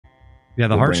Yeah,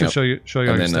 the heart should show you all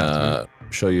your stats,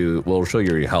 right? We'll show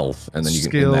you your health, and then you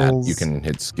can in that you can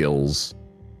hit skills.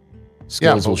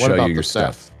 Skills will show you your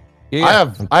stuff.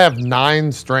 Yeah. I have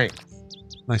 9 strength.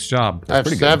 Nice job. I have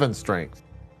 7 strength.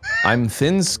 I'm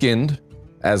thin-skinned,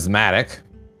 asthmatic.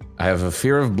 I have a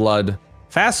fear of blood,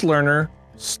 fast learner,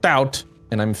 stout,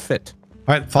 and I'm fit.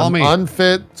 All right, follow me.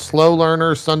 Unfit, slow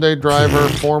learner, Sunday driver,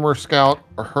 former scout,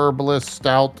 a herbalist,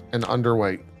 stout, and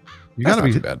underweight. You gotta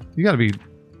be bad. You gotta be.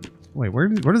 Wait, where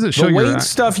does it show the your weight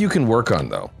stuff you can work on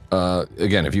though?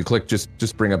 Again, if you click,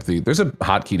 just bring up the. There's a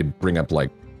hotkey to bring up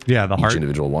like the each heart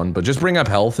individual one, but just bring up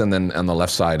health, and then on the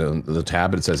left side of the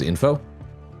tab it says info,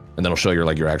 and then it'll show you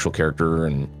like your actual character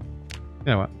and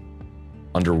what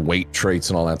under weight traits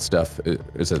and all that stuff. It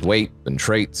says weight and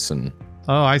traits and.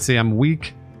 Oh, I see. I'm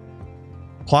weak,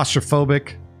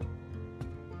 claustrophobic.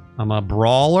 I'm a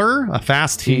brawler, a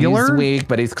fast healer. He's weak,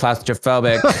 but he's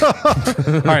claustrophobic.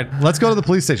 All right, let's go to the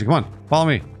police station. Come on, follow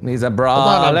me. He's a brawler.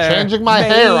 Hold on, I'm changing my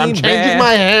hair. I'm changing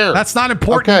my hair. That's not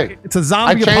important. Okay. It's a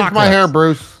zombie apocalypse. I changed my hair,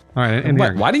 Bruce. All right, in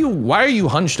here. Why are you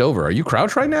hunched over? Are you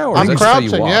crouched right now? Or I'm is that crouching,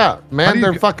 just how you walk? yeah. Man,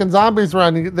 they're fucking zombies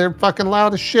around. They're fucking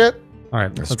loud as shit. All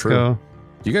right, That's let's true. go.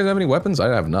 Do you guys have any weapons? I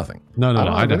have nothing. No, I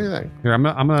don't have don't. anything. Here, I'm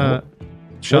gonna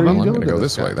shove him. I'm gonna go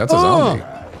this way. That's a zombie.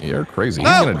 You're crazy. He's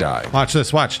gonna die. Watch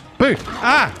this. Watch. Boo!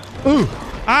 Ah! Ooh!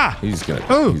 Ah! He's gonna.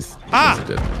 Ooh! He's Ah!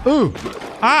 Ooh!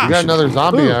 Ah! You got another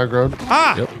zombie aggroed.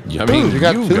 Ah! Yep. I mean, you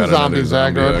got 2 zombies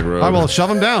aggroed. I will shove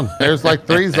him down. There's like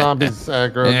 3 zombies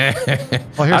aggroed.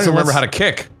 Well, I don't remember how to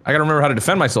kick. I gotta remember how to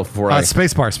defend myself before I.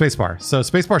 Spacebar. Spacebar. So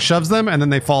spacebar shoves them, and then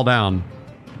they fall down.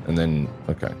 And then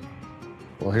okay.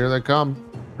 Well, here they come.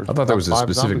 There's I thought there was a 5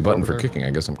 specific zombies button over for there. kicking. I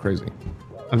guess I'm crazy.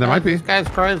 And there might be. This guy's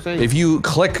crazy. If you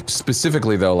click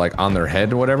specifically though, like on their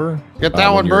head or whatever. Get that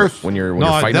one, Bruce. When you're No,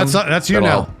 fighting that's them, that's you that'll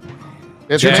now. help.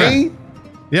 It's Yeah. me?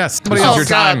 Yes. This is your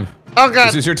time. Oh, God.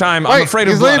 This is your time. Wait, I'm afraid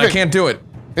of he's blood. I leaving. can't do it.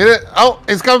 Oh,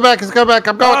 he's coming back. He's coming back.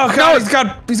 I'm going. Oh God,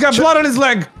 he's got blood on his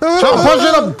leg. I'm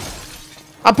pushing him.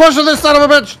 I'm pushing this son of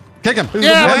a bitch. Kick him.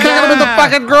 Yeah, I'm kicking him in the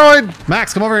fucking groin.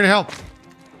 Max, come over here to help.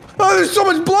 Oh, there's so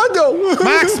much blood though.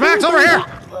 Max, over here.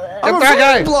 Get that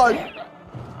guy. Blood.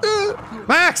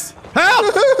 Max,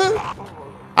 help!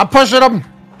 I'm pushing him.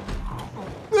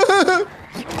 Oh,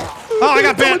 I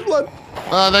got bit.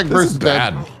 I think Bruce is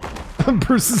dead.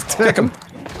 Bruce is dead. Kick him.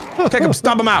 Kick him.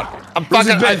 Stomp him out. I'm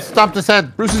fucking. I stomped his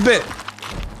head. Bruce is bit.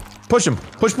 Push him.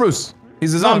 Push Bruce.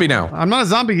 He's a zombie now. I'm not a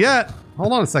zombie yet.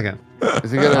 Hold on a second.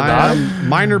 Is he gonna I die? am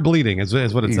minor bleeding is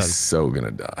what it He's says. so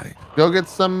gonna die. Go get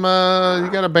some. You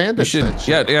got a bandage. You should. that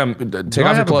shit. Yeah. Take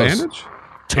off your clothes.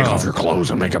 Take off your clothes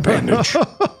and make a bandage.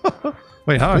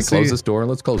 Wait, how do I see? Close this door.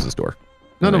 Let's close this door.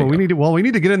 No, but we need to. Well, we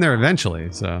need to get in there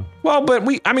eventually. So. Well, but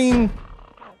I mean,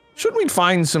 shouldn't we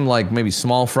find some like maybe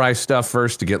small fry stuff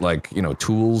first to get like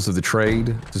tools of the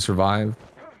trade to survive?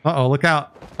 Uh-oh, look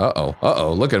out.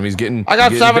 Uh-oh, look at him. He's getting. I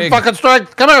got 7 big. fucking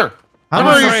strength. Come here. I'm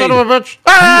Come here, you afraid. son of a bitch.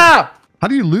 Ah! How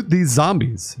do you loot these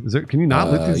zombies? Is there? Can you not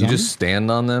loot these zombies? You just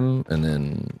stand on them and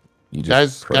then you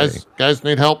just pray. Guys,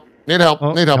 need help. Need help.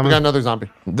 Oh, Need help. We coming. got another zombie.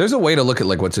 There's a way to look at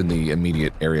like what's in the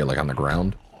immediate area, like on the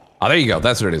ground. Oh, there you go.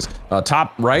 That's what it is.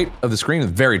 Top right of the screen, the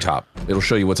very top. It'll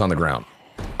show you what's on the ground.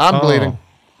 I'm bleeding.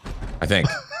 I think.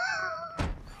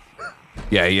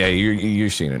 yeah, you're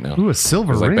seeing it now. Ooh, a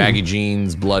silver There's like ring. baggy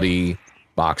jeans, bloody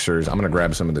boxers. I'm gonna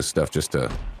grab some of this stuff just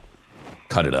to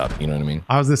cut it up. You know what I mean?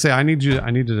 I was gonna say I need you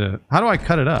to. How do I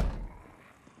cut it up?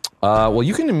 Well,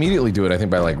 you can immediately do it. I think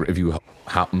by like if you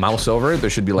mouse over it, there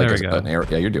should be like There we go. an arrow.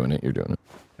 Yeah, you're doing it. You're doing it.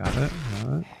 Got it.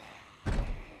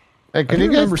 Hey, can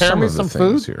you guys tear me some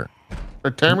food? Here.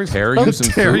 Or tear me Tear some you food?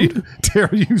 some food? Tear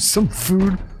you some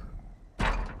food.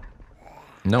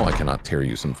 No, I cannot tear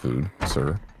you some food,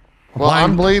 sir. Well,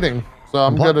 I'm bleeding, so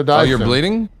I'm gonna die. Oh, you're soon.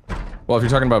 bleeding? Well, if you're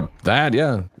talking about that,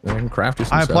 yeah, I can craft you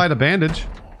some I stuff. applied a bandage.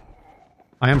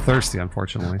 I am thirsty,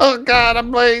 unfortunately. Oh God,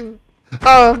 I'm bleeding.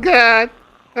 Oh God,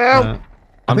 help!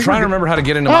 I'm trying to remember how to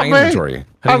get into my inventory.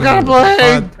 I've got to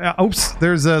bleed. Oops,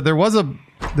 there's a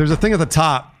thing at the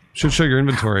top. Should show your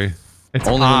inventory. It's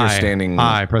Only when you're standing.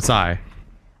 Press I.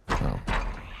 Oh.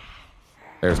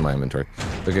 There's my inventory.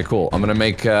 Okay, cool. I'm gonna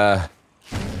make. Yeah.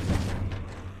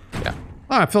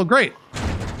 Oh, I feel great.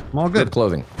 I'm all good. Good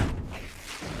clothing.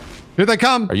 Here they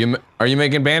come. Are you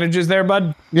making bandages there,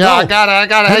 bud? Yeah, No. I got it.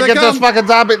 Here Hey, they get come. this fucking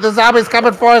zombie. The zombie's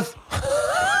coming for us.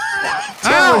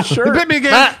 Ow! He bit me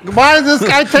again. Matt, why does this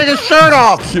guy take his shirt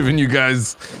off? Giving you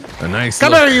guys a nice.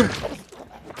 Come look. here, you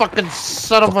fucking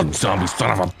son of a Zombie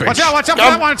son of a bitch. Watch out! Watch out for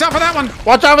that one! Watch out for that one!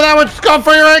 Watch out for that one. Just go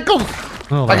for your ankles.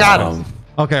 Oh, I got him.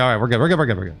 Okay, all right, we're good. We're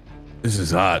good. This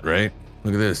is hot, right?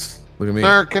 Look at this. Look at me.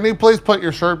 Sir, can you please put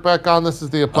your shirt back on? This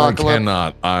is the I apocalypse.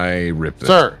 cannot. I ripped it.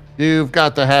 Sir, You've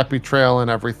got the happy trail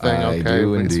and everything. I Okay,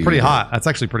 do It's indeed. pretty hot. That's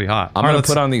actually pretty hot. I'm All right, gonna let's-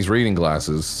 put on these reading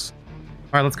glasses.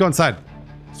 All right, let's go inside.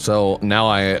 So now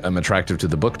I am attractive to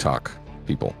the book talk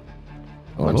people.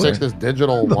 Oh, Let's take this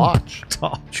digital watch.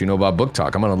 What you know about book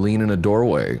talk? I'm gonna lean in a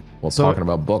doorway while So- talking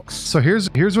about books. So here's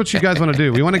what you guys want to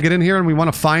do. We want to get in here and we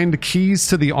want to find keys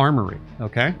to the armory.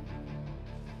 Okay.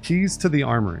 Keys to the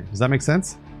armory. Does that make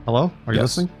sense? Hello? Are you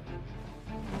Yes. listening?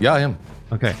 Yeah, I am.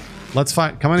 Okay. Let's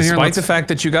find. Come in here. Despite And the fact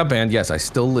that you got banned, yes, I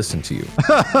still listen to you.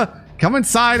 come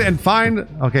inside and find.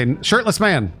 Okay, shirtless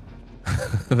man.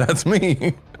 That's me.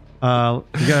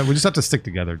 We just have to stick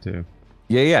together too.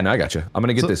 Yeah, no, I got you. I'm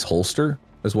gonna get So- this holster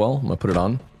as well. I'm gonna put it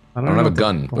on. I don't know have a if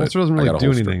gun. The but holster doesn't I really got a do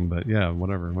holster. anything, but yeah,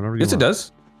 whatever. Whatever you Yes, it want.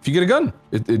 does. If you get a gun,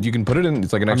 you can put it in.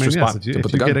 It's like an extra yes, spot if you, to if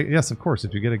put you the gun. get a, yes, of course.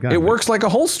 If you get a gun, It works like a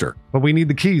holster. But we need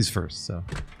the keys first. So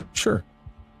Sure.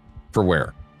 For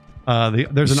where? there's You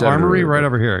an said it armory earlier. right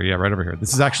over here. Yeah, right over here.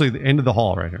 This is actually the end of the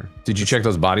hall right here. Did you check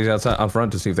those bodies outside out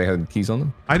front to see if they had keys on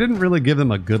them? I didn't really give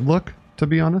them a good look, to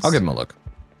be honest. I'll give them a look.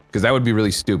 Because that would be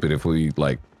really stupid if we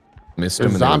like missed them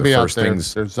There's and they were zombie the out first there.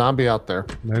 things. There's zombie out there.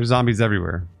 There's zombies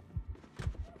everywhere.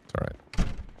 It's all right.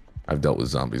 I've dealt with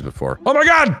zombies before. Oh my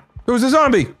god! There was a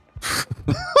zombie!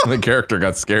 The character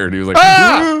got scared. He was like,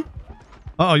 Ah!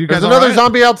 Oh, you guys There's all another right?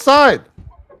 zombie outside.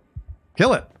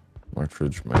 Kill it.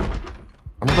 Martridge, man.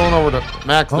 I'm going over to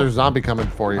Max. There's zombie coming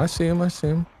for you. I see him, I see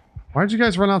him. Why'd you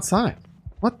guys run outside?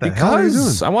 What the hell are you doing?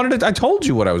 Because I wanted to, I told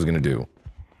you what I was gonna do.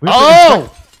 We have to Oh!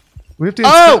 inspect- we have to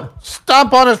inspect, Oh!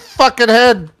 Stomp on his fucking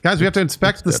head. guys, we have to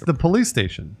inspect the police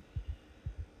station.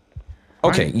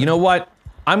 Okay, you know what?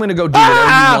 I'm gonna go do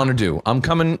whatever you want to do. I'm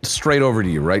coming straight over to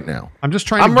you right now. I'm just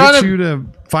trying I'm to get running. you to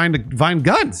find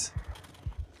guns.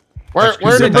 Where You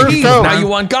did said Bruce keys, go? now you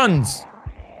want guns.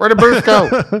 Where did Bruce go?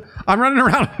 I'm running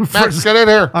around. Max, get in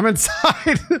here. I'm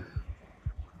inside.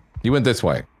 You went this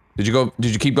way. Did you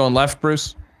keep going left,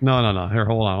 Bruce? No. Here,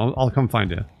 hold on. I'll come find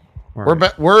you. Where We're are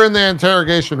you? we're in the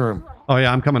interrogation room. Oh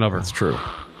yeah, I'm coming over. That's true.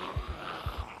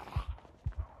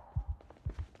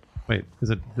 Wait, is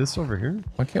it this over here?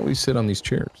 Why can't we sit on these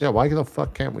chairs? Yeah, why the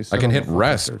fuck can't we sit I can on hit the fucking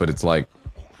rest, chairs? but it's like,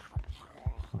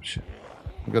 Oh shit.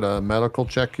 I'm gonna medical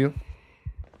check you.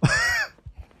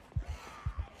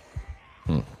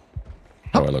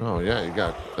 how I look. Oh yeah, you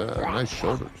got nice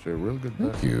shoulders. You're real good.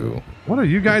 Thank you. What are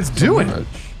you guys doing? Much.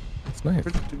 It's nice.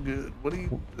 Pretty good. What are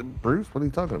you, Bruce? What are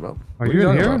you talking about? Are What you in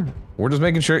talking here? about? We're just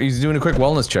making sure he's doing a quick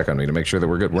wellness check on me to make sure that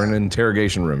we're good. We're in an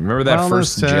interrogation room. Remember that Wellness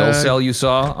first jail check. cell you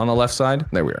saw on the left side?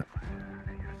 There we are.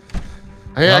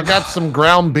 Hey, I got some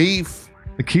ground beef.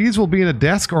 The keys will be in a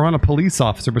desk or on a police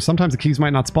officer, but sometimes the keys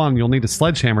might not spawn. And you'll need a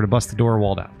sledgehammer to bust the door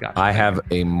wall down. Got it. I have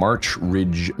a March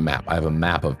Ridge map. I have a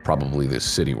map of probably this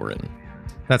city we're in.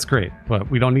 That's great, but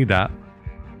we don't need that.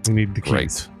 We need the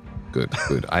keys. Great.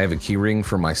 Good. I have a key ring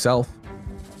for myself.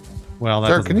 Well, that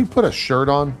Sir, doesn't- can you put a shirt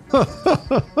on?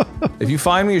 If you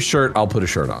find me a shirt, I'll put a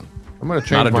shirt on. I'm gonna Not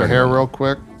change a my dirty hair one. real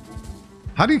quick.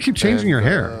 How do you keep changing your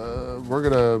hair? We're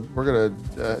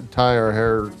gonna tie our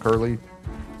hair curly.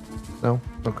 No,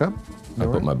 okay. I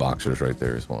put my boxers right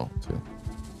there as well, too.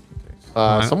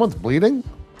 Someone's bleeding.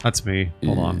 That's me.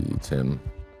 Hold on. It's him.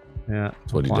 Yeah.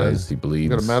 That's what he fine. does. He I'm bleeds.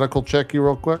 gonna medical check you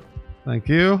real quick. Thank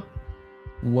you.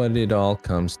 What it all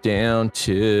comes down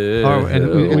to. Oh, and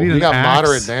we need You an got axe.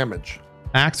 moderate damage.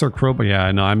 Axe or crowbar? Yeah,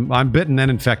 I know. I'm bitten and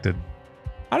infected.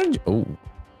 How did you? Oh.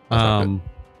 that's not good.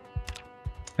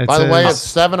 It By the way, says- it's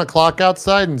 7 o'clock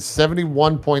outside and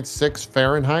 71.6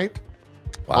 Fahrenheit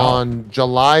Wow. on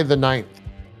July the 9th.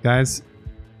 guys,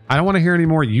 I don't want to hear any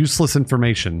more useless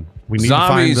information. We need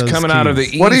Zombies to find those coming out of the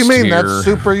keys. east. What do you mean? Here. That's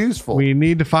super useful. We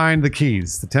need to find the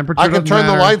keys. The temperature. I can doesn't turn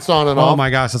the matter. lights on and Oh off.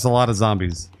 my gosh, that's a lot of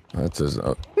zombies. That's his.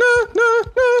 No.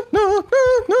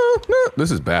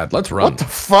 This is bad. Let's run. What the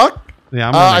fuck? Yeah,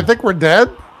 I'm I running. think we're dead.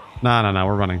 No,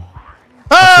 we're running.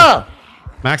 Ah!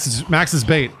 Max is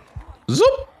bait.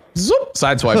 Zoop.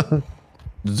 Sideswipe.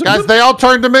 Zoop. Guys, they all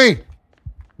turned to me.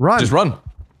 Run. Just run.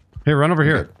 Here, run over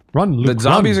here. Run, Luke. The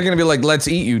zombies run. are going to be like, let's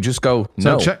eat you. Just go.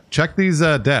 So No. check these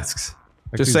desks.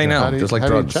 Check Just these say desks. no. Just like how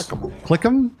do you drugs. check them? Click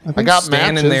them. I got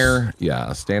Stand matches. in there.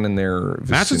 Yeah, stand in there.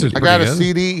 Matches are I pretty got a good.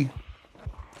 CD.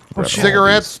 Grab all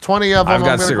Cigarettes, 20 of them. I've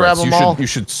got I'm gonna grab cigarettes. them all. You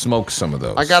should smoke some of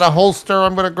those. I got a holster.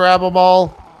 I'm gonna grab them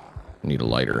all. Need a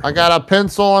lighter. I got a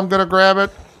pencil. I'm gonna grab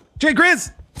it. Jay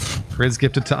Grizz. Grizz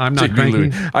gifted to I'm not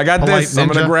cranky. I got Polite this. I'm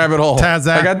Ninja. gonna grab it all. Tazak.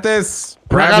 I got this.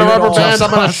 I Grab got a it rubber all. band.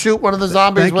 I'm gonna shoot one of the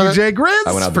zombies Thank with you, it. Jay Grizz,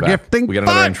 I went out the for back. gifting. We got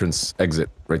another five. entrance exit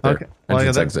right there. Okay. Well,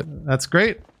 Entrance yeah, exit. That's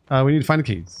great. We need to find the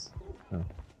keys.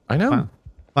 I know.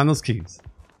 Find those keys.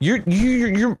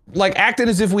 You're like acting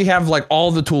as if we have like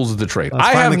all the tools of the trade. Let's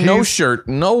I find have the no keys. shirt,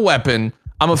 no weapon.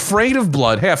 I'm afraid of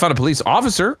blood. Hey, I found a police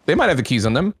officer. They might have the keys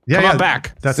on them. Come on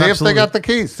back. That's See if they absolutely- got the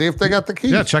keys. See if they got the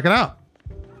keys. Yeah, check it out.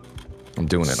 I'm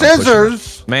doing it.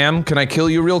 Scissors. Ma'am, can I kill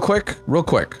you real quick? Real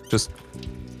quick. Just,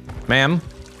 ma'am,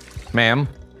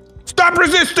 stop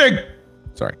resisting.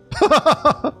 Sorry.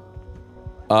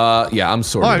 Yeah, I'm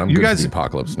sorted. Alright, I'm you good guys- for the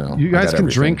apocalypse now. You I guys got can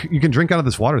everything. drink. You can drink out of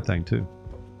this water thing too.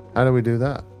 How do we do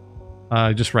that?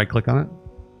 Just right click on it.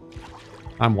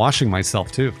 I'm washing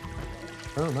myself too.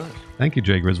 Oh, nice. Thank you,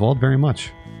 Jay Griswold, very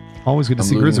much. Always good to I'm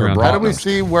see Grizz looting your around. bra. How do we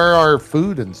see where our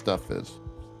food and stuff is?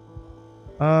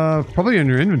 Probably in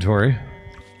your inventory.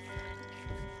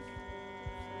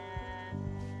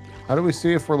 How do we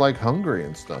see if we're like hungry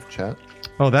and stuff, chat?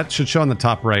 Oh, that should show on the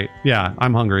top right. Yeah,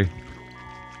 I'm hungry.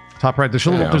 Top right. There's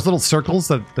little circles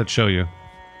that show you.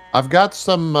 I've got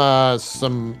some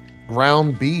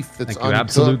ground beef that's Thank you. uncooked.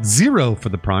 Absolute 0 for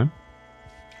the prime.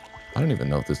 I don't even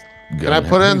know if this. Can I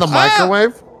put it in the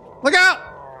microwave? Look out!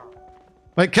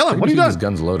 Wait, kill him. What are you This doing?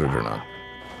 gun's loaded or not?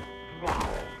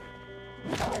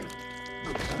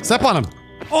 Step on him.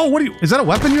 Oh, what are you? Is that a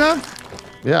weapon you have?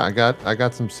 Yeah, I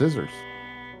got some scissors.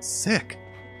 Sick.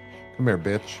 Come here,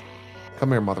 bitch.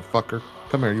 Come here, motherfucker.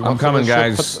 Come here. You I'm want some of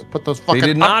coming, this shit? guys. Put those fucking. They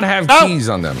did not have No! keys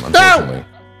on them, unfortunately.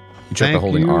 You check the Thank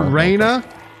holding you, arm. Raina,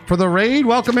 for the raid.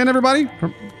 Welcome in, everybody.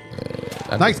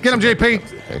 Nice. Get him, JP.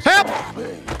 Help!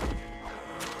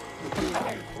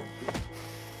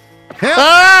 Help!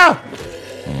 Ah!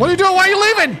 What are you doing? Why are you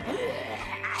leaving?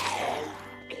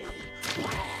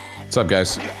 What's up,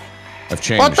 guys? I've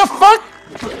changed. What the fuck?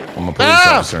 I'm a police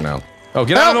Ah! officer now. Oh,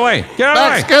 get out of the way! Get out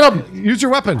Max, of the way! get him! Use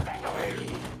your weapon.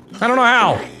 I don't know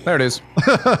how. There it is.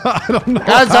 I don't know.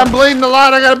 Guys, I'm bleeding a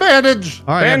lot. I got a bandage.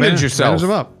 All right, yeah, Bandage yourself. Bandage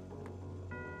him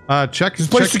up. Check. Is this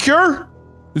place check, secure?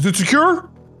 Is it secure?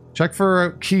 check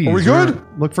for keys. Are we good?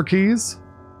 Look for keys.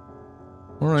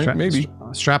 All right, maybe.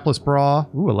 Strapless bra.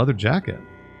 Ooh, a leather jacket.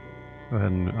 Go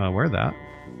ahead and wear that.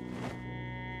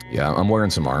 Yeah, I'm wearing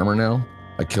some armor now.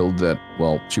 I killed that.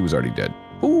 Well, she was already dead.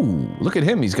 Ooh, look at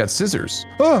him. He's got scissors.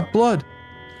 Oh, blood.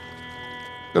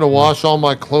 Gonna wash all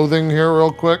my clothing here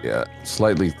real quick. Yeah,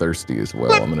 slightly thirsty as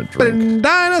well. I'm gonna drink.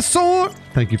 Dinosaur.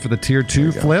 Thank you for the tier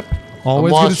 2 flip. I'm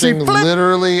Always good to see. washing Flip.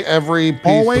 literally every piece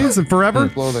Always and of forever.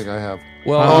 clothing I have.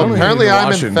 Well, Oh, I don't apparently need to I'm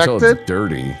wash it until it's infected.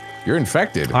 dirty. You're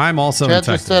infected. I'm also Chat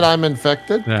infected. just said I'm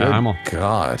infected. Yeah, I'm all.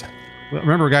 God.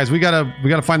 Remember, guys, we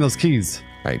gotta find those keys.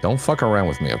 Hey, don't fuck around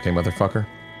with me, okay, motherfucker?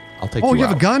 I'll take Oh, you you out.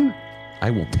 have a gun? I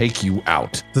will take you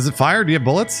out. Does it fire? Do you have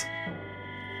bullets?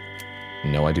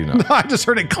 No, I do not. I just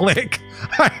heard it click.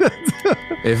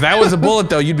 If that was a bullet,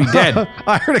 though, you'd be dead.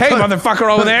 I heard it Hey, click.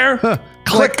 motherfucker over there!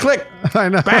 Click, click! I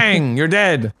know. Bang! You're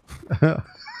dead. I got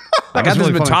was this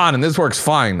really funny. baton, and this works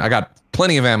fine. I got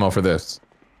plenty of ammo for this.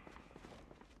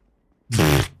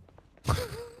 That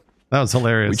was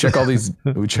hilarious. We check all these.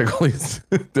 We check all these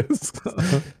discs.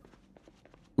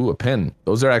 Ooh, a pen.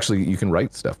 Those are actually, you can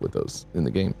write stuff with those in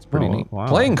the game. It's pretty Oh, neat. wow.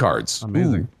 Playing cards.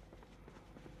 Amazing. Ooh.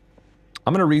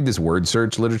 I'm gonna read this word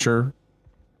search literature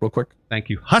real quick. Thank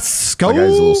you. My Husko. guy's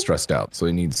a little stressed out, so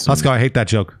he needs some. Husko, I hate that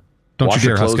joke. Don't wash you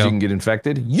your dare, clothes, you can Husko. get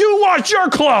infected. You wash your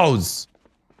clothes!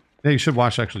 Yeah, you should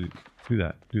watch, actually. Do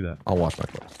that. Do that. I'll wash my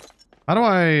clothes. How do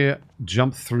I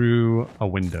jump through a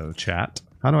window, chat?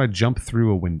 How do I jump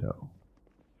through a window?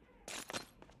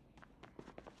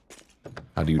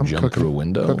 How do you I'm jump cooking- through a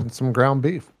window? Cooking some ground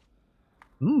beef.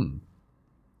 Hmm.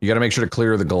 You gotta make sure to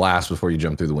clear the glass before you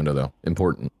jump through the window, though.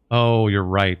 Important. Oh, you're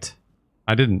right.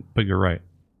 I didn't, but you're right.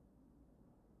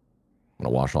 I'm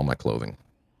gonna wash all my clothing.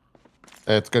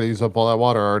 It's gonna use up all that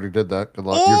water. I already did that. Good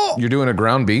luck. Oh! You're doing a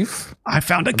ground beef? I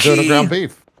found a I'm key. doing a ground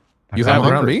beef. You I'm have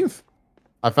ground hungry. beef?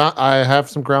 I have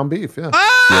some ground beef. Yeah. Do you have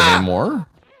Ah! any more?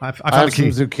 I I found a have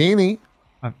key. some zucchini.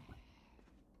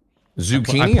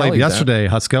 Zucchini? I I'll played eat yesterday,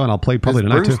 Husko, and I'll play probably Is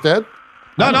tonight Bruce too. dead?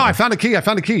 No, I found a key. I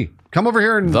found a key. Come over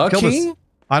here and The kill key? this.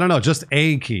 I don't know, just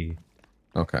a key.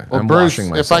 that. Okay. Well, I'm Bruce, washing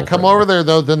if I myself come right over now. there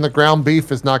though, then the ground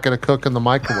beef is not going to cook in the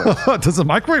microwave. Does the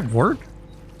microwave work?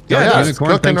 Yeah, Dark it's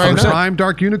Unicorn, cooking thanks for right the now. Prime,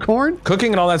 Dark Unicorn.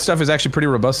 Cooking and all that stuff is actually pretty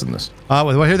robust in this.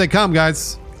 Well, here they come,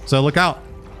 guys. So look out.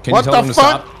 Can What you tell the them to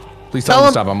fuck? stop? Please Tell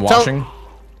tell them to him- stop. I'm tell- washing.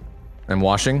 I'm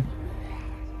washing.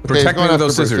 Okay, he's Protect me going with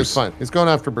those after Bruce. scissors. It's fine. He's going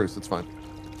after Bruce. It's fine.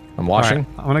 I'm All washing. right,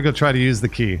 I'm gonna go try to use the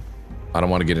key. I don't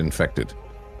want to get infected.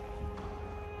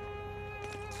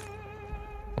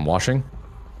 I'm washing.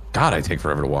 God, I take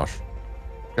forever to wash.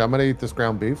 Okay, I'm going to eat this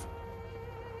ground beef.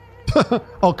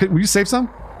 Oh, will you save some?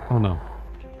 Oh no.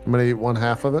 I'm going to eat one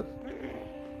half of it.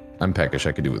 I'm peckish.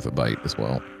 I could do with a bite as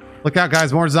well. Look out,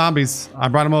 guys! More zombies. I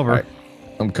brought them over. All right.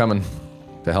 I'm coming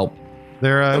to help.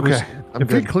 They're Okay, I'm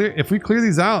good. if we clear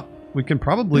these out, we can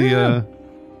probably They're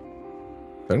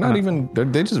not even.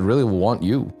 They just really want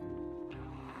you.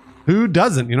 Who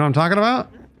doesn't? You know what I'm talking about?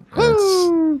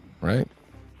 Woo! Right.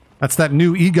 That's that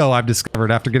new ego I've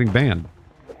discovered after getting banned.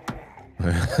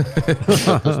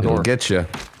 It'll get you.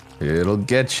 It'll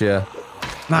get you.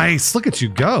 Nice. Look at you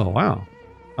go. Wow.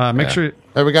 Make sure.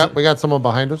 Hey, we got someone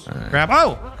behind us. Grab.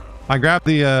 Oh, I grabbed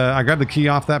the key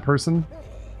off that person.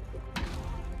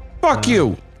 Fuck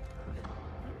you.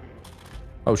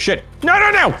 Oh shit. No,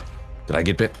 no, no. Did I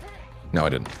get bit? No, I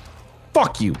didn't.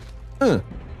 Fuck you.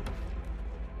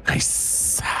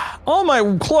 Nice. All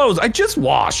my clothes I just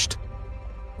washed.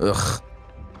 Ugh.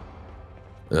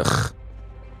 Ugh.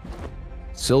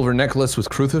 Silver necklace with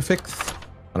crucifix.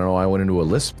 I don't know why I went into a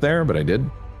lisp there, but I did.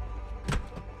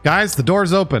 Guys, the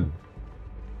door's open.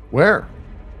 Where?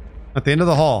 At the end of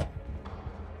the hall.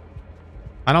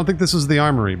 I don't think this was the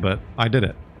armory, but I did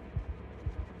it.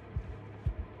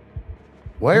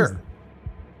 Where?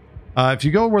 If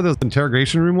you go where the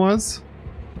interrogation room was.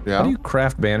 Yeah. How do you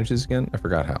craft bandages again? I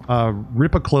forgot how.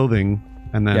 Rip a clothing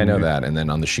and then. Yeah, I know that. And then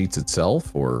on the sheets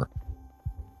itself, or.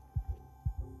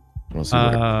 I want to see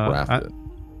what I craft it.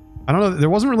 I don't know. There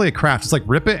wasn't really a craft. It's like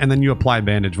rip it and then you apply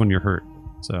bandage when you're hurt.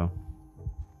 So.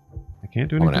 I can't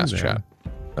do anything. I'm gonna ask there. chat.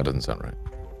 That doesn't sound right.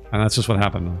 And that's just what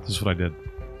happened. This is what I did.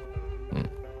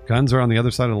 Guns are on the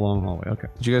other side of the long hallway. Okay.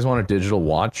 Did you guys want a digital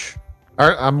watch? All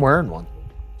right, I'm wearing one.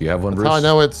 Do you have one, That's Bruce? how I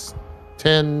know it's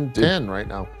 10:10 right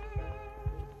now.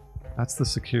 That's the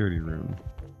security room.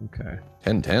 Okay.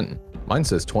 10:10. Mine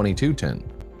says 22:10.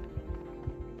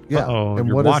 Yeah. Uh-oh, And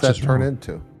your what watch does that is turn wrong.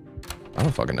 into? I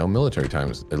don't fucking know. Military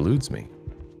time eludes me.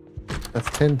 That's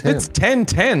 10:10. It's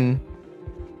 10:10.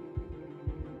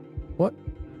 What?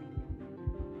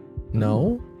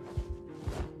 No.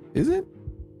 Is it?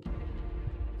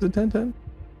 Is it 10:10?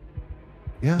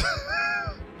 Yeah.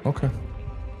 Okay.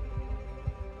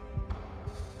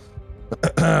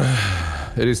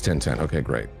 It is 10:10. Okay,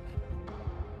 great.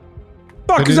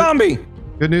 Fuck Good zombie!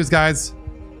 Good news, guys.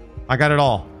 I got it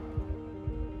all.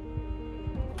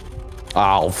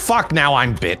 Oh, fuck, now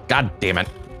I'm bit. God damn it.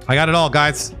 I got it all,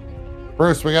 guys.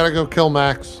 Bruce, we gotta go kill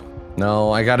Max.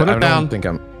 No, I got it. Put it I down. don't think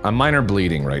I'm minor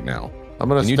bleeding right now. I'm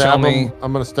gonna Can you stab tell him. me-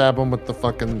 I'm gonna stab him with the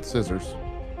fucking scissors.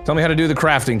 Tell me how to do the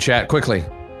crafting, chat, quickly.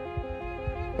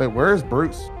 Wait, where is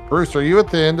Bruce? Bruce, are you at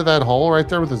the end of that hole right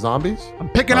there with the zombies? I'm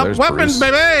picking Oh, up there's weapons,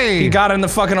 Bruce. baby. He got in the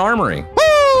fucking armory.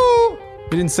 Woo!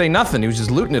 He didn't say nothing. He was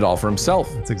just looting it all for himself.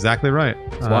 That's exactly right.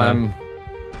 That's why I'm...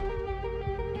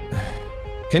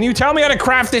 Can you tell me how to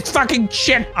craft this fucking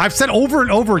shit? I've said over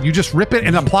and over, you just rip it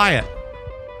and apply it.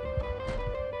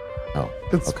 Oh,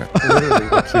 It's okay. literally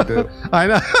what you did. I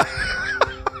know.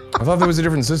 I thought there was a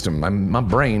different system. My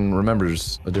brain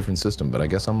remembers a different system, but I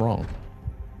guess I'm wrong.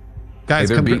 Hey, Guys,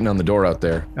 they're come beating on the door out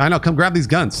there. I know. Come grab these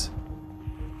guns.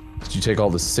 Did you take all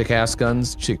the sick-ass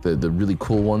guns? Did you take the really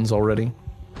cool ones already?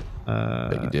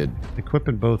 Bet you did. Equip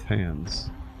in both hands.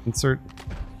 Insert.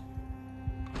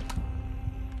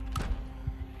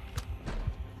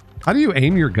 How do you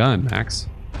aim your gun, Max?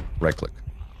 Right-click.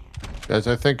 Guys,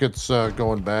 I think it's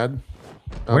going bad.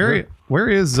 Where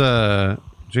is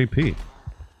JP?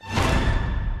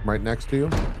 Right next to you.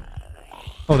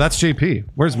 Oh, that's JP.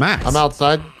 Where's Max? I'm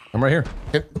outside. I'm right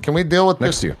here. Can we deal with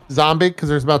Next this to you. zombie? Because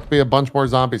there's about to be a bunch more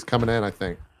zombies coming in, I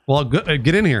think. Well, get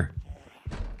in here.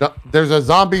 There's a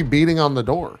zombie beating on the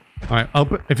door. All right,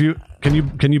 open. If you can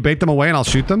you bait them away and I'll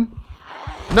shoot them.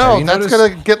 No, you that's noticed-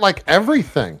 gonna get like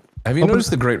everything. Have you noticed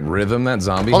the great rhythm that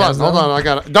zombie Hold on, has? hold now? on. I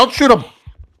got it. Don't shoot him.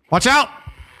 Watch out!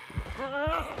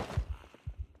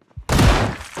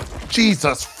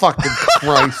 Jesus fucking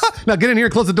Christ. Now get in here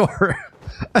and close the door.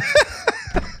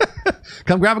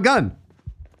 Come grab a gun.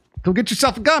 Go get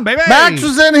yourself a gun, baby. Max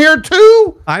was in here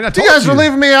too. I You told guys were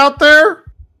leaving me out there.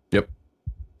 Yep.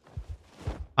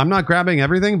 I'm not grabbing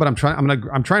everything, but I'm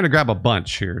trying to grab a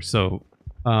bunch here. So,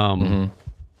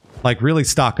 like really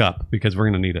stock up because we're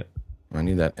gonna need it. I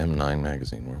need that M9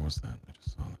 magazine. Where was that? I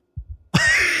just saw that.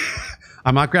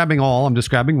 I'm not grabbing all. I'm just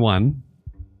grabbing one.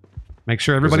 Make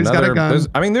sure everybody's got a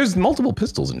gun. There's multiple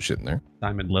pistols and shit in there.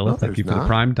 Diamond Lilith, thank you for there's the not.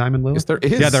 prime, Diamond Lilith. Yes, there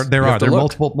is. Yeah, there You are. have to There are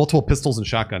look. multiple pistols and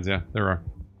shotguns. Yeah, there are.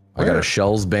 I got Where? a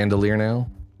shells bandolier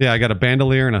now. Yeah, I got a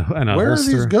bandolier and a Where are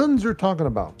holster. these guns you're talking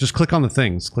about? Just click on the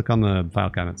things. Click on the file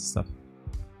cabinets and stuff.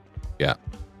 Yeah.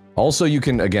 Also, you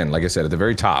can, again, like I said, at the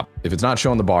very top, if it's not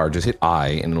showing the bar, just hit I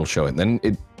and it'll show it. Then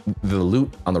the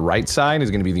loot on the right side is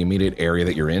going to be the immediate area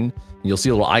that you're in. You'll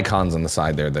see little icons on the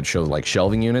side there that show like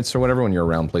shelving units or whatever when you're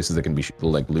around places that can be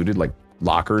like looted, like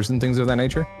lockers and things of that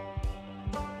nature.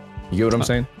 You get what I'm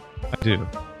saying? I do.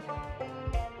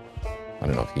 I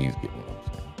don't know if he's getting what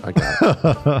I'm saying.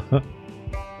 I got it.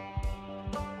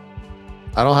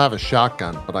 I don't have a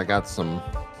shotgun, but I got some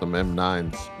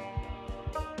M9s.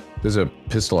 There's a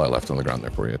pistol I left on the ground there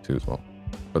for you too as well.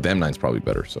 But the M9's probably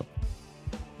better, so.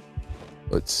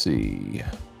 Let's see.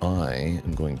 I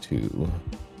am going to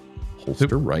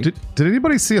holster right. Did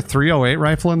anybody see a 308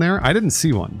 rifle in there? I didn't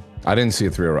see one. I didn't see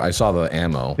a 308. I saw the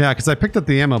ammo. Yeah, because I picked up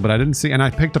the ammo, but I didn't see, and I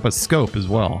picked up a scope as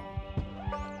well.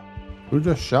 Who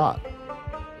just shot?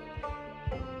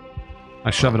 I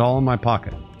shove it all in my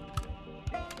pocket.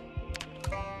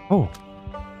 Oh.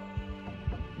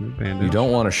 You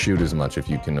don't want to shoot as much if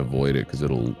you can avoid it, because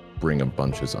it'll bring a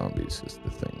bunch of zombies, is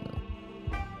the thing, though.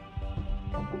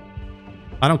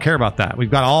 I don't care about that. We've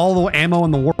got all the ammo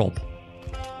in the world.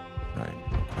 Right.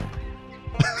 Okay.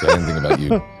 So I didn't think about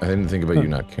you. I didn't think about you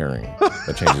not caring.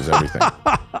 That changes everything.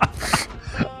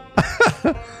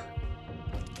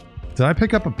 Did I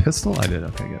pick up a pistol? I did.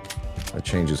 Okay, good. That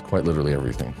changes quite literally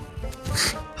everything.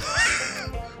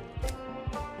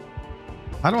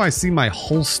 How do I see my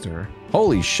holster?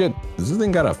 Holy shit. Does this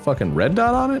thing got a fucking red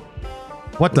dot on it?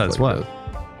 What does? Like What?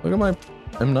 Look at my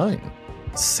M9.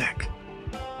 Sick.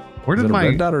 Where Is did it my a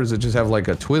red dot, or does it just have like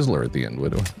a Twizzler at the end?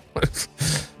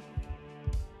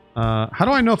 how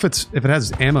do I know if it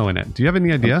has ammo in it? Do you have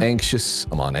any idea? I'm anxious.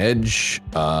 I'm on edge.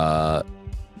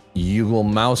 You will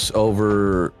mouse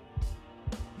over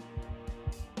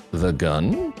the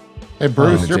gun. Hey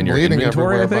Bruce, It's you're in your bleeding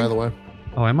inventory, everywhere, I think? by the way.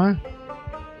 Oh, am I?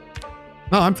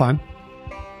 No, I'm fine.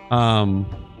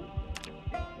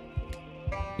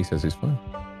 He says he's fine.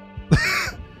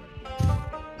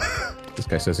 This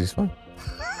guy says he's fine.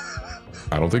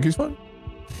 I don't think he's fine.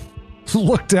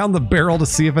 Look down the barrel to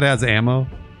see if it has ammo.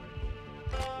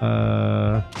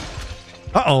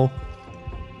 Uh-oh.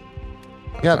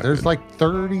 Yeah, there's like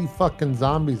 30 fucking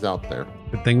zombies out there.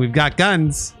 Good thing we've got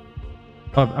guns.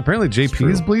 Apparently JP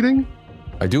is bleeding.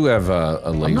 I do have a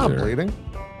laser. I'm not bleeding.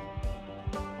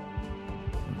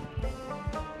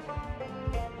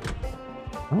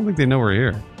 I don't think they know we're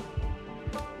here.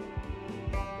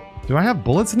 Do I have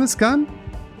bullets in this gun?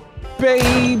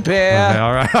 Baby! Okay,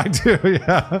 all right, I do,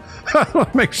 yeah. I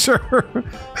want to make sure.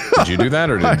 Did you do that,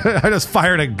 or did I just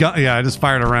fired a gun. Yeah, I just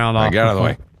fired a round off. Get out of the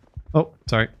way. Oh,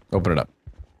 sorry. Open it up.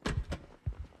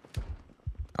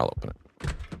 I'll open it.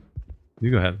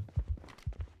 You go ahead.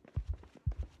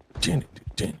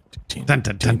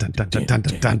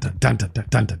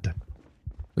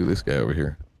 Look at this guy over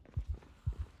here.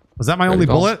 Was that my only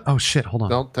bullet? Oh shit, hold on.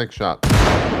 Don't take shots.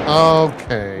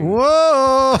 Okay.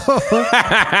 Whoa!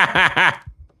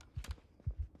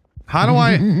 How do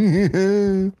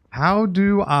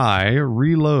I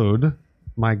reload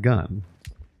my gun?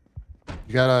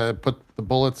 You gotta put the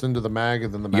bullets into the mag,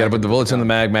 and then the mag. You gotta put the bullets in the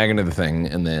mag into the thing,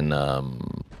 and then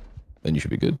you should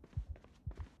be good.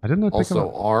 I didn't know.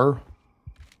 Also R.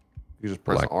 You just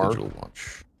press Black R. Digital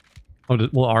Watch. Oh,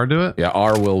 will R do it? Yeah,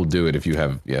 R will do it if you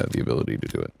have the ability to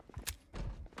do it.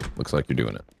 Looks like you're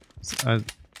doing it.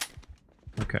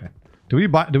 Okay. Do we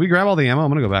grab all the ammo? I'm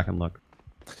gonna go back and look.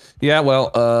 Yeah,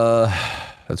 well,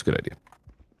 that's a good idea.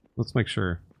 Let's make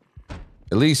sure.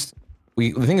 At least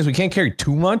the thing is we can't carry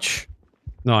too much.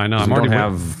 No, I know. I'm already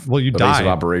have well, you a base die. of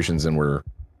operations, and yeah,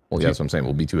 that's what I'm saying.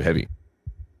 We'll be too heavy.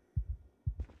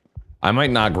 I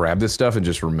might not grab this stuff and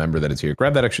just remember that it's here.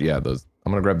 Grab that extra. Yeah, those.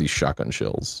 I'm gonna grab these shotgun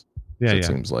shells. Yeah, It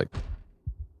seems like.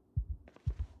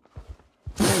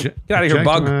 Get out of here,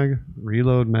 bug. Mag,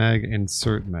 reload mag,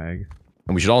 insert mag.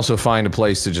 And we should also find a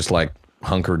place to just like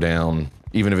hunker down,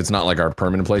 even if it's not like our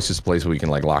permanent place, just a place where we can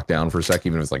like lock down for a sec,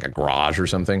 even if it's like a garage or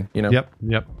something, you know?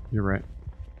 Yep, you're right.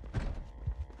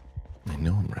 I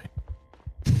know I'm right.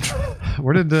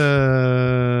 Where did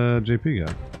JP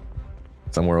go?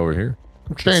 Somewhere over here.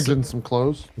 I'm changing some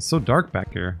clothes. It's so dark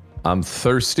back here. I'm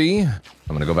thirsty. I'm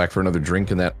gonna go back for another drink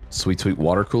in that sweet, sweet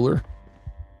water cooler.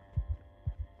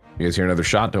 You guys hear another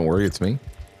shot? Don't worry, it's me.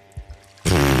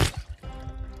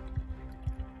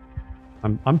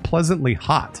 I'm unpleasantly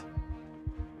hot.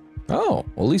 Oh,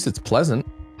 well, at least it's pleasant.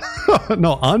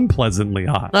 No, unpleasantly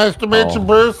hot. Nice to meet you,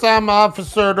 Bruce. I'm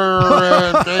Officer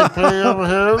JP over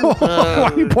here.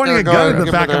 Why are you pointing a gun at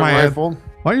the back of my head? Why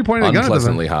are you pointing a gun at the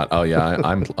Unpleasantly hot. Oh yeah,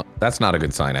 I'm. That's not a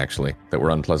good sign, actually. That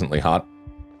we're unpleasantly hot.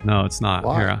 No, it's not.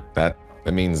 Why? Here, That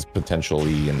means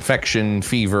potentially infection,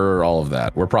 fever, all of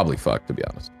that. We're probably fucked, to be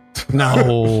honest.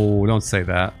 no, don't say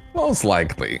that. Most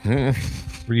likely.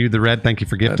 Ryu the Red, thank you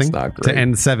for gifting. That's not To great.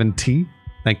 N7T,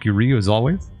 thank you, Ryu, as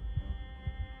always.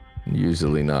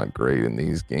 Usually not great in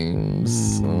these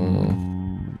games. Oh,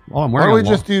 I'm Why wearing don't we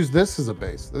a just use this as a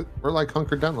base? We're like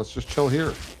hunkered down. Let's just chill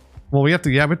here. Well, we have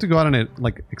to go out and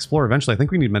like explore eventually. I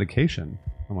think we need medication.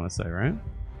 I want to say, right?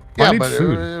 I Yeah, need but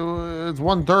food. it's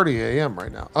 1:30 a.m.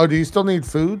 right now. Oh, do you still need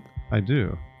food? I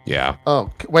do. Yeah. Oh,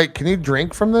 wait. Can you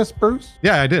drink from this, Bruce?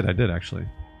 Yeah, I did actually.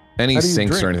 Any How do you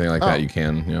sinks or drink? anything like Oh. that, you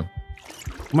can. Yeah.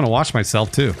 I'm gonna wash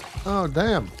myself too. Oh,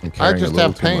 damn. I'm I carrying just a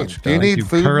little have too pain. much, Do you guys. need You,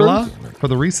 food, Perla, Bruce? for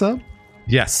the resub?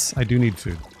 Yes, I do need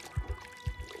food.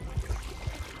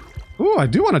 Ooh, I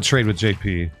do want to trade with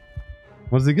JP.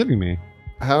 What is he giving me?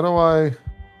 How do I...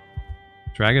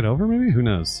 Drag it over, maybe? Who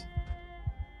knows?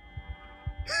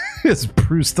 Is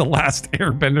Bruce the last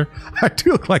airbender? I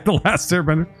do look like the last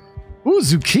airbender. Ooh,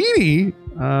 zucchini!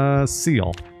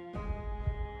 Seal.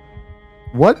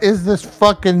 What is this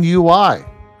fucking UI?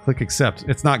 Click accept.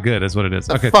 It's not good, is what it is.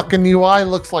 The Okay, fucking UI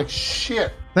looks like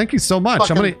shit. thank you so much.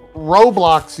 Fucking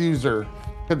Roblox user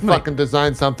could fucking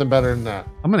design something better than that.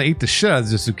 I'm gonna eat the shit out of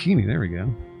this zucchini. There we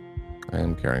go. I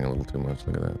am carrying a little too much.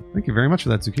 Look at that. Thank you very much for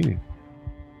that zucchini.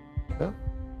 Yeah.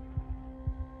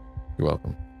 You're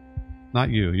welcome. Not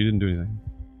you. You didn't do anything.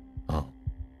 Oh.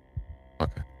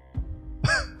 Okay.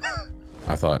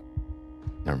 I thought.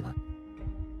 Never mind.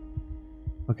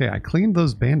 Okay, I cleaned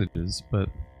those bandages, but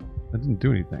that didn't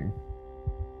do anything.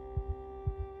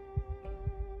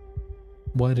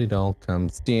 What it all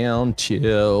comes down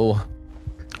to.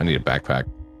 I need a backpack.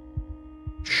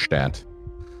 Stat.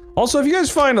 Also, if you guys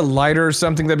find a lighter or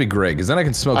something, that'd be great, because then I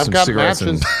can smoke some cigarettes.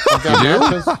 Matches. I've got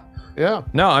matches. Yeah.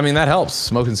 No, I mean, that helps.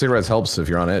 Smoking cigarettes helps if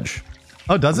you're on edge.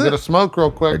 Oh, does I'm it? gonna smoke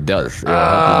real quick. It does.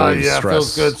 Yeah,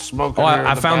 feels good smoking. Oh, here in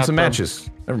I the found some bathroom. matches.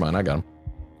 Never mind, I got them.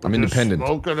 I'm Just independent.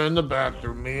 Smoking in the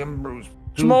bathroom, me and Bruce.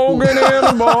 Smoking in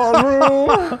the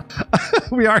ballroom.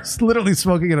 We are literally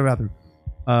smoking in a bathroom.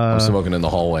 I'm smoking in the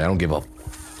hallway. I don't give a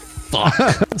fuck.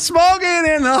 Smoking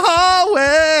in the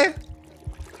hallway.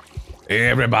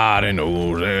 Everybody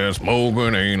knows that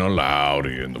smoking ain't allowed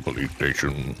in the police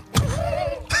station.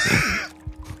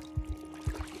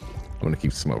 I'm gonna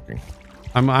keep smoking.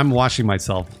 I'm washing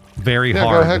myself very Yeah,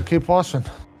 hard. go ahead, keep washing.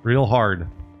 Real hard.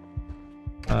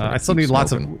 I still need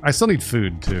lots of. I still need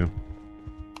food too.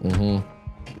 Mm-hmm.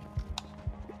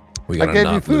 I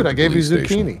gave you food. I gave you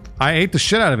zucchini. I ate the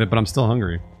shit out of it, but I'm still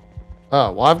hungry.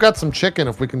 Oh, well, I've got some chicken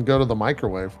if we can go to the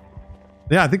microwave.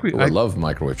 Yeah, I think we. I love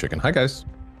microwave chicken. Hi, guys.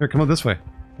 Here, come on this way.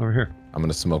 Over here. I'm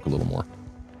gonna smoke a little more.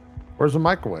 Where's the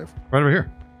microwave? Right over here.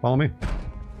 Follow me.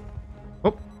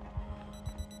 Oh.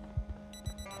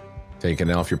 Taking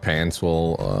it off your pants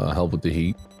will help with the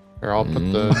heat. Here, I'll put the chicken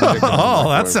in the Oh, that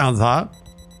microwave. sounds hot.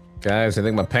 Guys, I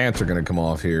think my pants are gonna come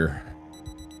off here.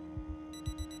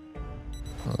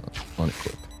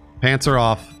 Unequipped. Pants are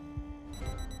off.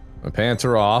 My pants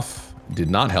are off. Did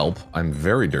not help. I'm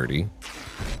very dirty.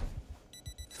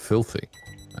 Filthy.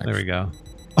 There we go.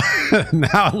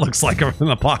 Now it looks like an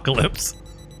apocalypse.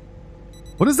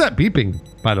 What is that beeping,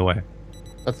 by the way?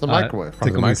 That's the microwave.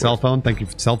 Tickle my cell phone. Thank you,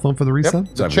 cell phone, for the resub.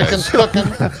 Yep, the chicken's cooking.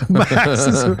 Max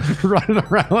is running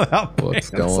around without What's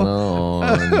pants going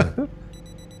on?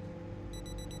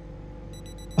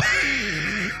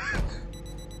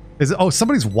 Is it, oh,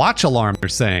 somebody's watch alarm, they're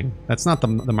saying. That's not the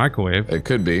microwave. It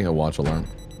could be a watch alarm.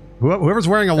 Whoever's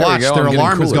wearing a There we watch, go, their I'm getting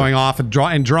alarm is cooler. going off and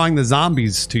drawing the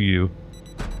zombies to you.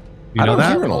 You I know don't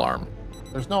that? hear an alarm.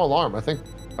 There's no alarm. I think.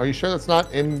 Are you sure that's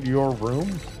not in your room?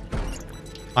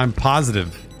 I'm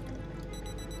positive.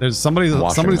 There's somebody's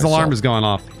Washing alarm myself. is going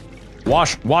off.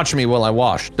 Watch me while I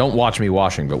wash. Don't watch me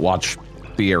washing, but watch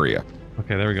the area.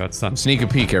 Okay, there we go. It's done. Sneak a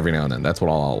peek every now and then. That's what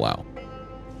I'll allow.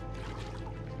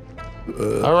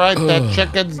 All right, that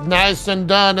chicken's nice and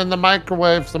done in the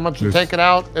microwave. Someone should take it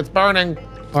out. It's burning.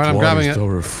 All right, I'm grabbing it. So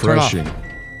refreshing.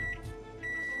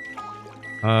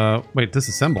 Wait,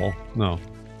 disassemble? No.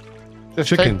 Just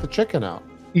Chicken. take the chicken out.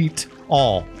 Eat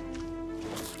all.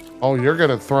 Oh, you're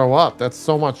gonna throw up. That's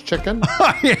so much chicken.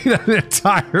 I ate an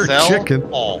entire Sell chicken.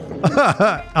 all.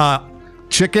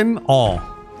 Chicken all.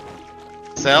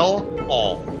 Sell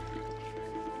all.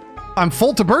 I'm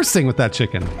full to bursting with that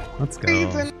chicken. Let's go.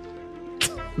 Ethan.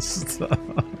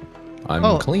 I'm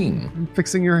Oh. clean. I'm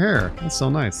fixing your hair. That's so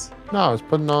nice. No, I was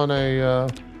putting on a.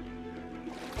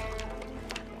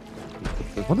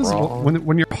 What is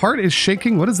when your heart is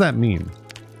shaking? What does that mean?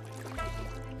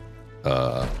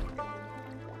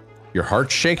 Your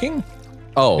heart's shaking?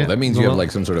 Oh, Yeah, that means the you have little-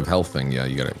 like some sort of health thing. Yeah,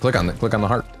 you gotta click on the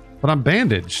heart. But I'm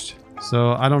bandaged,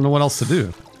 so I don't know what else to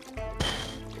do.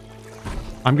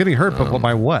 I'm getting hurt, but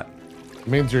by what? It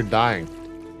means you're dying.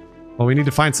 Well, we need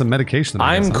to find some medication.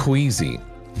 I I'm guess, huh? queasy.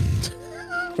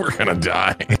 We're gonna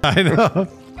die. I know.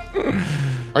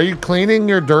 Are you cleaning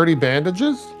your dirty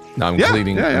bandages? No, I'm Yeah,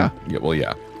 cleaning. yeah. Well,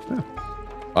 yeah.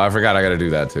 Oh, I forgot I gotta do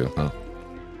that too. Huh.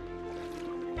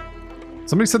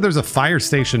 Somebody said there's a fire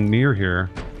station near here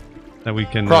that we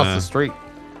can Across the street.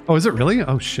 Oh, is it really?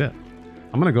 Oh shit!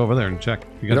 I'm gonna go over there and check.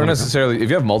 You don't necessarily, if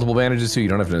you have multiple bandages too, you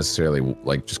don't have to necessarily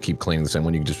like just keep cleaning the same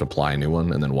one. You can just apply a new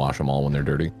one and then wash them all when they're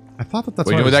dirty. I thought that's What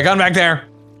are you doing with that gun back there?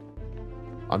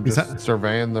 I'm Is just that-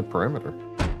 surveying the perimeter.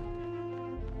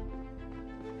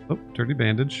 Oh, dirty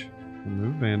bandage.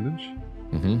 Remove bandage.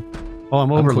 Mm-hmm. Oh,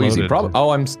 I'm overloaded.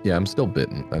 Oh, I'm still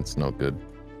bitten. That's no good.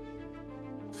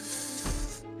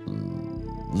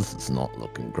 This is not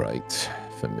looking great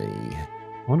for me. I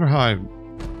wonder how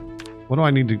what do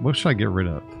I need to, what should I get rid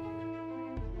of?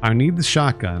 I need the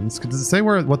shotguns. Does it say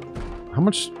how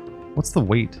much, what's the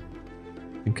weight?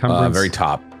 Encumbrance? Very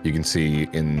top. You can see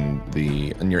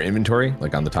in your inventory,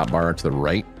 like on the top bar to the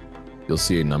right, you'll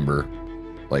see a number.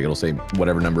 Like it'll say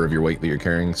whatever number of your weight that you're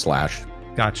carrying /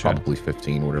 Gotcha. Probably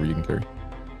 15, whatever you can carry.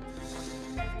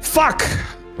 Fuck!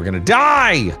 We're gonna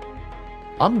die!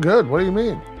 I'm good. What do you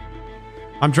mean?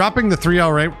 I'm dropping the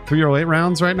 308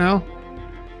 rounds right now.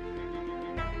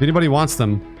 If anybody wants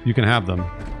them, you can have them.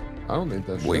 I don't need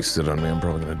that shit. Wasted on me. I'm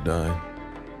probably gonna die.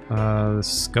 The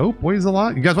scope weighs a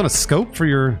lot. You guys want a scope for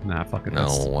your... Nah, fuck it.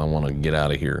 No, I want to get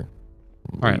out of here.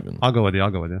 All right, I'll go with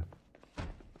you.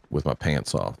 With my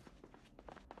pants off.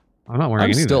 I'm not wearing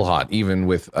I'm any still hot, even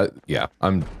with... yeah,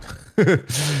 I'm...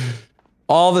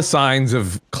 all the signs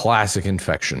of classic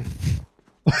infection.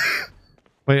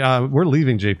 Wait, we're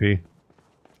leaving, JP.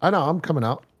 I know, I'm coming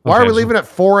out. Why are we leaving at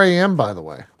 4 a.m., by the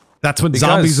way? That's when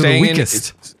zombies are the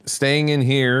weakest. Staying in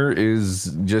here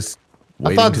is just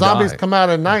I thought zombies come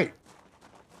out at night.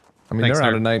 I mean, they're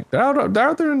out at night. They're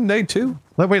out there in day too.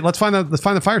 Wait, let's find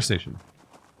the fire station.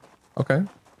 Okay.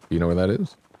 You know where that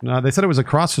is? No, they said it was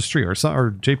across the street, or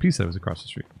JP said it was across the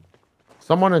street.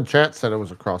 Someone in chat said it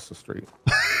was across the street.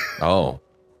 Oh.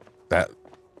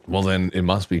 Well, then it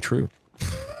must be true.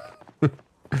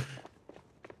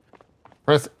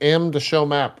 Press M to show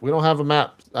map. We don't have a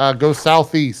map. Go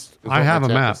southeast. I have a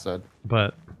map,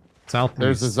 but southeast.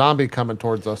 There's a zombie coming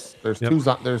towards us. There's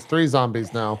there's 3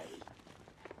 zombies now.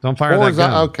 Don't fire that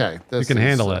gun. Okay. You can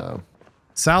handle it.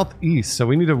 Southeast, so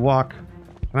we need to walk.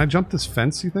 Can I jump this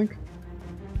fence, you think?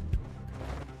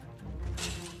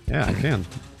 Yeah, I can.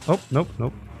 Oh,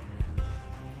 nope.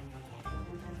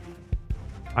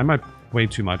 I might weigh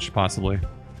too much, possibly.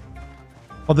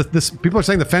 Oh, people are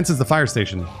saying the fence is the fire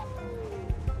station.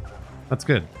 That's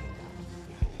good.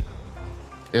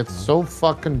 It's so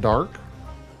fucking dark.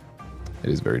 It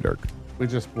is very dark. We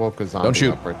just woke a zombie Don't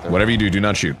shoot. up right there. Whatever you do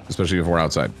not shoot, especially if we're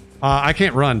outside. I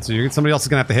can't run, so somebody else is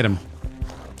gonna have to hit him.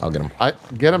 I'll get him.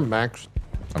 Get him, Max.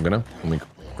 Let me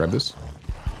grab this.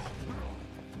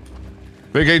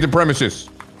 Vacate the premises.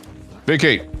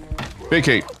 Vacate.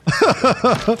 Vacate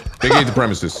the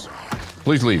premises.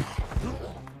 Please leave.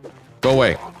 Go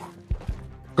away.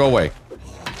 Go away.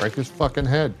 Break his fucking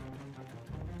head.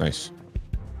 Nice.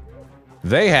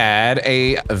 They had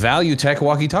a Value Tech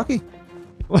walkie-talkie.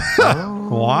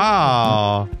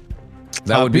 Wow.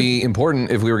 That would be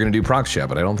important if we were going to do prox chat,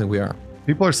 but I don't think we are.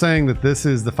 People are saying that this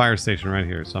is the fire station right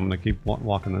here, so I'm going to keep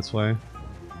walking this way.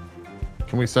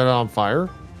 Can we set it on fire?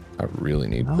 I really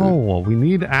need food. No, we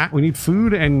need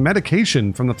food and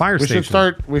medication from the fire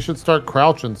station. We should start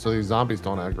crouching so these zombies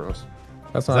don't aggro us.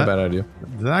 That's not a bad idea.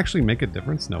 Does that actually make a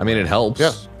difference? No. I mean, it helps.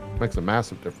 Yeah, makes a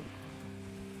massive difference.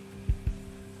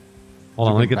 Hold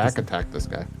on, let me get back attack this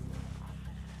guy.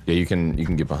 Yeah, you can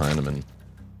get behind him and.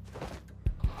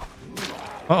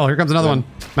 Oh, here comes another one.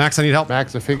 Max, I need help.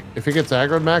 Max, if he gets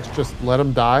aggroed, Max, just let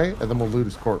him die, and then we'll loot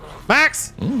his corpse.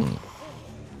 Max! You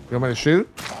want me to shoot?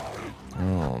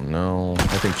 Oh no!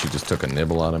 I think she just took a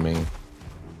nibble out of me.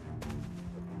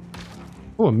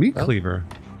 Oh, a meat cleaver.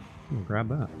 Grab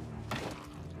that.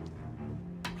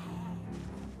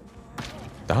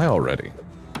 Die already.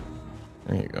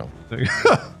 There you go. There you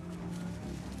go.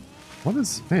 What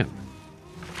is, man?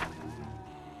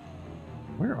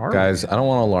 Where are Guys, I don't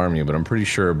want to alarm you, but I'm pretty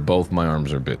sure both my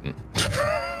arms are bitten.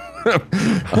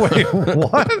 Wait,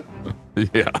 what?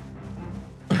 Yeah.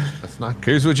 That's not good.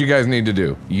 Here's what you guys need to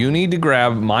do. You need to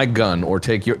grab my gun or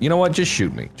take your... You know what? Just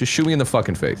shoot me. Just shoot me in the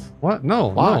fucking face. What? No.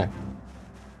 Why?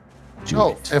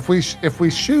 No. If we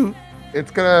shoot,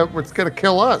 it's gonna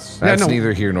kill us. That's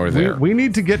neither here nor there. We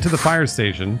need to get to the fire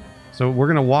station, so we're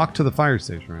gonna walk to the fire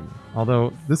station right now.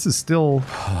 Although this is still...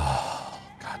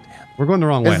 Goddamn. We're going the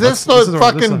wrong way. Is this the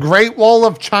fucking Great Wall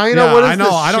of China? Yeah, what is I know.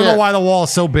 This I don't know why the wall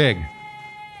is so big.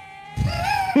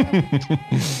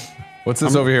 What's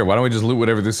this over here? Why don't we just loot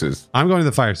whatever this is? I'm going to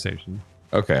the fire station.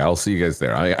 Okay, I'll see you guys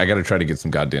there. I gotta try to get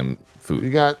some goddamn food. We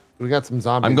got some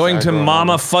zombies. I'm going to aggro on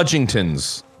Mama us.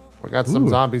 Fudgington's. We got some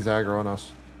zombies aggro on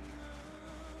us.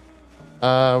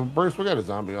 Bruce, we got a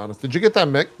zombie on us. Did you get that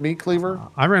meat cleaver?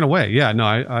 I ran away. Yeah, no,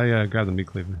 I grabbed the meat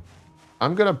cleaver.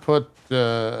 I'm gonna put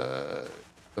the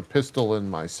pistol in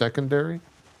my secondary.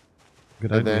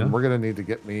 Good And idea. then we're gonna need to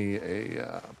get me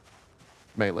a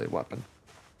melee weapon.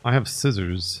 I have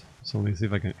scissors, so let me see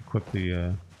if I can equip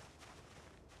the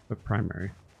primary.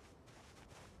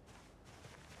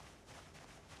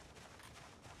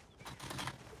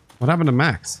 What happened to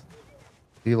Max?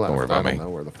 He left. Don't worry I about don't me. know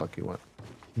where the fuck he went.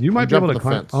 You might be able to the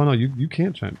climb. fence. Oh no, you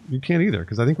can't jump. You can't either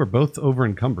because I think we're both over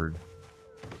encumbered.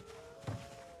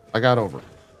 I got over.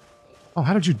 Oh,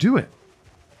 how did you do it?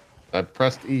 I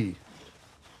pressed E.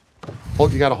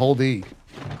 Hold. You got to hold E.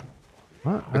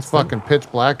 What? It's fucking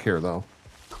pitch black here, though.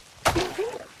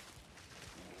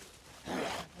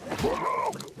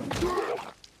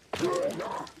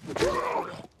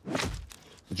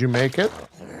 Did you make it?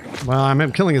 Well,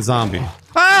 I'm killing a zombie.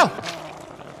 Oh!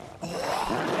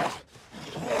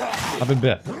 I've been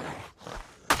bit.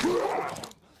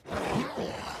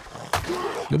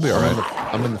 You'll be all right.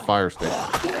 I'm in the fire station.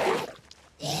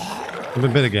 I've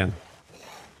been bit again.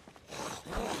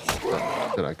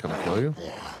 Did I come kill you?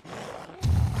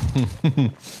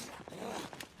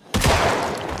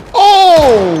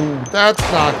 Oh, that's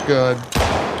not good.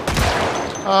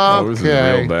 Oh, this is real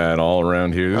Okay. bad all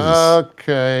around here. This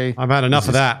Okay. I've had enough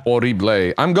of that. is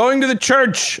horrible. I'm going to the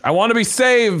church. I want to be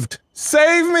saved.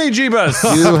 Save me,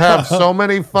 Jeebus. You have so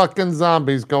many fucking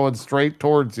zombies going straight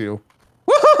towards you.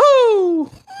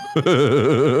 Woohoo!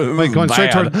 Wait, going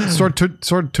straight Bad.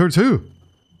 towards who?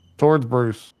 Towards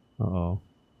Bruce. Uh-oh. All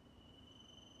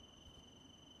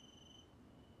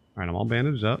right, I'm all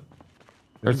bandaged up.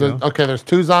 There There's you go. okay, there's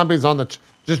two zombies on the...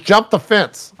 just jump the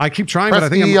fence. I keep trying, but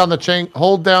Press I think E I'm, on the chain...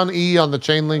 Hold down E on the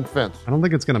chain link fence. I don't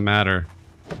think it's going to matter.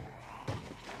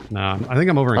 No, I think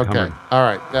I'm over encumbered. Okay. All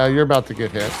right. You're about to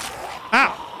get hit.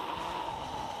 Ow!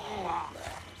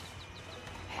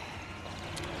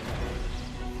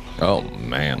 Oh,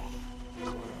 man.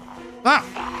 Ow!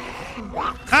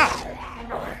 Ow!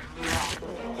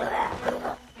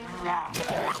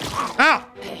 Ow!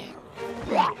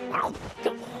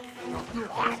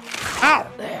 Ow!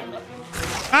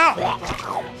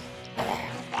 Ow!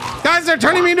 Guys, they're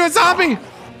turning me into a zombie!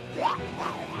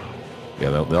 Yeah,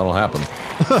 that'll happen.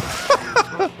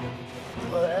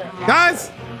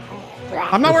 Guys!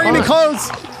 I'm not wearing any clothes!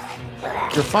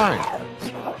 You're fine.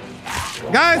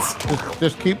 Guys!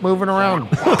 Just keep moving around.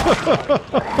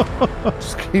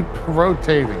 Just keep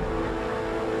rotating.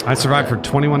 I survived for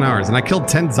 21 hours and I killed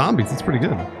 10 zombies. That's pretty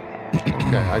good.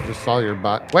 Okay, I just saw your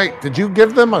bot. Wait, did you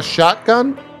give them a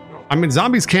shotgun? I mean,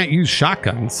 zombies can't use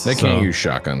shotguns. They so can't use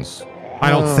shotguns. I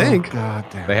don't think. God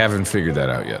damn. They haven't figured that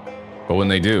out yet. But when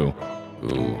they do,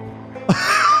 ooh.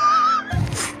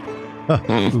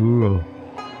 Ooh.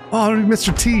 Oh,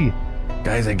 Mr. T.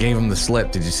 Guys, I gave him the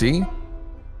slip. Did you see? All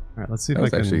right, let's see if That I was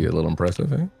can. actually a little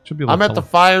impressive, eh? Should be able I'm to at the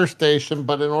fire station,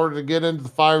 but in order to get into the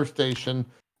fire station,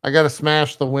 I got to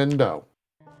smash the window.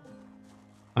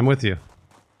 I'm with you.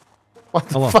 What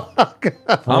the Hello. fuck?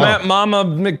 I'm at Mama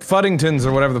McFuddington's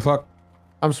or whatever the fuck.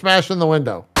 I'm smashing the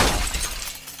window.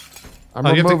 I'm Oh,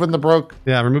 you have to- removing the broke.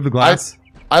 Yeah, remove the glass.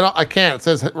 I can't. It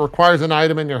says it requires an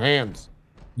item in your hands.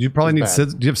 You probably need It's bad.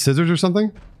 scissors. Do you have scissors or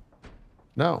something?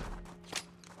 No.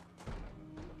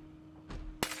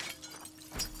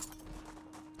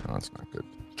 Oh, that's not good.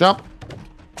 Jump.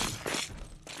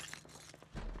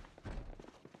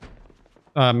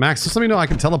 Max, just let me know. I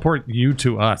can teleport you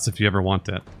to us if you ever want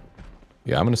it.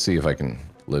 Yeah, I'm gonna see if I can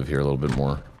live here a little bit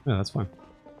more. Yeah, that's fine.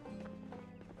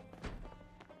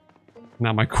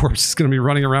 Now my corpse is going to be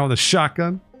running around with a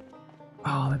shotgun.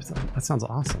 Oh, that sounds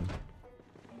awesome.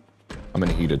 I'm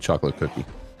gonna eat a chocolate cookie.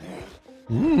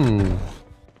 Mmm.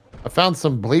 I found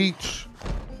some bleach.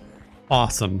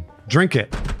 Awesome. Drink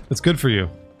it. It's good for you.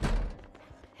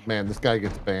 Man, this guy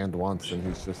gets banned once and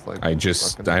he's just like... I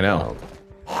know.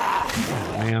 wild.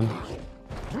 Man.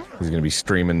 He's gonna be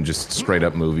streaming just straight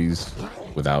up movies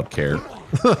without care.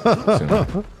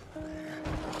 Soon.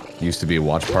 Used to be a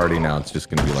watch party, now it's just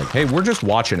gonna be like, hey, we're just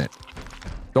watching it.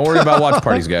 Don't worry about watch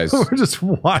parties, guys. We're just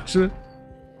watching it.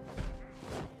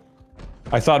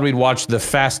 I thought we'd watch the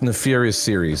Fast and the Furious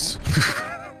series.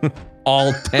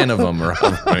 All 10 of them, or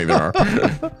however many there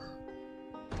are.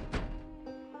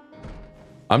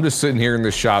 I'm just sitting here in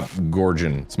the shop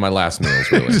gorging. It's my last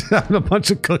meals, really. Just having a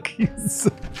bunch of cookies.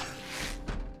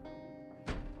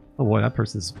 Oh boy, that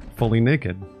person's fully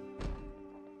naked.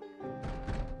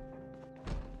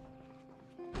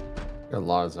 Got a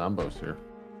lot of zombos here.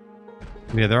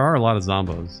 Yeah, there are a lot of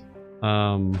zombos.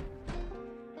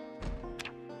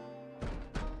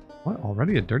 What?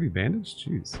 Already a dirty bandage?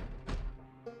 Jeez.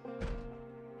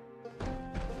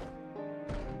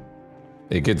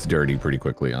 It gets dirty pretty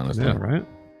quickly, honestly. Yeah, right?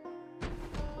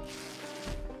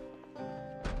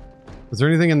 Is there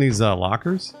anything in these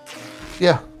lockers?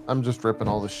 Yeah, I'm just ripping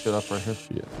all this shit up right here.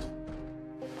 Shit.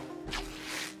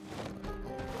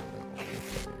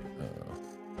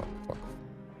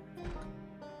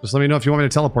 Just let me know if you want me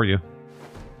to teleport you.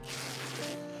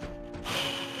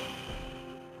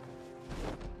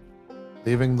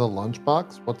 Leaving the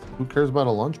lunchbox? What? Who cares about a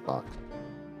lunchbox?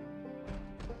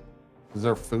 Is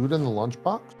there food in the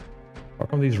lunchbox? How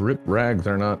come these ripped rags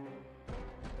are not...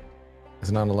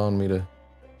 It's not allowing me to...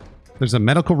 There's a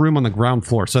medical room on the ground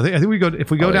floor. So I think we go.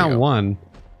 If we go down one,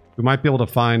 we might be able to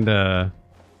find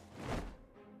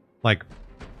like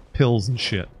pills and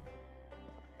shit.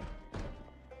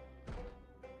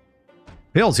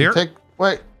 Pills here.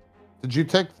 Wait, did you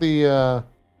take the?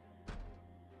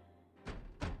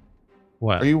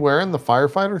 What? Are you wearing the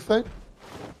firefighter thing?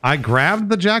 I grabbed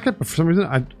the jacket, but for some reason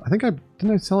I think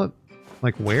didn't I sell it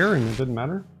like where and it didn't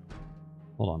matter.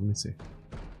 Hold on, let me see.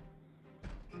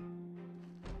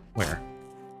 Where?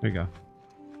 There you go.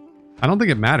 I don't think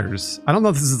it matters. I don't know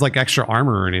if this is like extra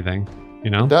armor or anything.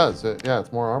 You know? It does. Yeah,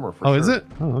 it's more armor for sure. Oh, is it?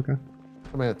 Oh, okay.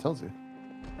 I mean, it tells you.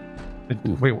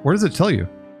 Wait, where does it tell you?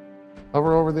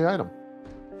 Hover over the item.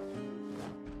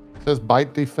 It says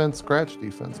bite defense, scratch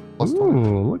defense. +20.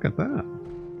 Ooh, look at that.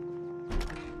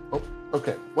 Oh,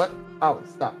 okay. What? Ollie,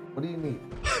 stop. What do you need?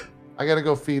 I gotta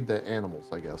go feed the animals,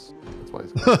 I guess. That's why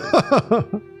he's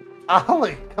going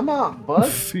Ollie, come on, bud.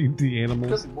 Feed the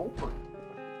animals. Good Lord.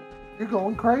 You're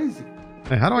going crazy.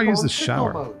 Hey, how do I You're use the going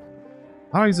shower? mode.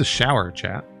 How do I use the shower,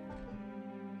 chat?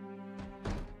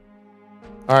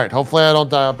 All right. Hopefully I don't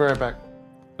die. I'll be right back.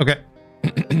 Okay.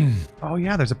 Oh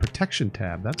yeah, there's a protection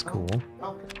tab. That's cool.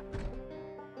 Okay.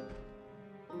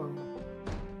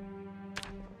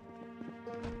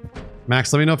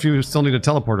 Max, let me know if you still need a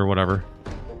teleport or whatever.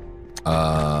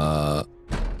 I'm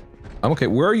okay.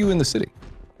 Where are you in the city?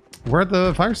 We're at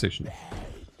the fire station.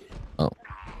 Oh.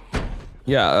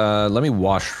 Yeah, let me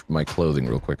wash my clothing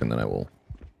real quick and then I will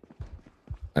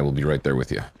be right there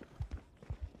with you.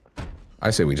 I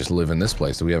say we just live in this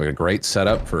place. Do we have a great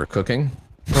setup for cooking?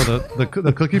 Oh,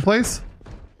 the cookie place?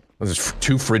 There's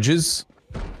 2 fridges.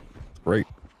 Great.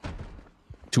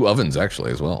 2 ovens,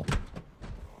 actually, as well.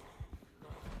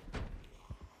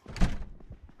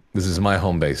 This is my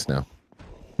home base now.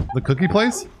 The cookie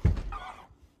place?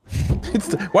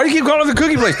 Why do you keep calling it the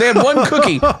cookie place? They have 1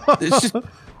 cookie.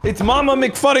 It's Mama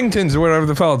McFuddington's or whatever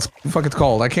the fuck it's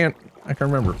called. I can't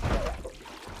remember.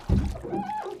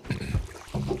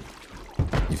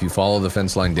 If you follow the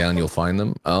fence line down, you'll find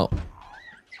them. Oh.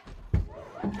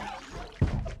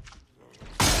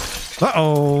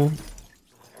 Uh-oh.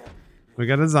 We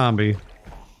got a zombie.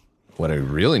 What I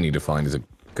really need to find is a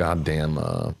goddamn,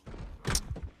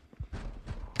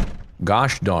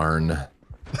 gosh darn,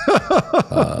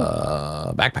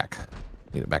 backpack.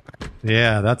 Need a backpack.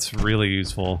 Yeah, that's really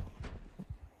useful.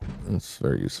 That's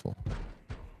very useful.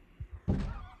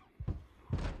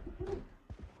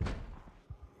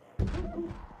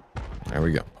 There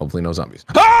we go. Hopefully no zombies.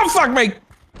 Oh, fuck me!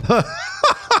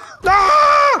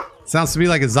 Ah! Sounds to me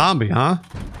like a zombie, huh?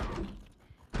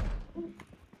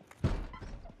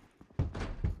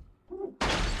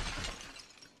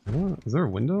 What? Is there a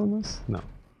window in this? No.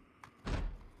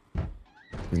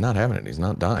 He's not having it. He's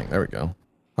not dying. There we go.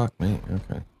 Fuck me.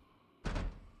 Okay.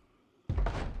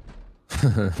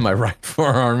 My right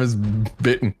forearm is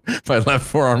bitten. My left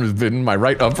forearm is bitten. My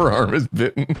right upper arm is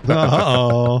bitten.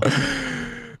 Uh-oh.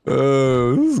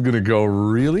 This is gonna go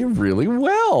really, really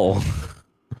well.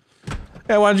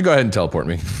 Yeah, why don't you go ahead and teleport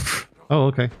me? Oh,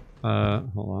 okay.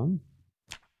 Hold on.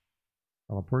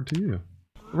 Teleport to you.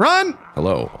 Run!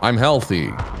 Hello, I'm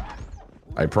healthy.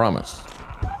 I promise.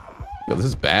 Yo, this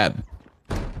is bad.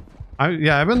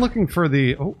 Yeah, I've been looking for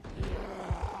the... Oh.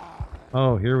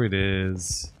 Oh, here it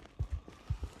is.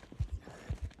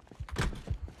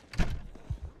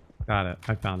 Got it.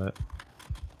 I found it.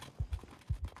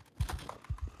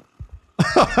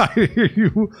 I hear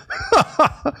you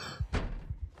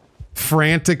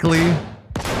frantically.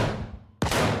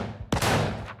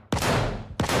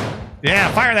 Yeah,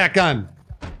 fire that gun.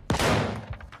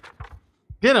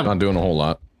 Get him. Not doing a whole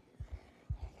lot.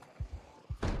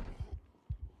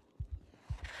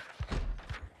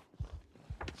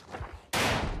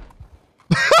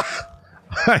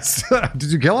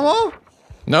 Did you kill them all?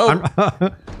 No.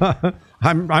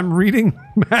 I'm reading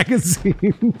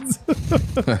magazines.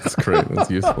 That's great.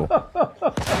 That's useful.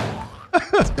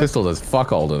 This pistol does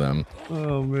fuck all to them.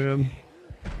 Oh man.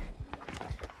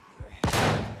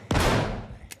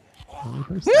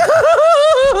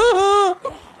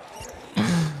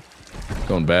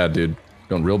 Going bad, dude.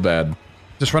 Going real bad.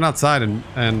 Just run outside and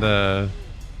I'm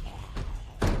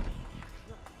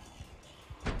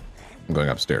going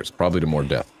upstairs, probably to more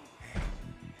death.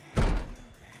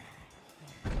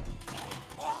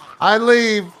 I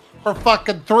leave for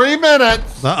fucking 3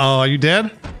 minutes. Uh-oh, are you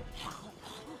dead?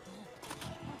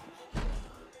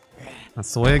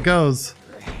 That's the way it goes.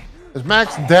 Is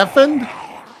Max deafened?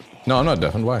 No, I'm not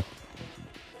deafened. Why?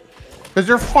 Because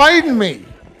you're fighting me.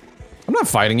 I'm not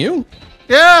fighting you.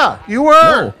 Yeah, you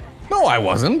were. No, I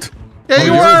wasn't. Yeah,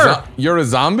 you were. You're a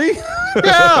zombie?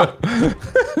 Yeah.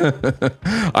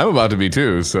 I'm about to be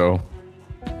too, so.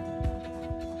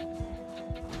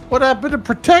 What happened to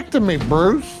protecting me,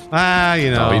 Bruce? Ah,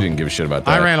 you know. Oh, he didn't give a shit about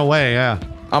that. I ran away, yeah.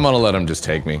 I'm gonna let him just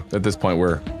take me. At this point,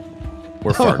 we're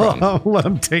far gone. Let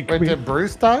him take Wait, me. did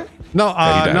Bruce die? No,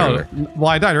 Yeah, he died no. earlier. Well,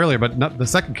 I died earlier, but not, the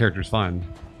second character's fine.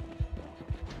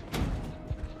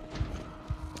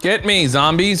 Get me,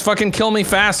 zombies! Fucking kill me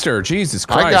faster! Jesus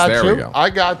Christ! I got there you. we go. I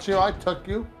got you. I took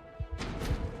you.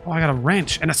 Oh, I got a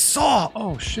wrench and a saw.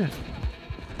 Oh shit!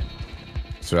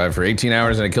 Survived for 18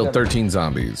 hours and I killed 13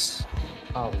 zombies.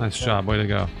 Oh, Nice job. Way to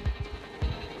go.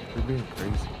 You're being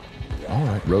crazy. All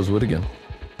right, Rosewood again.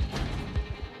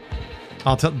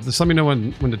 I'll tell. Just let me know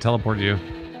when to teleport you.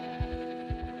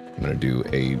 I'm gonna do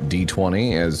a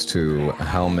D20 as to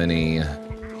how many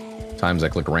times I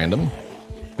click random.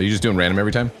 Are you just doing random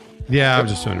every time? Yeah, I'm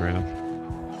just doing it random.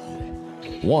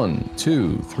 1,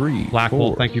 2, 3, Black 4,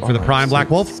 Wolf, thank you for the 5, Prime, Black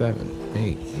 6, Wolf. 7,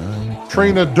 8, 9,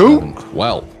 Trina 10, Duke. 11,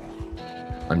 12.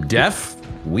 I'm deaf,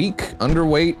 weak,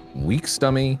 underweight, weak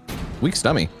stomach, weak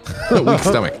stomach,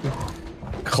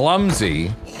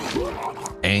 clumsy,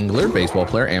 angler, baseball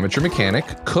player, amateur mechanic,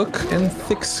 cook, and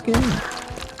thick-skinned.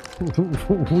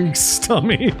 Weak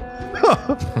stomach.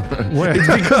 It's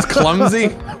because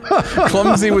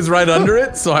clumsy was right under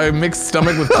it, so I mixed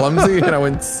stomach with clumsy, and I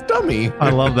went stummy.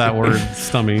 I love that word,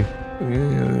 stummy.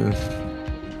 Yeah.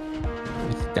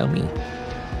 Stummy.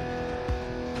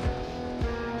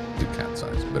 Good cat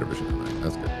size, better version of mine.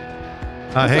 That's good.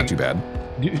 That's Hey, not too bad.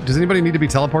 does anybody need to be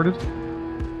teleported?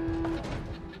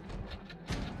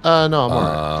 No, I'm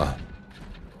alright.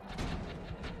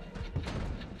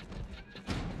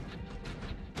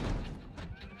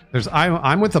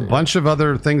 I'm with a bunch of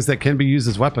other things that can be used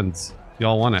as weapons.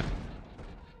 Y'all want it?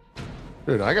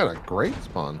 Dude, I got a great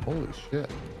spawn. Holy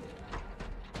shit.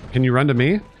 Can you run to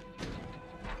me?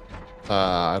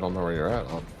 I don't know where you're at.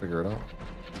 I'll have to figure it out.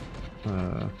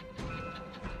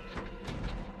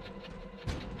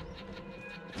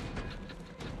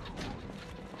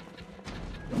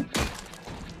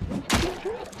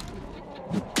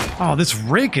 Oh, this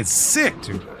rake is sick,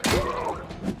 dude.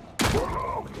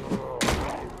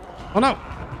 Oh no!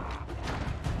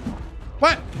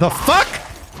 What the fuck?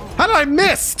 How did I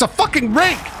miss? It's a fucking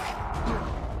rake!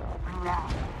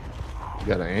 You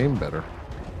gotta aim better.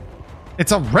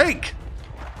 It's a rake!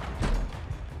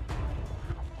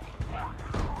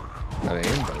 Gotta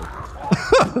aim better.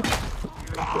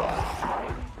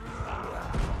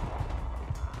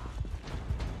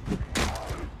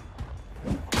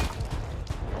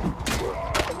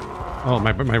 Oh,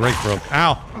 my rake broke.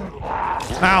 Ow!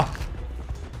 Ow!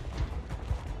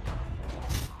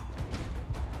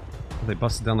 They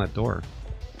busted down that door.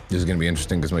 This is gonna be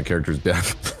interesting because my character's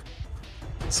deaf,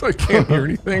 so I can't hear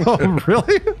anything. Oh,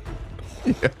 really?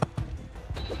 Yeah.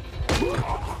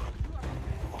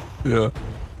 Yeah.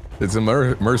 It's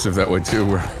immersive that way too,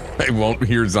 where I won't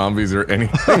hear zombies or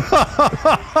anything.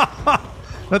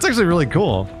 That's actually really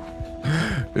cool.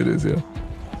 It is, yeah.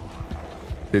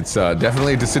 It's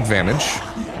definitely a disadvantage.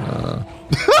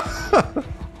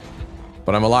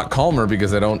 But I'm a lot calmer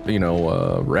because I don't,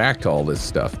 react to all this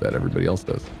stuff that everybody else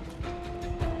does.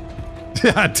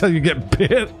 Yeah, until you get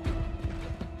bit.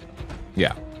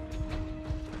 Yeah.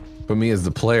 But me as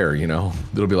the player, it'll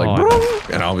be like,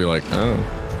 and I'll be like, oh.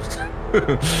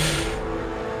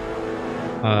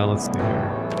 Let's see here.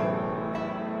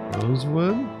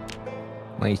 Rosewood.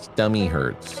 My stummy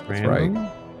hurts. That's right. Random.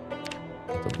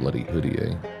 The bloody hoodie,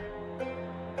 eh?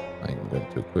 I'm going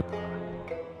to equip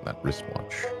that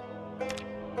wristwatch.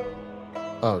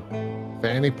 Oh,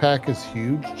 fanny pack is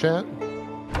huge, chat?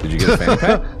 Did you get a fanny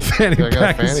pack? Fanny Yeah, I got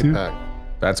pack a is fanny huge. pack.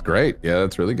 That's great. Yeah,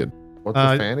 that's really good. What's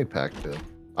a fanny pack do?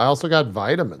 I also got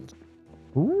vitamins.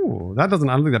 Ooh, that doesn't.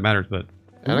 I don't think that matters, but.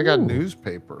 And I got Ooh.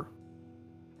 newspaper.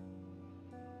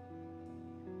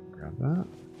 Grab that.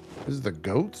 This is the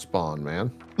goat spawn,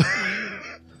 man.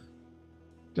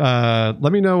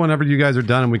 Let me know whenever you guys are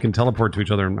done and we can teleport to each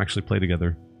other and actually play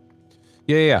together.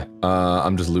 Yeah.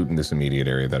 I'm just looting this immediate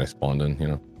area that I spawned in,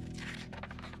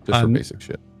 Just for basic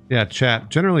shit. Yeah, chat.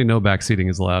 Generally, no backseating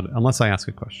is allowed unless I ask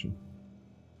a question.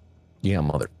 Yeah,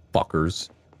 motherfuckers.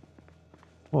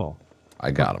 Well,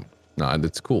 I got him. No,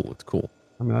 it's cool. It's cool.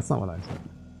 I mean, that's not what I said.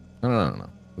 No.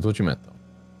 That's what you meant, though.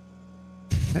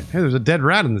 Hey, there's a dead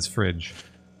rat in this fridge.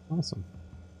 Awesome.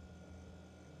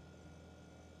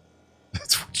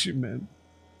 That's what you meant.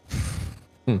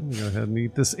 Go ahead and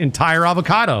eat this entire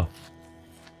avocado.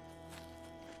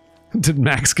 Did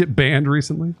Max get banned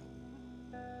recently?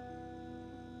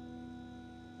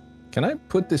 Can I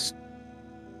put this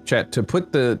chat to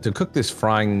cook this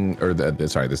frying or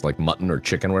this like mutton or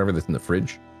chicken or whatever that's in the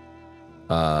fridge?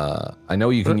 I know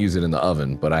you can use it in the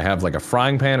oven, but I have like a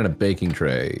frying pan and a baking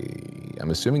tray. I'm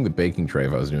assuming the baking tray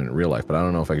if I was doing it in real life, but I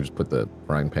don't know if I could just put the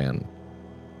frying pan.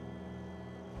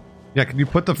 Yeah, can you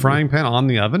put the frying pan on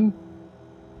the oven?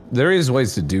 There is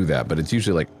ways to do that, but it's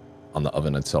usually like on the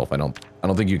oven itself. I don't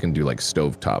think you can do like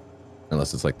stovetop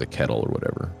unless it's like the kettle or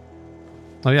whatever.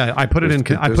 Oh yeah, I put it in.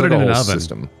 I put like it in an oven.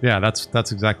 System. Yeah,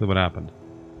 that's exactly what happened.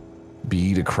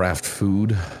 B to craft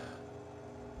food.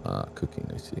 Cooking.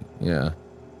 I see. Yeah.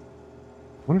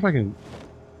 I wonder if I can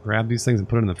grab these things and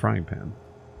put it in the frying pan.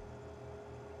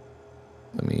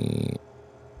 Let me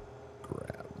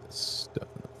grab this stuff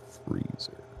in the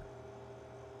freezer.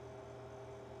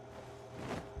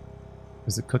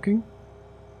 Is it cooking?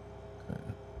 Okay.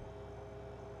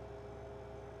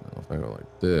 Well, if I go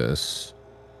like this.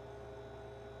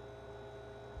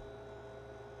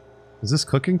 Is this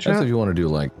cooking, chat? That's if you want to do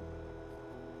like.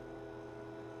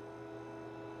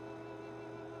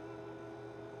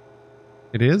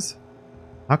 It is?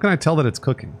 How can I tell that it's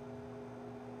cooking?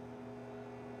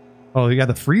 Oh yeah,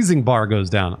 the freezing bar goes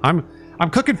down. I'm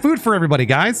cooking food for everybody,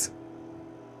 guys.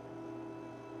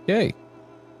 Yay.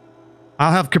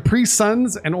 I'll have Capri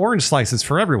Suns and orange slices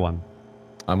for everyone.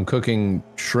 I'm cooking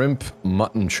shrimp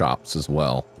mutton chops as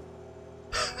well.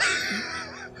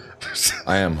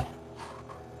 I am.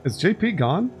 Is JP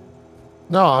gone?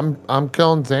 No, I'm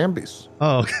killing zombies.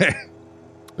 Oh, okay.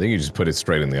 I think you just put it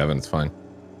straight in the oven. It's fine.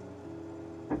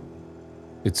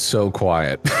 It's so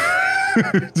quiet.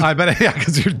 I bet, yeah,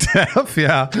 because you're deaf,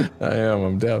 yeah. I am,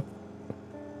 I'm deaf.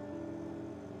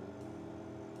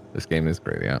 This game is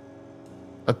great, yeah.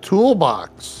 A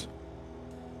toolbox.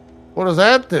 What does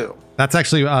that do? That's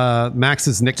actually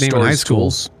Max's nickname in high school.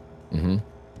 Tools. Mm-hmm.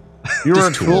 You were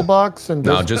a tool. toolbox and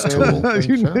No, just tool.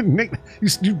 you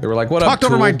They were like, what talked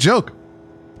up, over tool? my joke.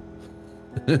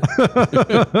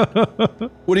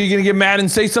 What are you gonna get mad and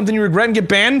say something you regret and get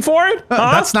banned for it?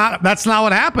 Huh? That's not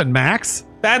what happened, Max.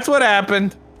 That's what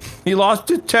happened. He lost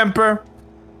his temper.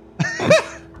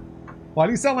 Why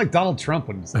do you sound like Donald Trump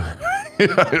when you say that? I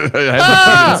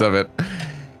had the of it.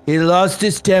 He lost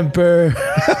his temper.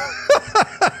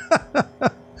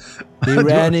 He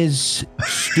ran his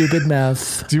stupid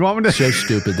mouth. Do you want me to? So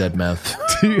stupid, that mouth.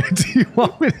 Do you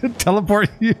want me to teleport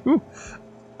you?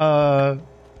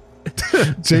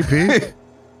 JP?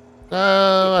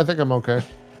 I think I'm okay.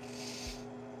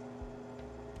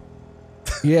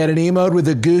 You had an emote with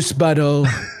a goose butthole.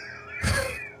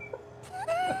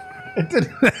 It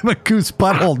didn't have a goose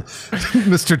butthole,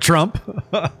 Mr. Trump.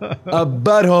 A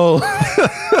butthole.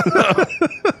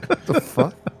 What the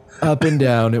fuck? Up and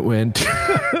down it went.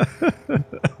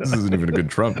 This isn't even a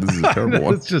good Trump. This is a terrible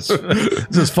one. It's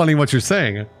just funny what you're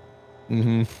saying.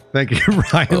 Mm-hmm. Thank you,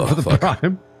 Ryan, for the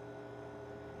prime.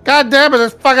 God damn it,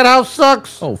 this fucking house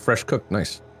sucks. Oh, fresh cooked.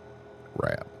 Nice.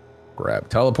 Grab.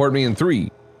 Teleport me in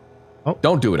 3. Oh.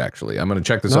 Don't do it, actually. I'm going to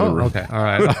check this other room. Okay. All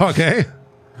right. Okay.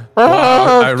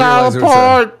 Well, I realized there was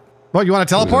teleport! Well, you want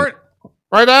to teleport?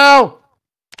 Right now!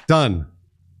 Done.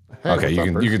 Hey, Okay, you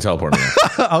can teleport me.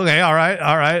 Okay. All right.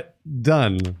 All right.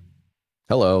 Done.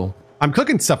 Hello. I'm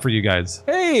cooking stuff for you guys.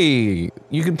 Hey,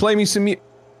 you can play me some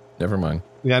Never mind.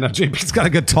 Yeah, no, JP's got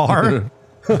a guitar.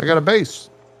 I got a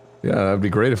bass. Yeah, that'd be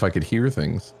great if I could hear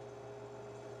things.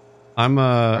 I'm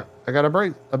I got a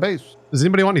bass. Does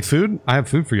anybody want any food? I have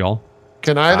food for y'all.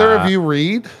 Can either of you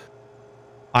read?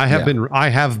 I have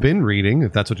been reading,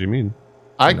 if that's what you mean.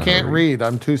 I can't read.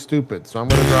 I'm too stupid, so I'm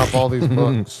going to drop all these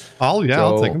books. I'll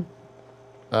take them.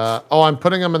 Oh, I'm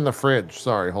putting them in the fridge.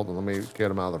 Sorry, hold on. Let me get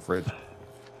them out of the fridge.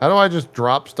 How do I just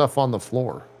drop stuff on the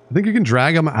floor? I think you can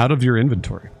drag them out of your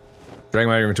inventory. Drag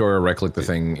them out of your inventory or right-click the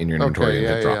thing in your inventory and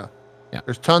hit drop. Yeah.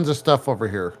 There's tons of stuff over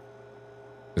here.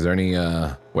 Is there any,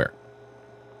 where?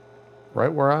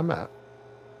 Right where I'm at.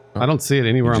 I don't see it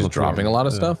anywhere on the floor. Dropping a lot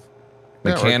of stuff?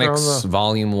 Yeah, Mechanics, right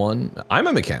Volume 1. I'm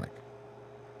a mechanic.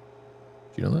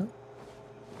 Do you know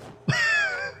that?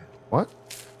 What?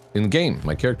 In the game,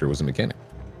 my character was a mechanic.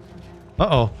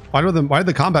 Uh-oh. Why did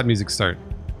the combat music start?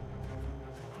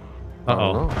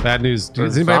 Uh-oh. Bad news.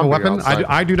 Does anybody have a weapon?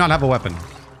 I do not have a weapon.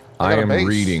 I am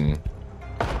reading.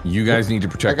 You guys need to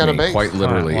protect me, quite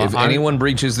literally. Well, if anyone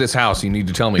breaches this house, you need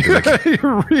to tell me.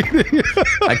 You're reading.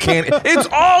 I can't. It's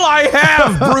all I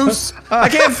have, Bruce. I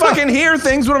can't fucking hear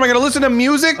things. What am I going to listen to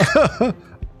music?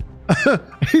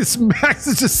 Max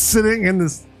is just sitting in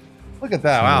this. Look at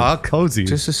that. Wow, how cozy.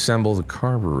 Disassemble the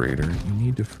carburetor. You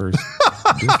need to first.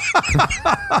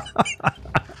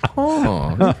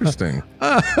 Oh, interesting.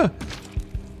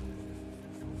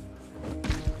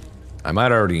 I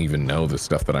might already even know the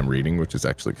stuff that I'm reading, which is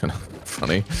actually kind of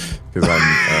funny, because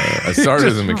I started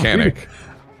as a mechanic.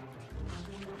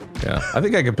 Yeah, I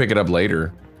think I can pick it up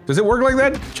later. Does it work like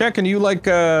that? Check, can you like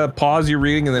pause your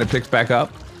reading and then it picks back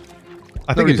up?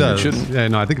 I think it does. Yeah,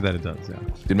 no, I think that it does. Yeah.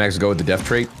 Did Max go with the death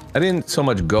trait? I didn't so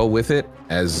much go with it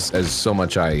as so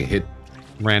much I hit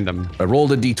random. I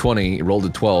rolled a d20, rolled a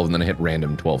 12, and then I hit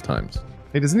random 12 times.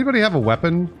 Hey, does anybody have a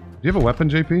weapon? Do you have a weapon,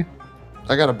 JP?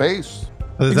 I got a base.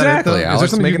 Exactly. I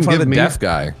was making fun of the deaf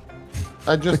guy.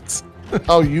 I just.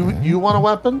 Oh, you want a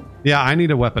weapon? Yeah, I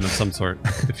need a weapon of some sort.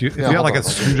 If you got like a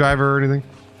screwdriver or anything.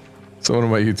 Someone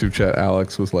in my YouTube chat,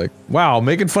 Alex, was like, "Wow,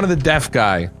 making fun of the deaf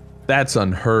guy. That's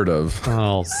unheard of."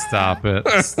 Oh, stop it!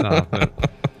 Stop it!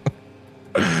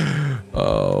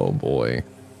 Oh boy.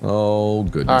 Oh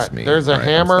goodness me. There's a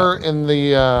hammer in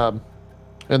the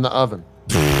oven.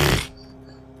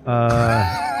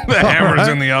 The hammer's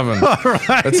in the oven.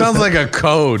 Right. That sounds like a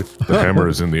code. The hammer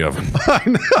is in the oven. I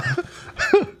know.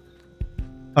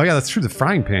 Oh yeah, that's true. The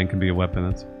frying pan can be a weapon.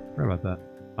 That's sorry about that.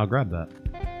 I'll grab that.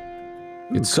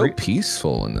 Ooh, it's so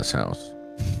peaceful in this house.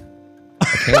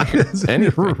 I can't hear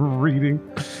anything. Reading.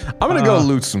 I'm gonna go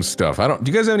loot some stuff. Do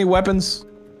you guys have any weapons?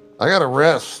 I got a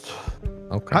wrist.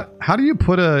 Okay. How do you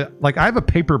put I have a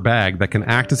paper bag that can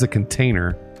act as a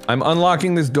container. I'm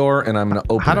unlocking this door and I'm gonna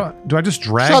open it. Do I just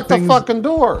drag Shut things? the fucking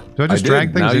door. Do I just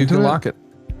drag things now into you can it? lock it.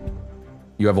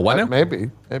 You have a what now?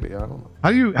 Maybe, I don't know.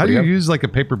 How do you use like a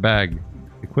paper bag?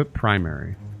 Equip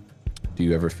primary. Do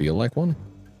you ever feel like one?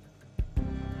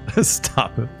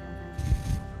 Stop it.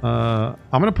 I'm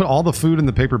gonna put all the food in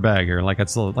the paper bag here, like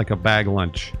it's like a bag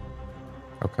lunch.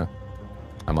 Okay.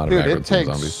 I'm out of Dude, bag it takes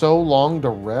zombies. so long to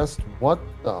rest. What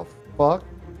the fuck?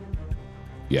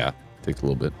 Yeah, takes a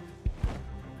little bit.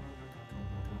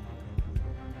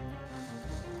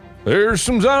 There's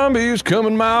some zombies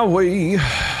coming my way. It's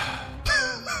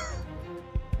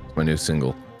my new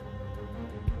single.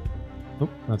 Oh,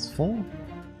 that's full.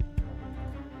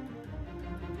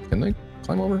 Can they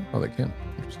climb over? Oh, they can.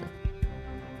 Interesting.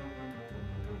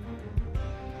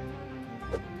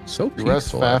 So peaceful. You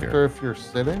rest faster if you're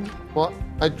sitting? Well,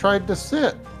 I tried to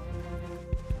sit.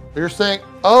 You're saying,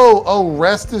 oh,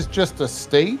 rest is just a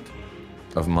state?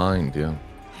 Of mind, yeah.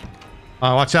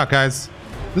 Watch out, guys.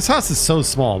 This house is so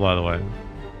small, by the way.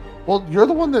 Well, you're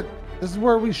the one that. This is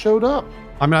where we showed up.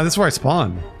 I mean, this is where I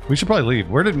spawned. We should probably leave.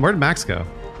 Where did Max go?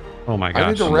 Oh my gosh. I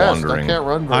need to rest. I can't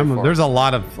run very far. There's a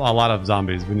lot of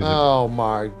zombies. We need oh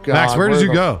my god. Max, where did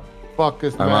you go? Fuck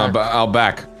is I'm out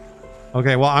back.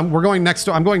 Okay, well, we're going next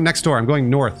door. I'm going next door. I'm going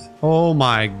north. Oh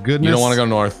my goodness. You don't want to go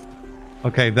north.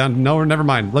 Okay, then no, never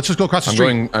mind. Let's just go across the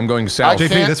street. I'm going south.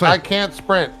 JP, this way. I can't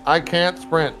sprint. I Run,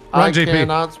 I JP.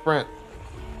 cannot sprint.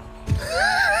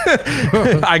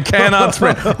 I cannot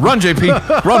sprint. Run,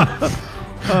 JP. Run.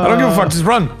 I don't give a fuck. Just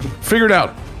run. Figure it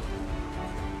out.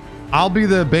 I'll be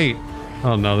the bait.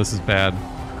 Oh no, this is bad.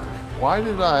 Why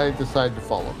did I decide to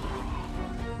follow?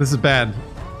 This is bad.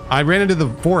 I ran into the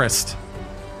forest.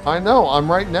 I know. I'm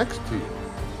right next to you.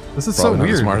 This is Probably so not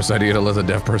weird. the smartest idea to let the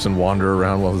deaf person wander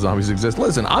around while the zombies exist.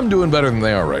 Listen, I'm doing better than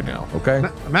they are right now, okay?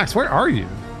 Max, where are you?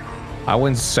 I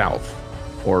went south.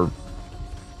 Or...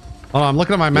 Oh, I'm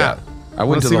looking at my map. Yeah, I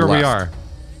went to the see where left. we are.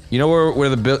 You know where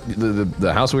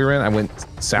the house we were in? I went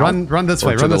south. Run this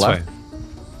way. To Run the this left? way.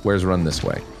 Where's run this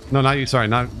way? No, not you. Sorry,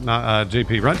 not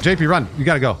JP. Run, JP. Run. You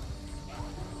gotta go.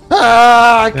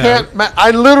 I can't.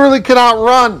 I literally cannot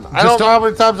run. I don't know how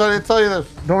many times I did tell you this.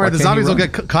 Don't worry, the zombies will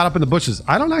get caught up in the bushes.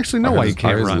 I don't actually know why you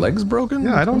can't Are his run. legs broken?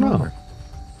 Yeah, I don't know.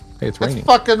 Hey, it's raining. It's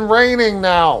fucking raining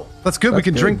now. That's good. We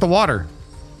can drink the water.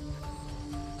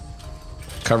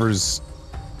 Covers.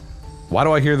 Why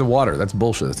do I hear the water? That's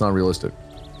bullshit. That's not realistic.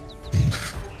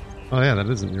 Oh yeah, that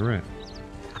isn't. You're right.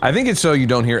 I think it's so you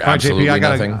don't hear JP, absolutely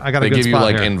nothing. I got a they good give you spot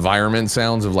like here. environment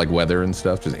sounds of like weather and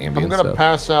stuff, just ambient I'm gonna stuff.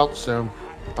 pass out soon.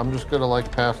 I'm just gonna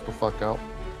like pass the fuck out.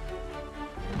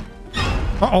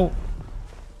 Uh-oh.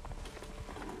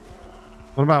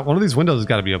 What about one of these windows has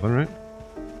got to be open, right?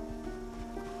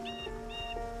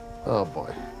 Oh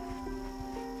boy.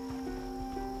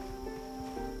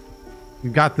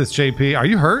 You got this, JP. Are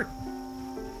you hurt?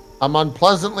 I'm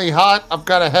unpleasantly hot. I've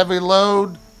got a heavy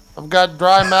load. I've got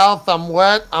dry mouth. I'm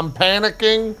wet. I'm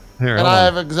panicking. Here, and hold I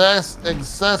on. have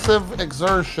excessive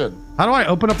exertion. How do I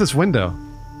open up this window?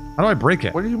 How do I break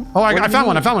it? What do you? Oh, what do I you found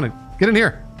one. I mean? found one. Get in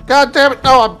here. God damn it!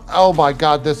 No, oh my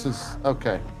god, this is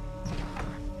okay.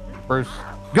 Bruce.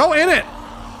 Go in it.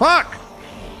 Fuck.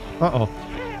 Uh-oh.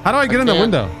 How do I get in the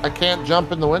window? I can't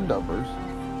jump in the window, Bruce.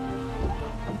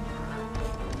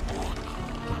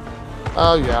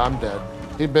 Oh yeah, I'm dead.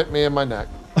 He bit me in my neck.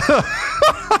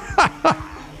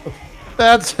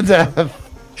 That's death.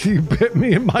 He bit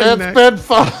me in my It's neck. been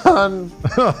fun.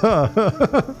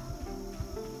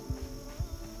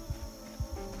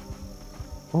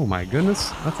 Oh my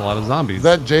goodness, that's a lot of zombies. Is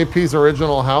that JP's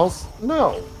original house?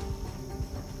 No.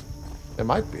 It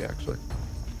might be, actually.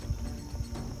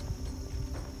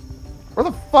 Where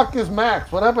the fuck is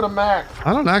Max? What happened to Max?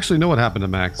 I don't actually know what happened to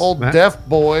Max. Old deaf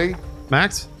boy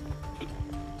Max?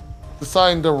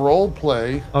 deciding to role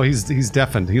play. Oh, he's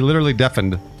deafened. He literally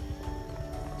deafened.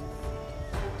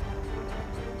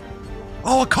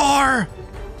 Oh, a car!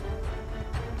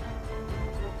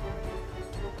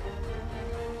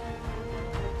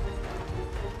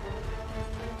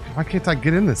 Why can't I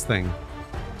get in this thing?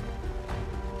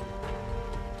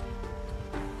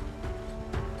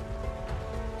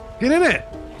 Get in it!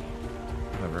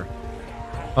 Whatever.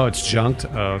 Oh, it's junked?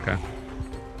 Oh, okay.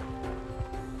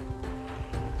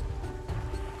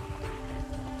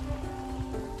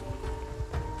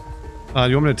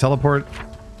 You want me to teleport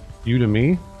you to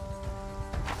me?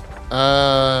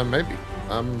 Maybe.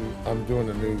 I'm doing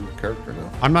a new character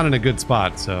now. I'm not in a good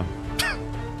spot, so.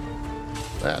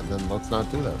 Yeah, then let's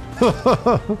not do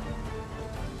that.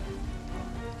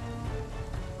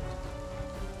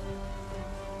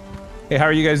 Hey, how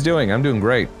are you guys doing? I'm doing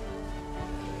great.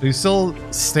 Are you still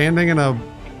standing in a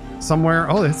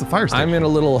somewhere? Oh, it's a fire station. I'm in a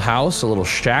little house, a little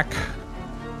shack.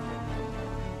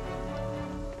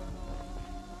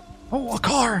 Oh, a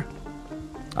car!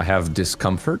 I have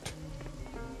discomfort,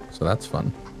 so that's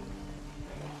fun.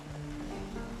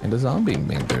 And a zombie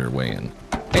made their way in.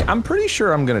 Hey, I'm pretty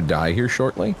sure I'm gonna die here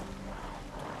shortly.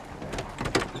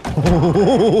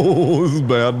 Oh, this is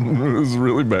bad. This is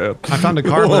really bad. I found a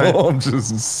car, but I'm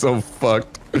just so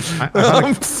fucked.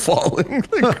 I'm falling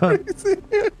like crazy.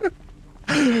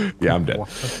 Yeah, I'm dead. All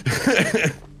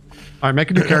right,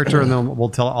 make a new character, and then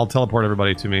I'll teleport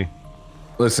everybody to me.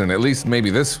 Listen, at least maybe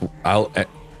this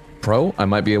pro, I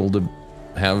might be able to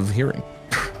have hearing,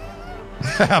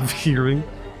 Have hearing.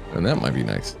 and that might be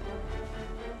nice.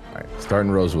 All right,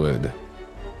 starting Rosewood.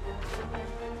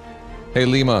 Hey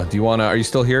Lima, do you wanna? Are you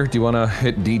still here? Do you wanna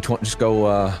hit D20? Just go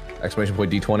exclamation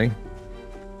point D20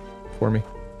 for me.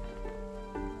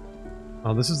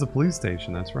 Oh, this is the police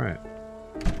station. That's right.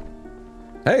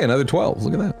 Hey, another 12.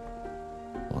 Look at that.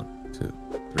 1, 2,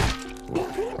 3,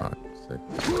 4, 5, 6,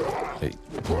 8,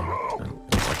 9, 10.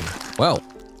 Well,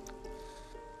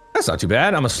 that's not too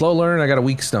bad. I'm a slow learner. I got a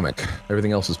weak stomach.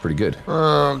 Everything else is pretty good.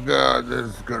 Oh god, this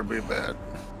is gonna be bad.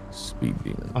 Speed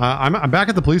demon. I'm back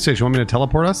at the police station. Want me to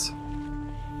teleport us?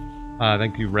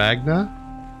 Thank you, Ragna,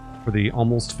 for the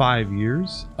almost 5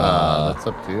 years. That's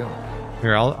up to you.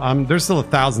 Here, there's still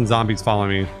 1,000 zombies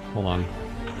following me. Hold on.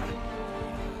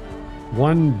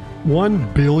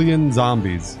 1 billion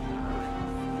zombies.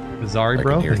 Bizarre,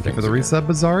 bro. Thank you for the reset,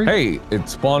 Bizarre. Hey, it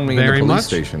spawned me in the police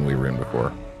station we were in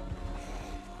before.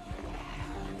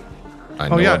 I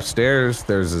know upstairs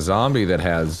there's a zombie that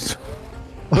has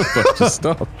a bunch of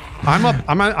stuff.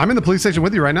 I'm in the police station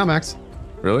with you right now, Max.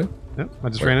 Really? Yep, I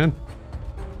just ran in.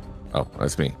 Oh,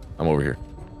 that's me. I'm over here.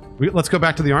 Let's go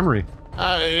back to the armory.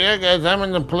 Yeah, guys, I'm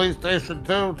in the police station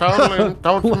too. Totally.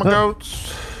 Totes my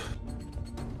goats.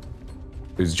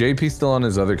 Is JP still on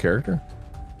his other character?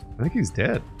 I think he's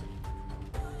dead.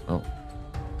 Oh.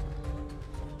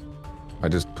 I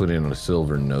just put in a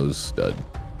silver nose stud.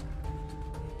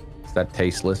 Is that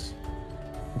tasteless?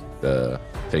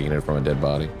 Taking it from a dead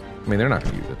body? I mean, they're not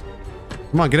going to use it.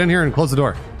 Come on, get in here and close the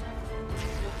door.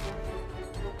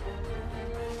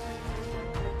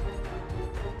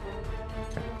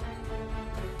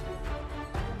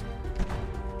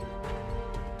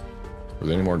 Were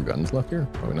there any more guns left here?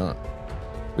 Probably not.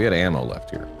 We had ammo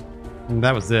left here. And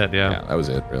that was it, yeah. Yeah, that was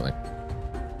it, really.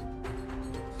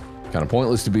 Kind of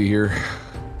pointless to be here.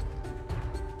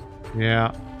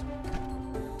 Yeah.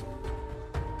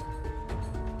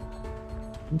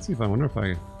 Let's see if I wonder if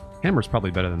hammer's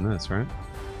probably better than this, right?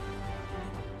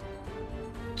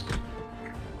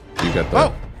 You got the...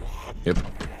 Oh! Yep.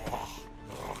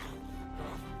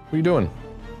 What are you doing?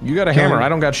 You got a hammer, I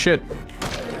don't got shit.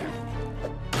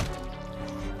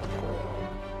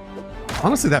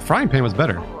 Honestly, that frying pan was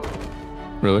better.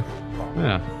 Really?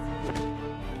 Yeah.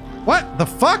 What the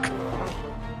fuck?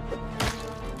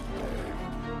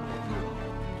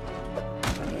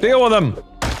 Deal with him!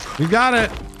 You got it!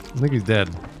 I think he's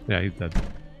dead. Yeah, he's dead.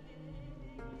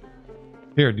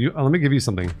 Here, let me give you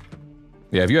something.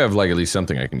 Yeah, if you have like at least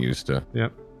something I can use to...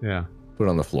 Yep, yeah. Put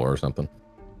it on the floor or something.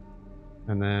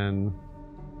 And then...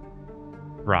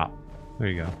 drop. There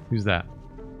you go. Use that.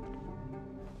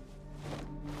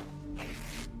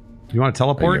 You want to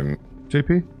teleport,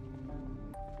 JP?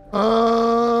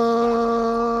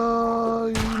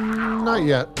 Not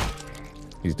yet.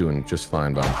 He's doing just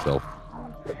fine by himself.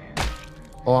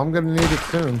 Oh, I'm gonna need it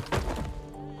soon.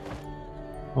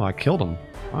 Oh, I killed him.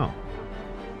 Wow.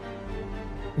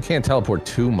 You can't teleport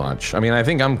too much. I mean, I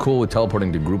think I'm cool with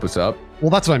teleporting to group us up. Well,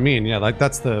 that's what I mean. Yeah, like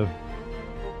that's the...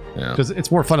 Yeah. Because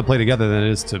it's more fun to play together than it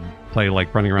is to play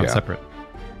like running around Yeah. separate.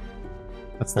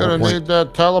 That's the whole Gonna point. need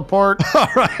that teleport. All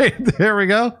right, there we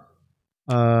go.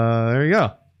 There you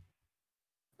go.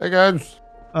 Hey guys.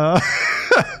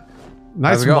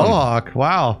 Nice it going? mohawk.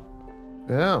 Wow.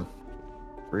 Yeah.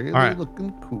 Really All right.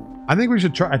 looking cool. I think we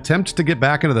should attempt to get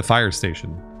back into the fire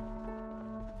station.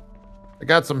 I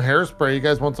got some hairspray. You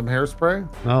guys want some hairspray?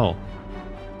 No.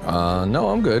 No,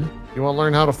 I'm good. You want to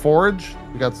learn how to forage?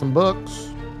 We got some books.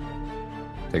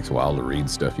 Takes a while to read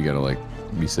stuff. You gotta like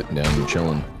be sitting down and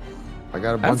chilling. I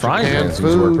got a That bunch of frying pan canned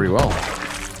seems to work pretty food.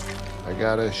 well. I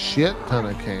got a shit ton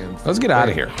of cans. Let's get out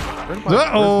of here.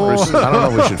 Uh-oh. I don't know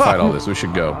if we should fight all this. We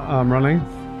should go. I'm running.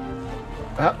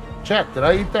 Check. Did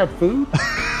I eat that food?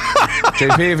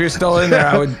 JP, if you're still in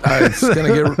there, it's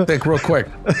gonna get thick real quick.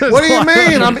 What do you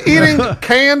mean? I'm eating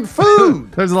canned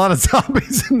food. There's a lot of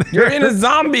zombies in there. You're in a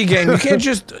zombie game. You can't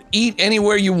just eat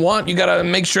anywhere you want. You gotta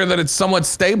make sure that it's somewhat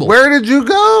stable. Where did you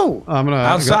go? I'm gonna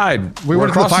Outside. We We're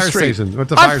went to the across the fire street. station. Went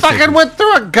to the I fire fucking station. went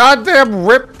through a goddamn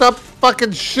ripped up fucking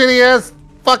shitty ass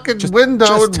fucking window.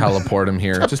 Just and teleport him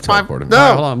here. Just teleport him. No. All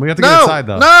right, hold on. We have to get inside,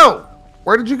 though. No.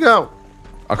 Where did you go?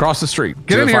 Across the street.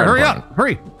 Get to in the here. fire Hurry department. up.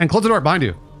 Hurry. And close the door behind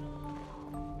you.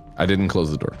 I didn't close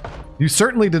the door. You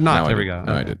certainly did not. No, I There we didn't.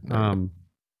 go. No, I didn't. No, I didn't.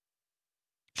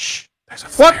 Shh. There's a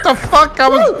What fire. the fuck? I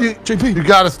was. JP. You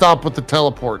gotta stop with the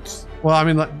teleports. Well, I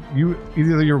mean, like, you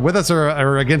either you're with us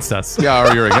or against us. Yeah,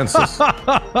 or you're against us.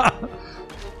 I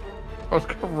was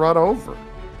gonna run over.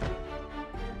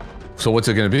 So what's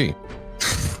it gonna be?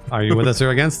 Are you with us or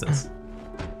against us?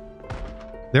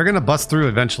 They're gonna bust through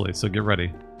eventually, so get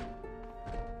ready.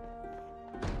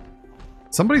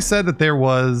 Somebody said that there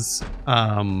was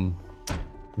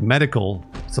medical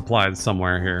supplies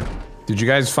somewhere here. Did you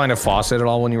guys find a faucet at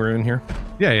all when you were in here?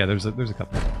 Yeah, there's a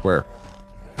couple. Where?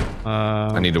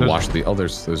 I need to there's- wash the. Oh,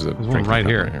 there's a There's one drinking right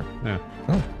fountain here. Yeah.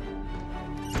 Oh.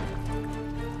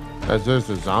 Guys, there's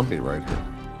a zombie right here.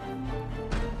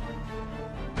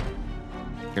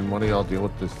 Can one of y'all deal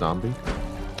with this zombie?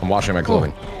 I'm washing my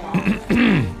clothing.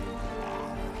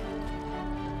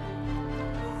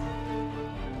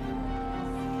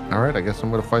 All right, I guess I'm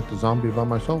gonna fight the zombie by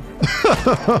myself.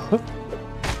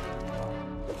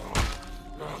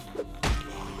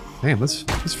 Damn, this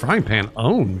frying pan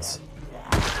owns.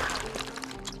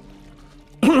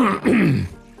 I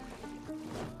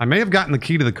may have gotten the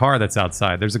key to the car that's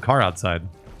outside. There's a car outside.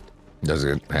 Does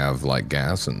it have like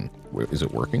gas and is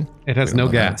it working? It has We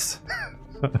don't no know that. gas.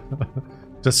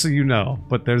 Just so you know.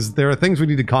 But there are things we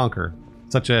need to conquer,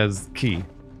 such as key.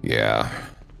 Yeah,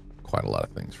 quite a lot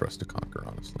of things for us to conquer,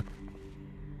 honestly.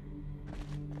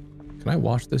 Can I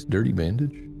wash this dirty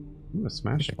bandage? Ooh, a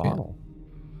smashed I can. bottle.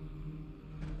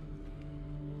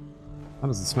 How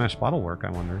does the smashed bottle work,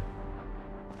 I wonder?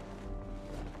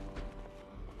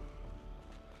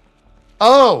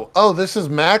 Oh, this is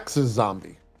Max's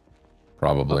zombie.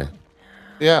 Probably.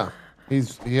 Yeah, he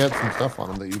had some stuff on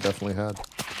him that you definitely had.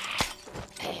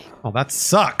 Oh, that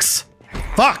sucks.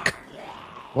 Fuck!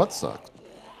 What sucked?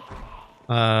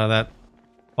 That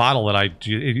bottle that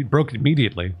it broke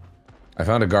immediately. I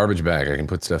found a garbage bag. I can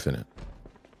put stuff in it.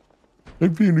 I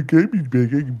found a garbage bag.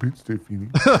 I can put stuff in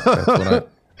it. That's what I.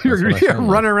 You're that's what I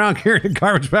found. running around carrying a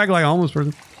garbage bag like a homeless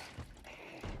person.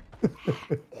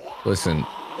 Listen,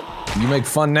 you make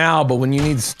fun now, but when you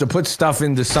need to put stuff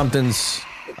into something's,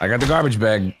 I got the garbage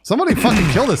bag. Somebody fucking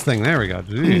kill this thing. There we go.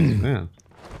 Jeez, man.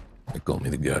 They call me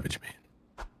the garbage man.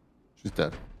 She's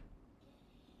dead.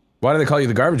 Why do they call you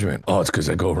the garbage man? Oh, it's because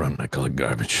I go around and I collect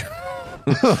garbage.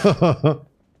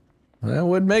 That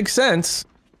would make sense.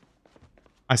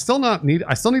 I still need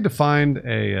to find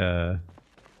a.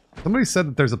 Somebody said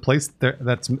that there's a place there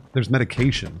there's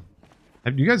medication.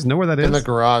 Do you guys know where that is? In the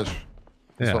garage.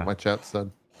 That's Yeah. what my chat said.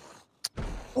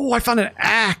 Oh, I found an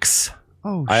axe.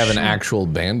 Oh, I have an shit. actual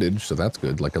bandage, so that's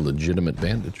good, like a legitimate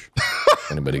bandage.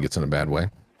 Anybody gets in a bad way.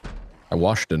 I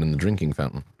washed it in the drinking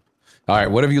fountain. All right,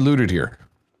 what have you looted here?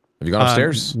 Have you gone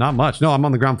upstairs? Not much. No, I'm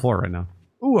on the ground floor right now.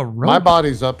 Ooh, a rope. My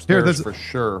body's upstairs there's- for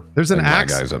sure. There's an And my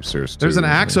axe. guy's upstairs too. There's an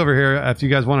axe over here. If you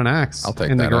guys want an axe, I'll take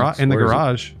in that the axe. in the Where is it?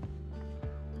 garage.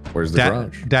 Where's the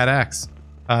garage? That axe.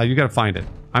 You got to find it.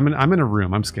 I'm in a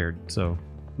room. I'm scared, so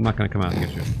I'm not gonna come out and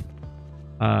get you.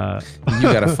 You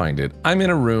gotta find it. I'm in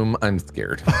a room. I'm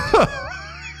scared.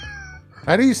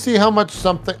 How do you see how much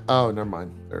something? Oh, never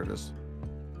mind. There it is.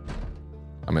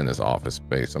 I'm in this office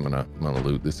space. I'm gonna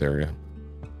loot this area.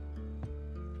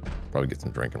 Probably get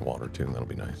some drinking water too, and that'll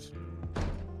be nice.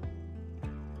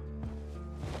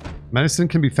 Medicine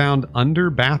can be found under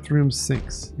bathroom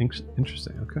sinks.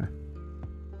 Interesting.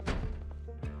 Okay.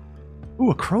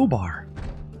 Ooh, a crowbar.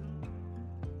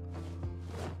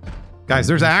 Guys,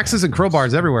 there's axes and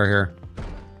crowbars everywhere here.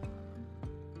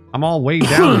 I'm all weighed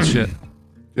down and shit.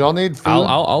 Y'all need food?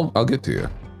 I'll get to you.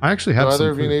 I actually have Do some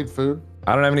either of you food. need food?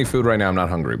 I don't have any food right now. I'm not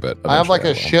hungry, but I have like a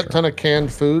eventually shit ton of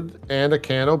canned food and a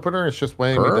can opener. It's just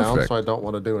weighing me down, Perfect. so I don't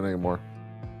want to do it anymore.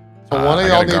 So one of I y'all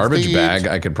got a needs garbage to bag. eat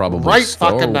I could probably right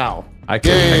store. fucking now. I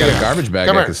got a garbage bag.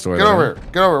 Come I here. could store. Get that over in. here.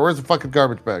 Get over here. Where's the fucking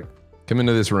garbage bag? Come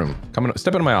into this room.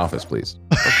 Step into my office, please.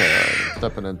 Okay, all right. I'm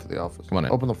stepping into the office. Come on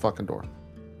in. Open the fucking door.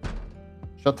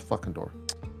 Shut the fucking door.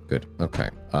 Good. Okay.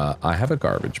 I have a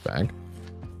garbage bag.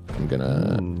 I'm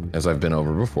gonna, as I've been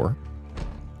over before,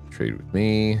 trade with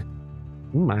me.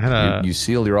 I had a. You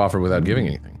sealed your offer without giving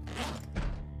anything.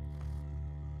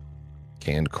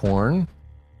 Canned corn.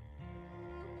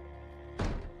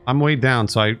 I'm weighed down,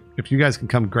 so if you guys can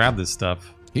come grab this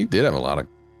stuff. He did have a lot of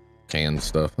canned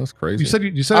stuff. That's crazy.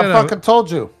 You said I fucking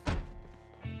told you.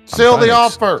 Seal the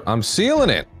offer. I'm sealing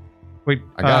it. Wait,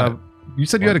 I got it. You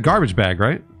said you had a garbage bag,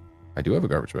 right? I do have a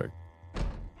garbage bag.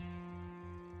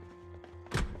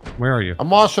 Where are you? I'm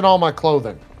washing all my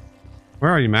clothing.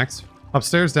 Where are you, Max?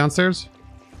 Upstairs, downstairs?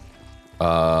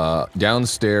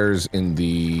 Downstairs in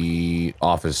the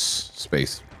office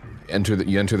space.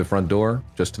 You enter the front door,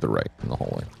 just to the right in the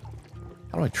hallway.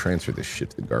 How do I transfer this shit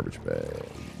to the garbage bag?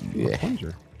 Yeah.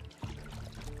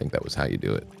 I think that was how you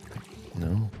do it.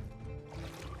 No.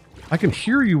 I can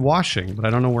hear you washing, but I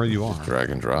don't know where you are. Drag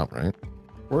and drop, right?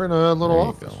 We're in a little There you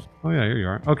office. go. Oh yeah, here you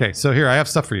are. Okay, so here I have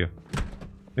stuff for you.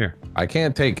 Here. I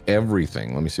can't take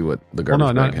everything. Let me see what the Well,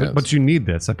 garbage no, bag has. but you need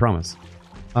this. I promise.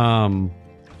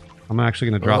 I'm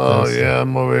actually gonna drop Oh this. yeah,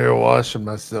 I'm over here washing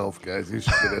myself, guys. You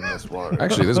should get in this water.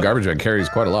 Actually, this garbage bag carries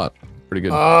quite a lot. Pretty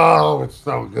good. Oh, it's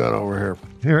so good over here.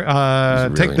 Here,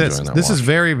 Really take this. enjoying that This is wash.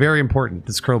 very, very important.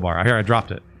 This crowbar. Here, I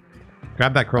dropped it.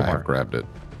 Grab that I crowbar, have grabbed it.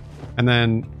 and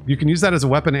then you can use that as a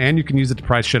weapon, and you can use it to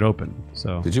pry shit open.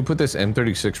 So Did you put this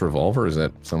M36 revolver? Is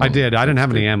that something? I did. I didn't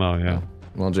have any ammo. Yeah,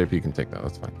 Well, JP can take that.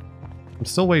 That's fine. I'm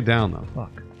still weighed down though.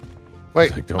 Fuck.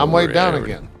 Wait, Like, don't I'm weighed worry, down Edward.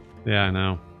 again. Yeah, I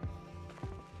know.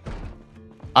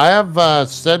 I have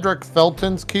Cedric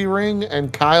Felton's key ring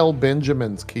and Kyle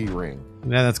Benjamin's key ring.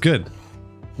 Yeah, that's good.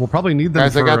 We'll probably need them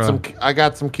Guys, for, I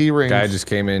got some key rings. Guy just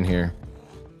came in here.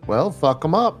 Well, fuck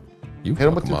them up. You Hit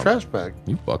him fuck with your up. trash bag.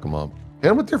 You fuck him up. Hit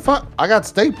him with your fuck. I got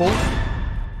staples.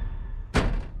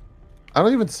 I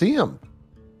don't even see him.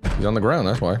 He's on the ground.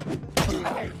 That's why.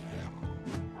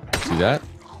 See that?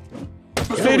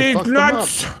 Yeah, we fucked him up.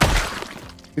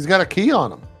 He's got a key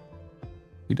on him.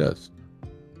 He does.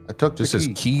 I took the Just says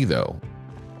key. key though.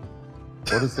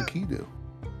 What does the key do?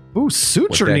 ooh, What's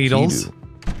suture that key needles. do?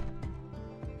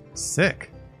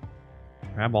 Sick.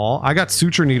 Grab all. I got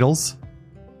suture needles,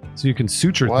 so you can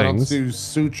suture Why things. don't you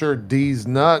suture D's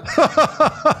nut?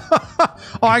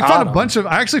 Oh, I found a bunch of.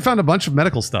 I actually found a bunch of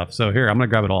medical stuff. So here, I'm gonna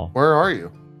grab it all. Where are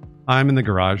you? I'm in the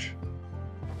garage.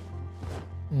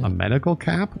 A medical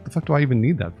cap? What the fuck do I even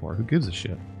need that for? Who gives a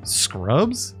shit?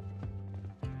 Scrubs?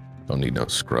 Don't need no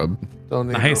scrub. Don't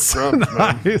need no Nice. scrubs,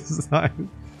 man. Nice. Nice.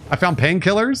 I found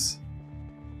painkillers.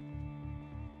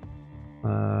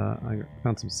 I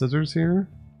found some scissors here.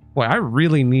 Boy, I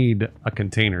really need a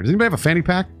container. Does anybody have a fanny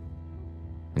pack?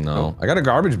 No. I got a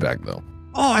garbage bag though.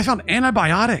 Oh, I found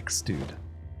antibiotics, dude.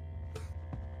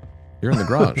 You're in the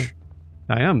garage.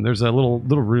 I am. There's a little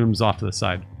rooms off to the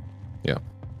side. Yeah.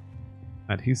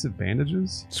 Adhesive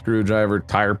bandages, Screwdriver,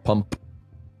 tire pump,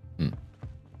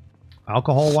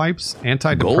 alcohol wipes, gold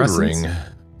antidepressants, ring.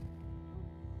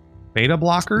 beta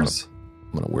blockers.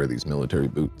 I'm gonna wear these military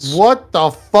boots. What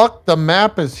the fuck? The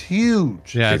map is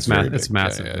huge. Yeah, it's very it's big.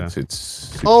 massive. Yeah, Yeah.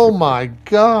 it's Oh my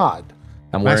god.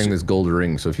 I'm wearing this gold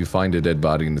ring, so if you find a dead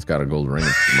body and it's got a gold ring,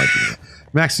 it might be me.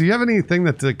 Max, do you have anything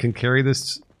that can carry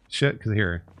this shit? Because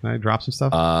here, can I drop some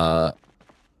stuff?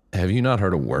 Have you not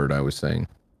heard a word I was saying?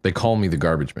 They call me the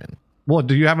garbage man. Well,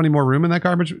 do you have any more room in that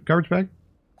garbage bag?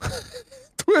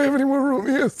 Do I have any more room?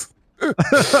 Yes. All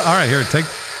right, here, take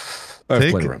I have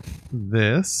Take- plenty of room.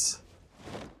 this.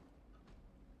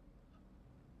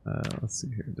 Let's see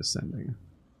here, descending.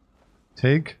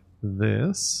 Take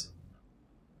this.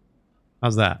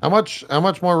 How's that? How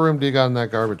much more room do you got in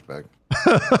that garbage bag?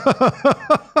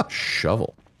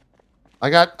 Shovel. I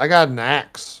got an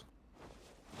axe.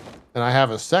 And I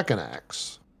have a second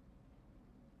axe.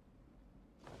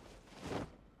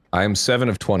 I am 7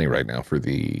 of 20 right now for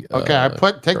the. Okay,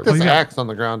 take garbage. this yeah. axe on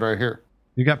the ground right here.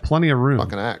 You got plenty of room.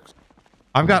 Fucking axe.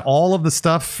 I've got all of the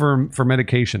stuff for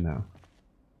medication now.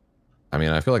 I mean,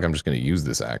 I feel like I'm just going to use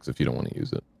this axe if you don't want to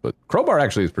use it. But crowbar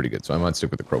actually is pretty good, so I might stick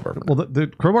with the crowbar. Well, the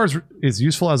crowbar is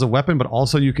useful as a weapon, but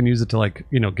also you can use it to, like,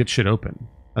 you know, get shit open.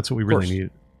 That's what we really need.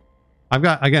 I've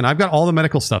got all the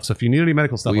medical stuff, so if you need any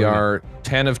medical stuff... We are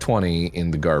 10 of 20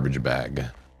 in the garbage bag.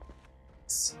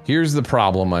 Here's the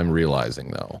problem I'm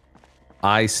realizing, though.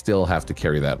 I still have to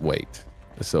carry that weight,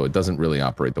 so it doesn't really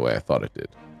operate the way I thought it did.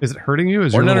 Is it hurting you?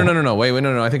 No, wait,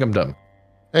 no, I think I'm done.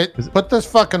 Hey, put this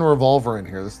fucking revolver in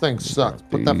here. This thing sucks.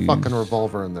 Put that fucking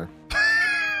revolver in there.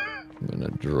 I'm gonna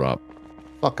drop.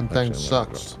 Fucking thing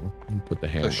sucks. Put the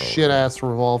hand. A shit ass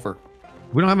revolver.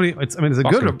 We don't have any. It's a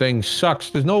good thing. Sucks.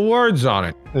 There's no words on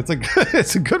it.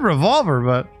 It's a good revolver,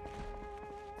 but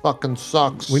fucking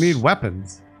sucks. We need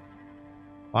weapons.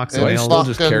 Box of nails. Still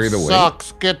just carry the weight.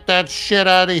 Sucks. Get that shit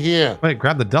out of here. Wait,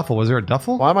 grab the duffel. Was there a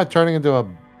duffel? Why am I turning into a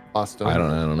Boston? I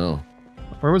don't know.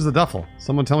 Where was the duffel?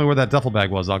 Someone tell me where that duffel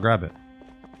bag was. I'll grab it.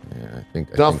 Yeah, I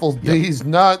think Duffel D's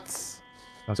nuts.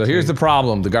 So here's the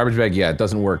problem. The garbage bag, yeah, it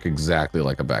doesn't work exactly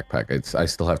like a backpack. I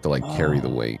still have to like carry the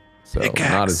weight. So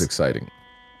not as exciting.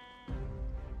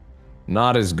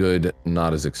 Not as good,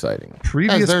 not as exciting.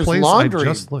 Previous there's place laundry I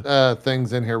just looked.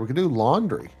 things in here. We could do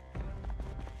laundry.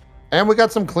 And we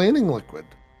got some cleaning liquid.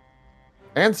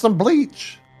 And some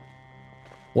bleach.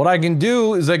 What I can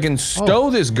do is I can stow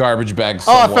this garbage bag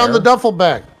somewhere. Oh, I found the duffel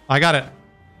bag. I got it.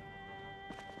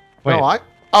 Wait. No,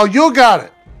 oh, you got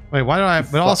it. Wait, why did I?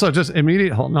 But also just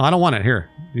immediate. No, I don't want it. Here,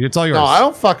 it's all yours. No, I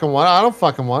don't fucking want it. I don't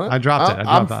fucking want it. I dropped it.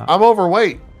 I'm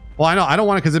overweight. Well, I know. I don't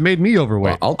want it because it made me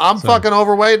overweight. Well, I'm fucking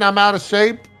overweight and I'm out of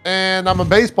shape and I'm a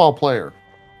baseball player.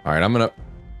 All right,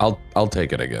 I'll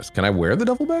take it, I guess. Can I wear the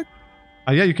duffel bag?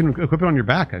 Yeah, you can equip it on your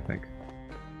back, I think.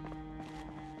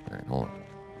 All right, hold on.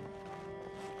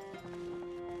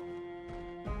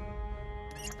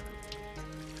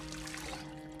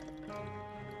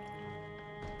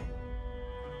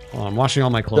 Oh, I'm washing all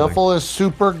my clothing. Duffel is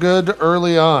super good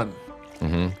early on.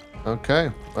 Mm-hmm. Okay,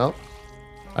 well.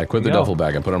 I quit the duffel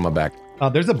bag. I put it on my back.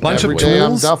 There's a bunch of Every day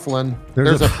I'm tools. duffling.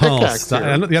 There's a pickaxe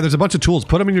here. Yeah, there's a bunch of tools.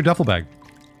 Put them in your duffel bag.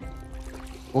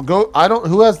 Well, go.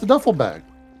 Who has the duffel bag?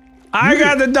 I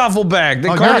got the duffel bag. They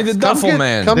call me the duffel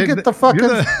man. Come get the fucking.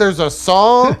 There's a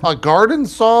saw, a garden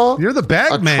saw. You're the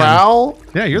bag man. A trowel.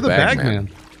 Yeah, you're the bag man.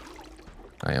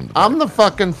 I am. I'm the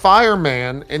fucking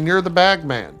fireman, and you're the bag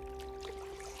man.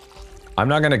 I'm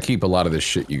not gonna keep a lot of this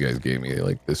shit you guys gave me.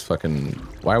 Like this fucking.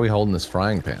 Why are we holding this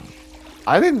frying pan?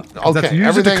 I didn't. Okay,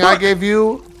 everything I gave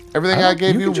you. Everything I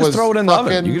gave you was just throw it in the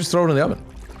oven. You can just throw it in the oven.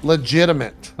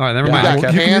 Legitimate. All right, never mind. You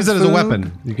can use it as a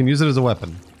weapon. You can use it as a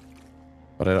weapon.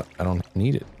 But I don't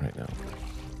need it right now.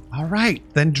 All right,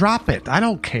 then drop it. I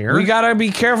don't care. We gotta be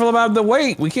careful about the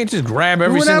weight. We can't just grab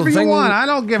every single thing. Whatever you want. I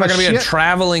don't give a shit. I'm not gonna be a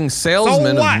traveling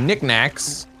salesman of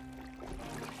knickknacks.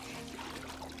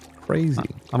 Crazy.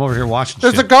 I'm over here watching.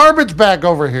 There's a garbage bag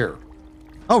over here.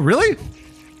 Oh, really?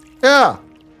 Yeah.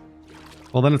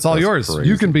 Well, then it's all yours.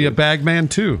 You can be a bag man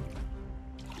too.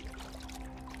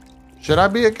 Should I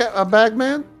be a bag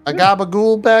man? A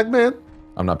gabagool bag man?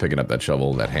 I'm not picking up that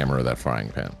shovel, that hammer, or that frying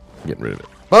pan. I'm getting rid of it.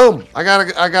 Boom! I got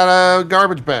a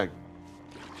garbage bag.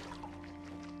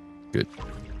 Good.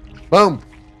 Boom.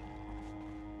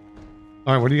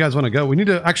 All right, where do you guys want to go? We need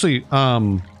to actually.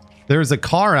 There's a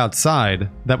car outside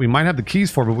that we might have the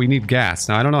keys for, but we need gas.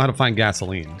 Now I don't know how to find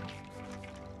gasoline.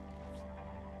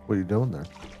 What are you doing there?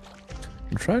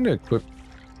 I'm trying to equip.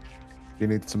 You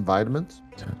need some vitamins?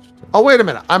 Oh, wait a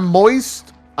minute. I'm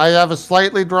moist. I have a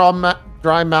slightly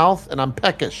dry mouth, and I'm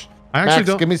peckish. I actually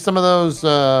don't. Give me some of those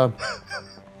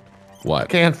what?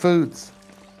 Canned foods.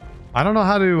 I don't know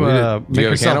how to do make you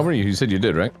have yourself. a can opener? You said you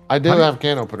did, right? I do have a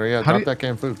can opener. Yeah, drop that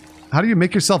canned food. How do you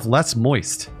make yourself less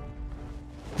moist?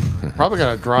 Probably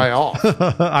gotta dry off.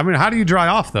 I mean, how do you dry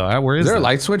off though? Where is there a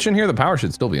light switch in here? The power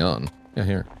should still be on. Yeah,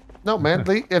 here. No, man.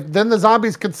 Then the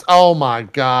zombies could. Oh my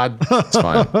god. It's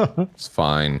fine. It's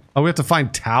fine. Oh, we have to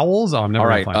find towels. Oh, I'm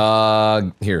never. All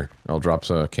right. Here, I'll drop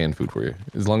some canned food for you.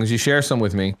 As long as you share some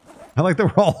with me. I like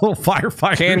that we're all little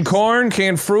firefighters. Canned corn,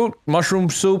 canned fruit, mushroom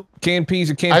soup, canned peas,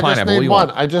 and canned pineapple. I just need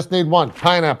one. I just need one.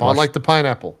 Pineapple. I like the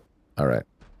pineapple. All right.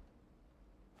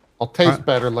 I'll taste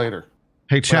better later.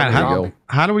 Hey, chat.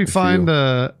 How do we find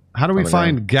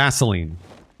gasoline?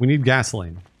 We need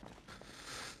gasoline.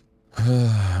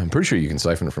 I'm pretty sure you can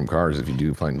siphon it from cars if you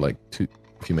do find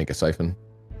if you make a siphon.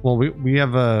 Well, we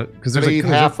have a because there's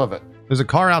half of it. There's a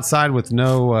car outside with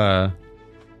no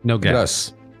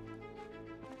gas.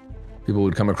 People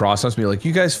would come across us and be like,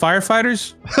 "You guys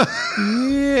firefighters?"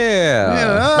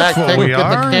 Yeah, Mac, get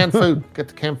the canned food. Get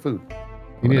the canned food.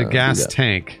 You need a gas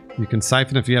tank. You can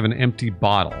siphon if you have an empty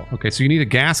bottle. Okay, so you need a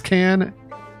gas can.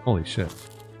 Holy shit.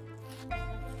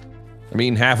 I'm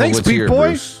eating half Thanks, of what's here, Pete Boy.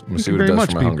 Bruce. I'm gonna Thank see you what it very does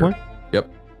much, for my Pete hunger. Boy.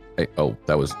 Yep. Hey, oh,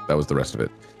 that was the rest of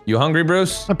it. You hungry,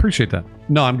 Bruce? I appreciate that.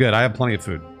 No, I'm good. I have plenty of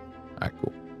food. All right,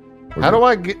 cool. How do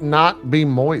I get not be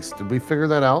moist? Did we figure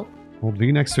that out? Hold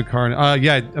V next to a car.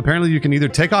 Yeah, apparently you can either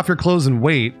take off your clothes and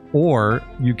wait, or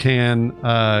you can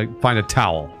find a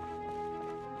towel.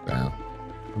 Yeah.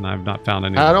 And I've not found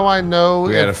any. How do I know?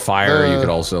 We had a if fire. the- You could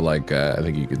also like, I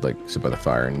think you could like sit by the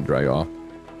fire and dry off.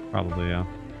 Probably, yeah.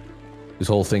 This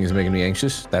whole thing is making me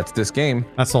anxious. That's this game.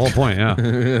 That's the whole point, yeah.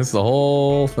 That's the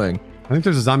whole thing. I think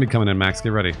there's a zombie coming in, Max. Get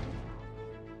ready.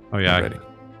 Oh, yeah. I'm ready.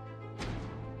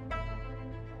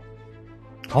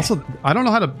 Also, I don't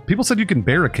know how to... People said you can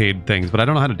barricade things, but I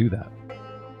don't know how to do that.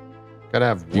 Gotta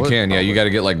have. You wood, can, yeah. You probably. got to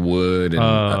get like wood and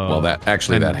well, that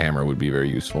actually And- that hammer would be very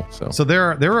useful. So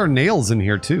there are nails in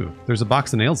here, too. There's a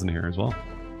box of nails in here as well.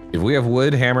 If we have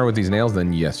wood hammer with these nails,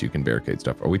 then yes, you can barricade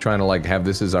stuff. Are we trying to like have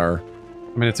this as our?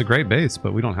 I mean, it's a great base,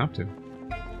 but we don't have to.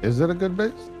 Is it a good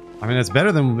base? I mean, it's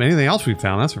better than anything else we've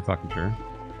found. That's for fucking sure.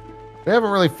 We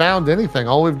haven't really found anything.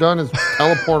 All we've done is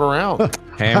teleport around.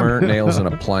 Hammer, nails, and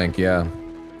a plank. Yeah.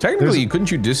 Technically, There's-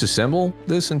 couldn't you disassemble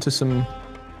this into some?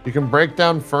 You can break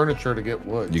down furniture to get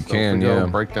wood. You So if can, we go yeah.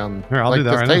 and break down. Here, I'll like do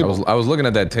that this right now. table. I was looking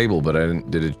at that table, but I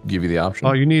didn't. Did it give you the option?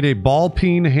 Oh, you need a ball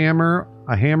peen hammer,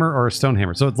 a hammer, or a stone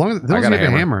hammer. So as long as, I got you a get a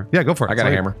hammer. hammer. Yeah, go for it. I got a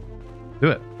Sorry. hammer. Do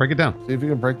it. Break it down. See if you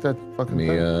can break that fucking Let me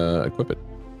thing. equip it.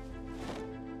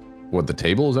 What, the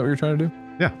table? Is that what you're trying to do?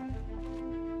 Yeah.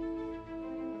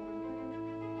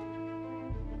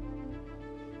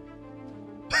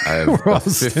 I have We're a all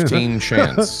standing. 15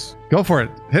 chance. Go for it.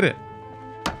 Hit it.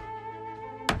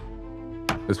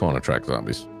 This won't attract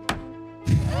zombies.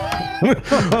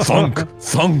 Thunk,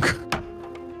 thunk.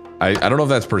 I don't know if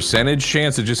that's percentage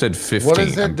chance. It just said 15. What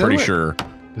is it I'm pretty doing? sure.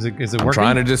 Is it I'm working?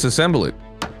 trying to disassemble it.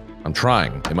 I'm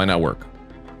trying. It might not work.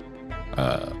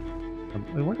 I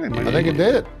think it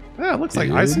did. Yeah, it looks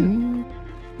like icing.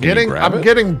 I'm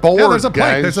getting bored. Yeah, there's a plank.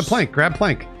 guys. There's a plank. Grab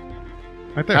plank.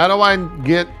 Right there. How do I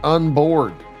get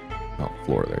unboard? Oh,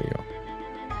 floor. There you go.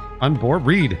 On board.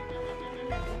 Read.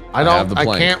 I have don't. the I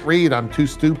plank. can't read. I'm too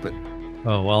stupid.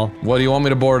 Oh well. What do you want me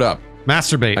to board up?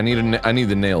 Masturbate. I need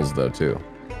the nails though too.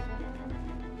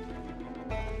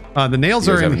 The nails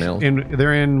You are guys in, have nails?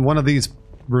 they're in one of these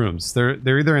rooms. They're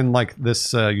either in like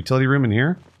this utility room in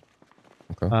here,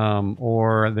 Okay.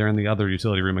 or they're in the other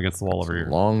utility room against the wall over here.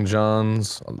 Long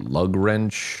johns, a lug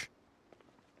wrench,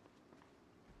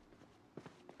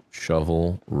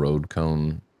 shovel, road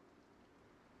cone,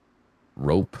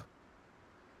 rope.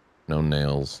 No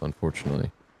nails,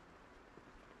 unfortunately.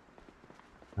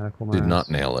 Medical Did mask. not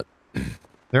nail it.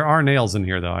 There are nails in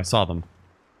here though. I saw them.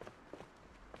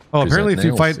 Oh, Is that apparently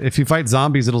nails? if you fight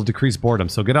zombies, it'll decrease boredom.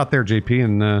 So get out there, JP,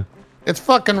 and It's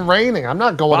fucking raining. I'm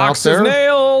not going Box out of there.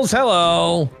 nails.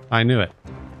 Hello. I knew it.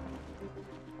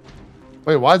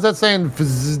 Wait, why is that saying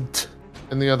vzzt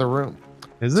in the other room?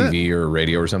 Is it? TV or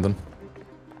radio or something.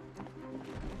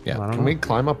 Yeah. I don't Can know. we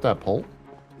climb up that pole?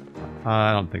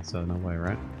 I don't think so. No way,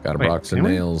 right? Got a Wait, box of can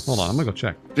we? nails. Hold on, I'm gonna go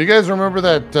check. Do you guys remember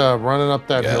that running up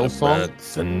that hill song?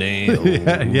 box of nails.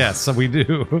 Yeah, yes, we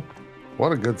do.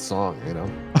 What a good song, you know.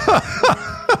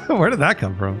 Where did that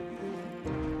come from?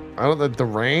 I don't know, the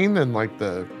rain and like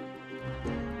the,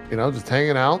 you know, just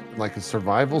hanging out, like a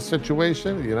survival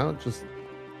situation, you know, just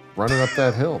running up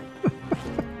that hill.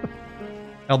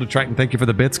 Elder Triton, thank you for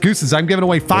the bits. Gooses, I'm giving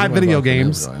away 5 video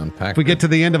games. If we get to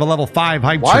the end of a level 5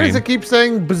 hype Why train, does it keep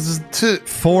saying bzzt?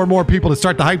 4 more people to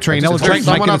start the hype train. Is Elder there Triton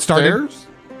might someone get it started. upstairs?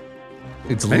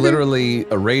 It's Maybe. literally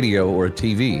a radio or a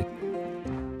TV.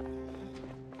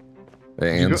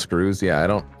 And screws. Yeah, I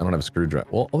don't have a screwdriver.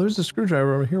 Well, oh, there's a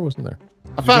screwdriver over here, wasn't there?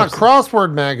 I found a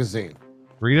crossword magazine.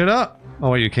 Read it up.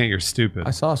 Oh, wait, you can't. You're stupid.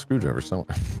 I saw a screwdriver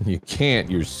somewhere. You can't.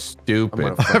 You're I'm stupid.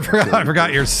 gonna I fucking forgot. kill I you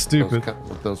forgot you're with stupid.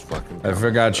 those fucking. I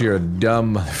forgot you're a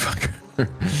dumb motherfucker.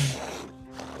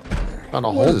 Found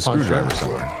a There's hole a puncher. screwdriver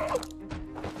somewhere.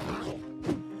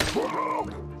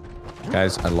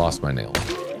 Guys, I lost my nail.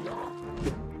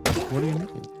 What do you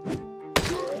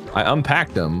mean? I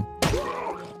unpacked them.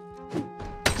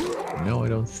 No, I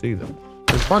don't see them.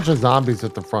 There's a bunch of zombies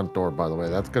at the front door, by the way.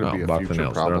 That's going to Oh, be a box of future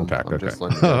nails. They're problem. unpacked, I'm okay. just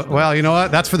letting you guys know. Well, you know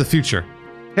what? That's for the future.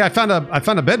 Hey, I found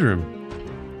a bedroom.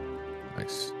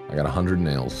 Nice. I got 100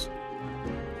 nails.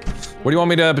 What do you want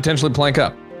me to potentially plank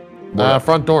up?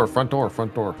 Front door.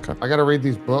 I got to read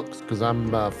these books because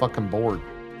I'm fucking bored.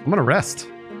 I'm gonna rest.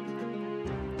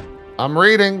 I'm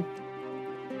reading.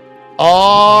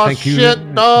 Oh, Thank you,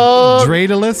 shit, dog.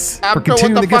 Dreidulus, I'm for doing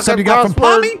continuing the the good stuff you got from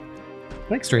fucking Pommy.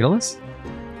 Thanks, Dreidulus.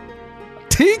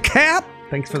 T-Cap.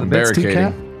 Thanks for the bits,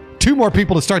 T-Cap. 2 more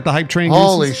people to start the hype train.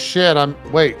 Holy Gooses.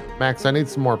 shit, Wait, Max, I need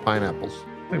some more pineapples.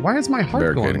 Wait, why is my heart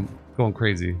Barricading. going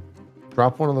crazy.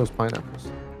 Drop one of those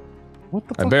pineapples. What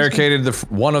the I fuck? barricaded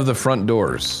one of the front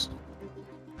doors.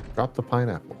 Drop the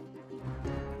pineapple.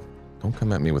 Don't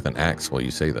come at me with an axe while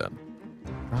you say that.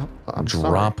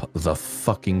 Drop the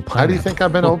fucking pineapple. How do you think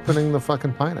I've been opening the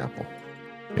fucking pineapple?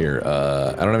 Here,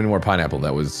 I don't have any more pineapple.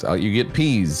 That was, you get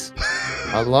peas.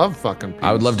 I love fucking peas.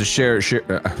 I would love to share,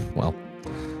 well,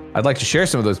 I'd like to share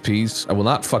some of those peas. I will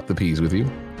not fuck the peas with you.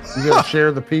 You gotta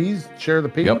share the peas? Share the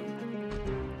peas? Yep.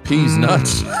 Peas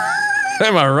nuts.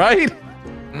 Am I right?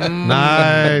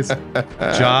 Nice.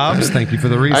 Jobs, thank you for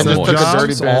the I reset. just took a dirty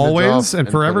Jobs, bandage always off and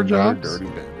forever put another jobs. dirty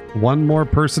bandage. One more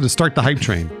person to start the hype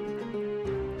train.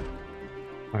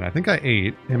 All right, I think I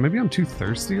ate. And maybe I'm too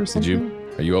thirsty or something.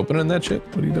 Are you opening that shit?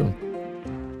 What are you doing?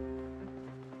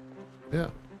 Yeah.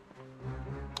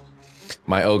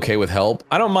 Am I okay with help?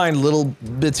 I don't mind little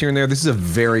bits here and there. This is a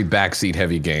very backseat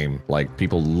heavy game. Like,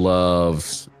 people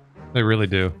love They really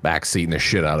do. backseating the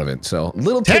shit out of it. So,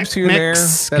 little tips here and there.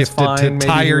 Mix That's gifted fine. to maybe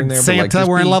here tired and there, but, Santa. like, just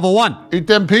We're in be- level 1. Eat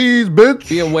them peas, bitch.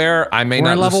 Be aware, I may We're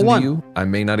not in level listen 1. to you. I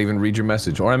may not even read your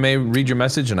message. Or I may read your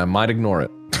message and I might ignore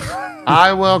it.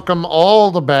 I welcome all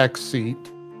the back seat.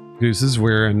 Gooses,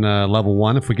 we're in level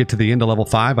 1. If we get to the end of level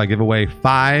 5, I give away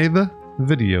 5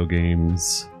 video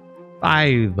games.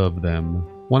 5 of them.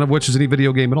 One of which is any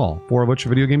video game at all. 4 of which are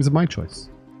video games of my choice.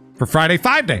 For Friday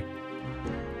 5 Day.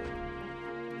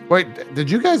 Wait, did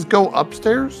you guys go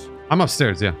upstairs? I'm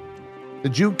upstairs, yeah.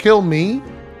 Did you kill me?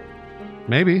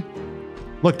 Maybe.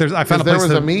 Look, I found a There place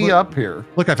was to, a me look, up here.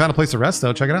 Look, I found a place to rest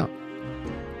though. Check it out.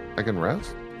 I can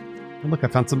rest. And look, I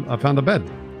found a bed.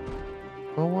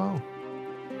 Oh wow.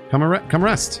 Come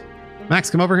rest. Max,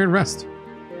 come over here and rest.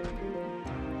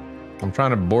 I'm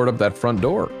trying to board up that front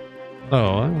door.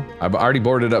 Oh, I've already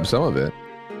boarded up some of it.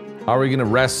 How are we gonna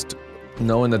rest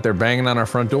knowing that they're banging on our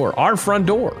front door? Our front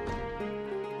door!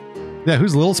 yeah.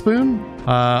 Who's Little Spoon?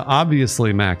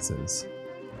 Obviously Max's.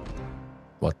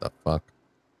 What the fuck?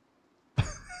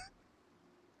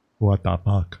 What the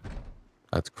fuck?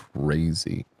 That's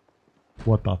crazy.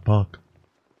 What the fuck?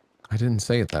 I didn't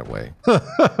say it that way.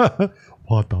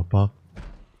 What the fuck?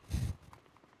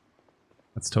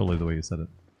 That's totally the way you said it.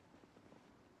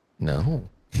 No.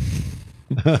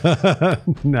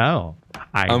 No,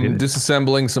 I'm didn't.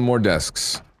 disassembling some more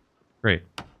desks. Great.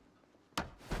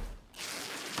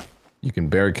 You can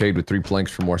barricade with 3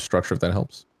 planks for more structure if that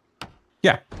helps.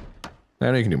 Yeah.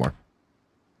 I know you can do more.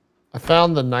 I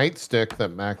found the nightstick that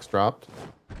Max dropped.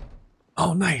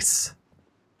 Oh, nice.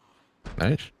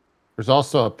 Nice. There's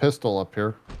also a pistol up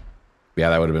here. Yeah,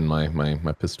 that would have been my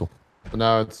pistol. But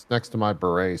now it's next to my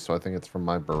beret, so I think it's from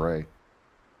my beret.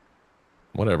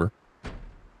 Whatever.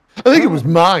 I think it was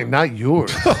mine, not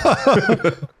yours.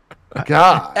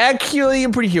 God. Actually,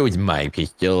 I'm pretty sure it's my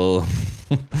pistol.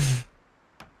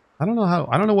 I don't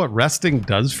know what resting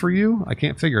does for you. I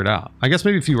can't figure it out. I guess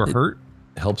maybe if you were hurt.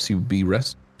 Helps you be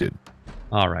rested.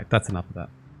 All right, that's enough of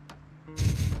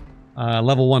that.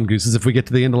 Level 1 Gooses. If we get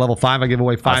to the end of level 5, I give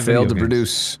away 5 I failed to video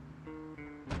games. produce.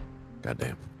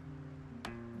 Goddamn.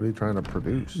 What are you trying to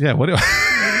produce? Yeah, what do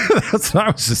that's what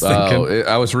I was just thinking. Oh,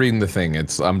 I was reading the thing. I'm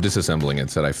disassembling it.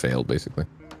 Said I failed, basically.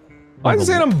 Why is it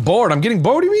saying I'm bored? I'm getting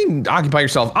bored. What do you mean, occupy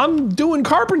yourself? I'm doing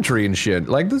carpentry and shit.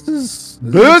 Like, this is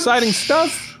exciting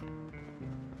stuff.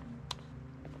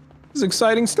 This is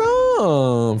exciting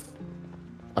stuff.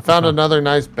 I found another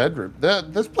nice bedroom.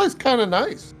 This place kind of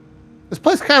nice. This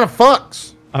place kind of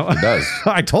fucks. Oh, It does.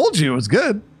 I told you it was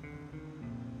good.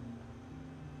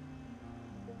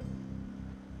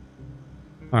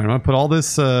 All right, I'm gonna put all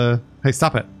this. Hey,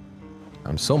 stop it!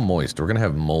 I'm so moist. We're gonna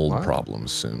have mold What?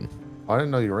 problems soon. I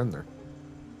didn't know you were in there.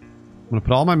 I'm gonna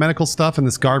put all my medical stuff in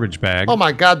this garbage bag. Oh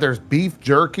my God, there's beef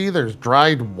jerky. There's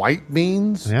dried white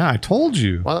beans. Yeah, I told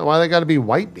you. Why they got to be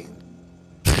white beans?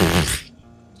 That's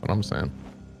what I'm saying.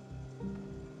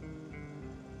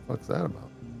 What's that about?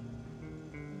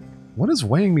 What is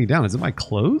weighing me down? Is it my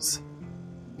clothes?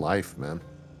 Life, man.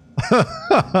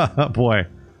 Boy,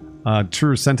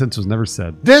 truer sentence was never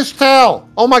said. Dish towel.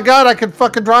 Oh my God, I can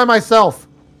fucking dry myself.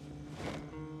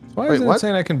 Why Wait, isn't what? it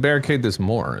saying I can barricade this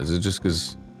more? Is it just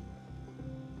because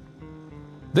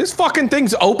this fucking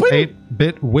thing's open?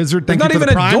 8-bit wizard. There's Thank not you for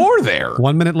even the a prime. door there.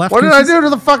 1 minute left. What did I Gooses. do to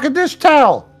the fucking dish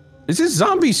towel? Is this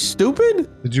zombie stupid?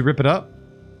 Did you rip it up?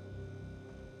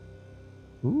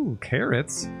 Ooh,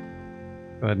 carrots.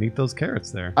 Go ahead and eat those carrots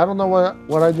there. I don't know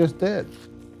what I just did.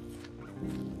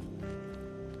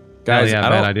 Guys, yeah, I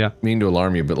bad don't idea. mean to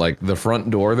alarm you, but like the front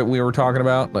door that we were talking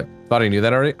about, like, thought I knew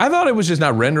that already. I thought it was just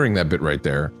not rendering that bit right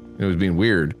there. It was being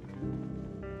weird.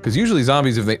 Because usually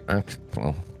zombies, if they,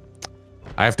 well,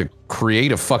 I have to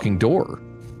create a fucking door.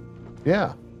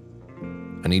 Yeah.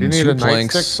 I need You need two a nightstick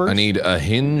planks. I first? need a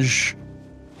hinge.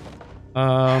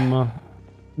 No,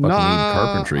 Fucking need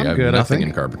carpentry. I'm I have good, nothing I in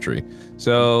think. carpentry.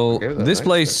 So Okay, that this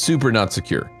place nightstick. super not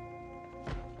secure.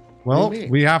 Well, What do you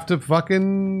mean? we have to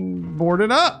fucking board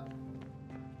it up.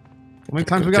 How many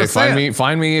times we gotta Okay, say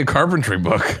find me a carpentry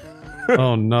book. it?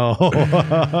 Oh no.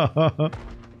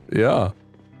 Yeah.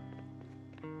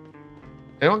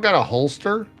 Anyone got a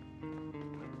holster?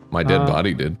 My dead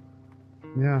body did.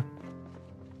 Yeah.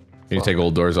 Can you take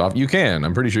old doors off? You can.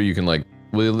 I'm pretty sure you can, like,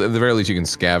 well, at the very least you can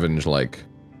scavenge, like,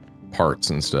 parts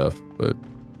and stuff, but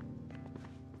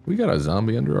we got a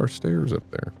zombie under our stairs up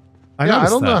there. I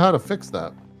noticed don't know that. how to fix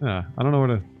that. Yeah, I don't know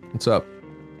where to. What's up?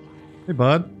 Hey,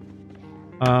 bud.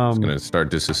 I'm gonna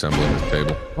start disassembling this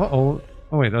table. Oh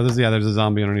wait. Oh, there's a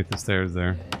zombie underneath the stairs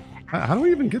there. How do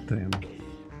we even get to him?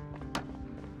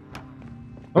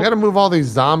 We gotta move all these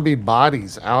zombie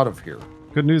bodies out of here.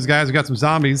 Good news, guys. We got some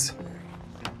zombies.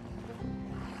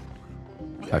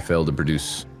 I failed to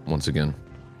produce once again.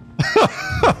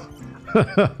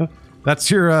 That's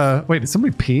your. Wait, is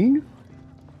somebody peeing?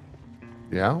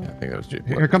 Yeah? I think that was JP.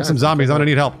 Here comes some zombies. I'm gonna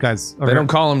need help, guys. Over They here. don't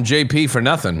call him JP for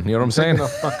nothing. You know what I'm saying? Taking a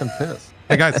fucking piss.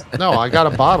 Hey, guys. No, I got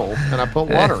a bottle and I put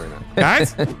water in it.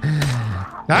 Guys.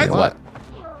 Guys. What?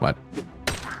 What?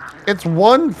 It's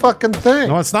one fucking thing.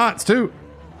 No, it's not. It's two.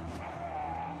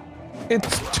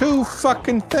 It's two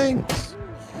fucking things.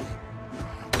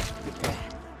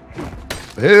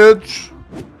 Bitch.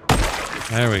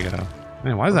 There we go.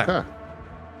 Man, why is that? Okay.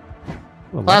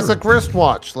 Oh, Classic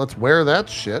wristwatch. Let's wear that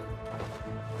shit.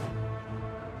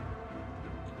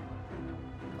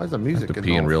 Why is the I have music to getting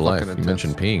pee in all real life. fucking You intense?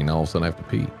 mentioned peeing, now all of a sudden I have to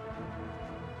pee.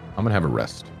 I'm gonna have a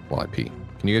rest while I pee.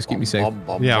 Can you guys keep me safe?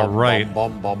 Yeah, right.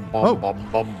 Bum.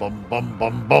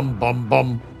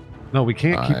 No, we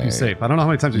can't keep you safe. I don't know how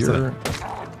many times we said it.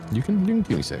 You can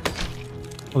keep me safe.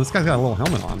 Well, this guy's got a little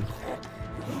helmet on.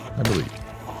 I believe.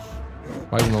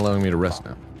 Why isn't it allowing me to rest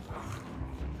now?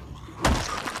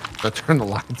 Did I turn the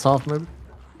lights off, maybe?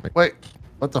 Wait,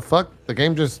 what the fuck? The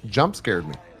game just jump scared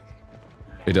me.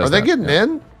 It does. Are they that, getting yeah.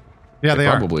 in? Yeah, they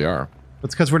are. Probably are.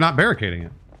 It's because we're not barricading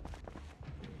it.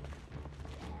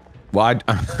 Well,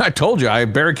 I told you, I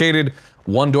barricaded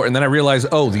one door, and then I realized,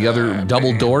 oh, the other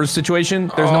double doors situation?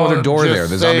 There's no Oh, other door just there.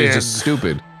 The zombie is saying. just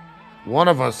stupid. One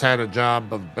of us had a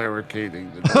job of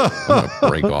barricading the door. I'm gonna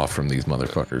break off from these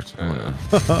motherfuckers.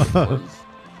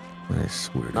 I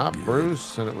swear to Not God.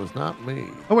 Bruce, and it was not me.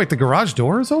 Oh, wait, the garage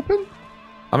door is open?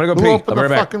 I'm gonna go Who pee. I'll opened be the right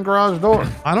back. fucking garage door?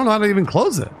 I don't know how to even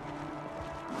close it.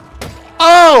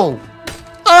 Oh!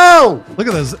 Oh! Look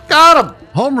at those Got him!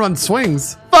 home run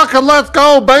swings. Fucking let's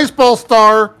go, baseball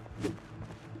star!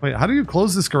 Wait, how do you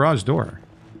close this garage door?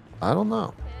 I don't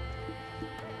know.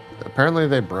 Apparently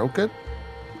they broke it.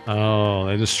 Oh,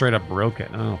 they just straight up broke it.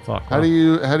 Oh, fuck. How do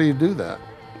you do that?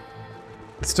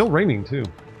 It's still raining, too.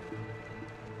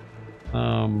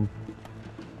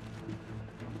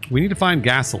 We need to find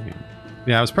gasoline.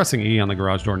 Yeah, I was pressing E on the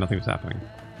garage door. Nothing was happening.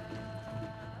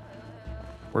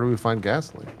 Where do we find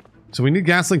gasoline? So we need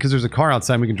gasoline because there's a car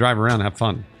outside and we can drive around and have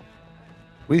fun.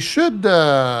 We should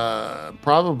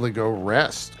probably go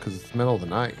rest because it's the middle of the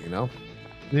night, you know?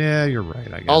 Yeah, you're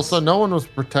right, I guess. Also, no one was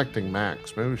protecting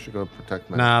Max. Maybe we should go protect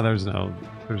Max. Nah, there's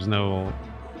no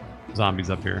zombies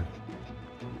up here.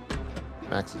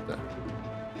 Max is dead.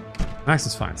 Max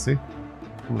is fine, see?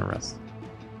 I'm gonna rest.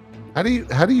 How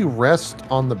do you rest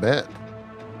on the bed?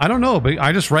 I don't know, but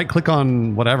I just right click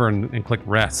on whatever and click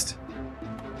rest.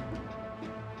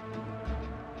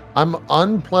 I'm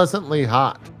unpleasantly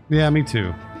hot. Yeah, me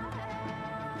too.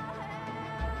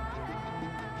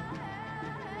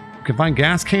 We can find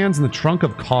gas cans in the trunk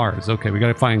of cars. Okay, we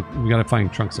gotta find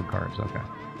trunks of cars. Okay.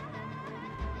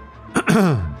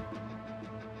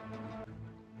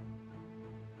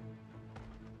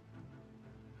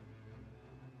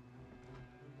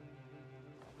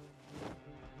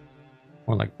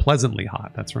 Or like pleasantly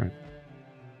hot. That's right.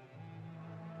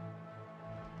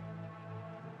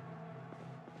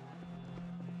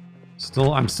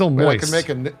 I'm still Wait, moist.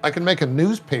 I can make a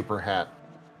newspaper hat.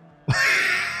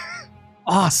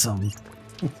 Awesome.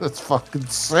 That's fucking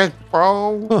sick,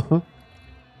 bro.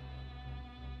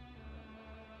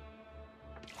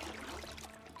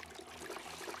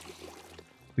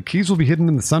 The keys will be hidden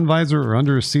in the sun visor or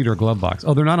under a seat or glove box.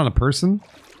 Oh, they're not on a person?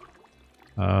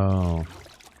 Oh.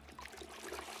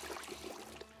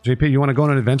 JP, you want to go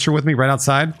on an adventure with me right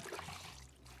outside?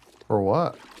 For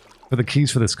what? For the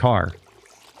keys for this car.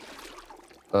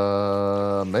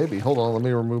 Maybe. Hold on, let me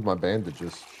remove my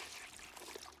bandages.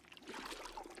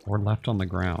 Or left on the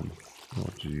ground. Oh,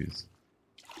 jeez.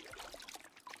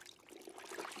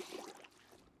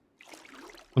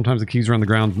 Sometimes the keys are on the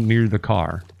ground near the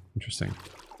car. Interesting.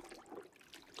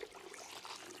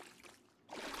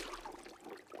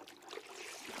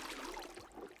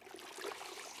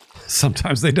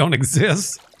 Sometimes they don't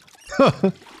exist.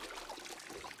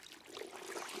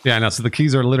 Yeah, I know. So the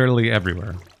keys are literally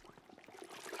everywhere.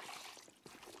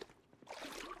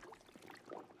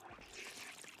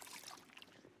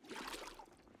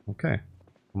 Okay.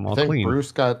 I'm all I think clean.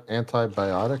 Bruce got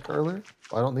antibiotic earlier.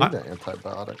 I don't need that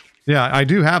antibiotic. Yeah, I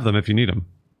do have them if you need them.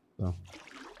 So.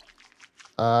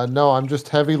 No, I'm just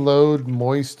heavy load,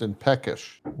 moist, and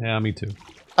peckish. Yeah, me too.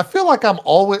 I feel like I'm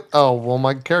always... Oh, well,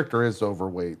 my character is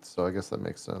overweight, so I guess that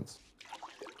makes sense.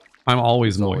 I'm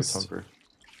always He's moist. always hungry.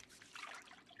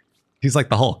 He's like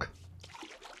the Hulk.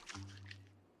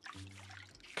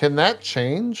 Can that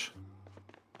change?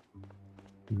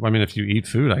 I mean, if you eat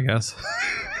food, I guess.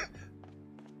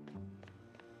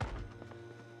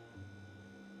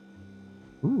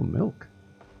 Ooh, milk.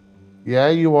 Yeah,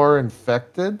 you are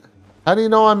infected? How do you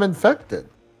know I'm infected?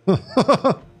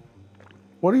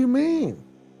 What do you mean?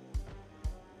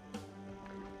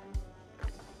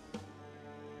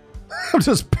 I'm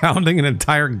just pounding an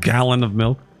entire gallon of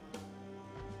milk.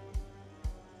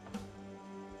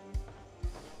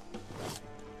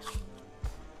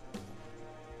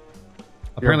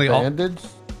 Apparently, You're bandaged?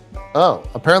 Oh,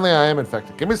 apparently I am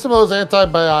infected. Give me some of those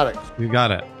antibiotics. You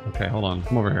got it. Okay, hold on.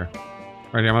 Come over here.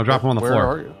 Right here. I'm gonna drop them on the Where floor.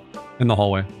 are you? In the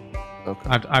hallway. Okay.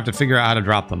 I have to figure out how to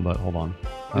drop them, but hold on.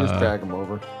 You just drag them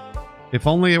over. If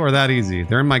only it were that easy.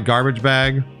 They're in my garbage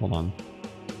bag. Hold on.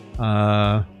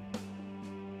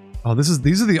 Oh,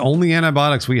 these are the only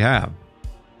antibiotics we have.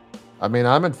 I mean,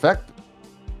 I'm infected.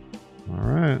 All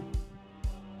right.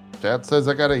 Dad says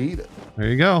I gotta eat it. There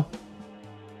you go.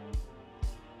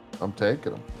 I'm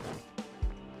taking them.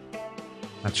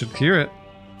 That should cure it.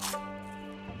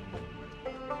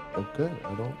 Okay,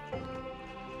 I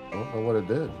don't know what it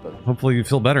did, but Hopefully you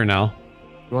feel better now.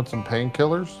 you want some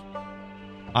painkillers?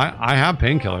 I have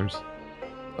painkillers.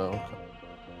 Oh,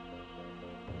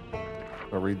 okay.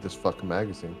 I'll read this fucking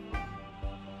magazine.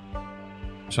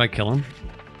 Should I kill him?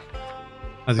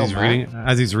 As Kill he's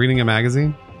Matt? reading a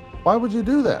magazine? Why would you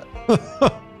do that?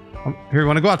 Here, you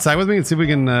want to go outside with me and see if we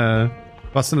can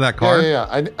bust into that car? Yeah.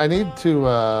 I need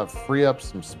to free up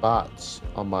some spots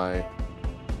on my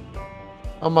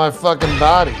fucking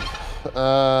body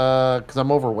because I'm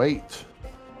overweight.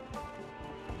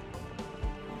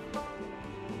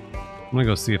 I'm gonna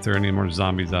go see if there are any more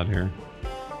zombies out here.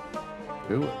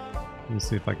 Do it. Let me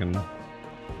see if I can.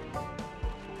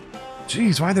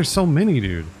 Jeez, why are there so many,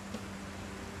 dude?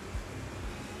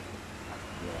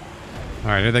 All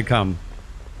right, here they come.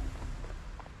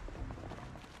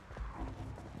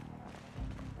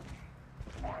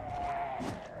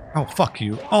 Oh, fuck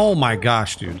you. Oh my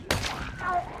gosh, dude.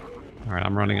 All right,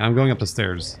 I'm running. I'm going up the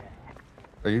stairs.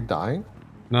 Are you dying?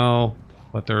 No,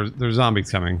 but there's zombies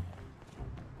coming.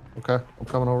 Okay, I'm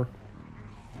coming over.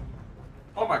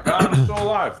 Oh my god, I'm still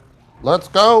alive. Let's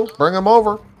go. Bring him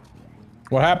over.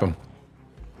 What happened?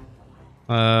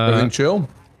 Everything chill?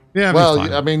 Yeah, Well,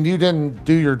 fine. I mean, you didn't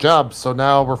do your job, so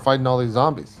now we're fighting all these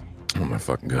zombies. Oh my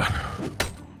fucking god.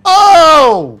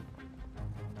 Oh!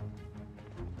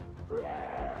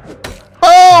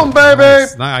 Boom,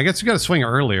 baby! I guess you got to swing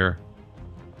earlier.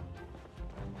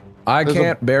 I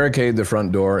can't barricade the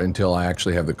front door until I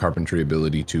actually have the carpentry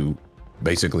ability to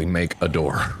basically make a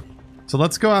door. So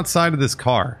let's go outside of this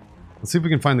car. Let's see if we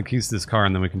can find the keys to this car,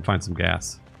 and then we can find some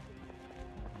gas.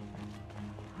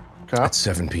 Okay. It's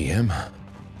 7 p.m.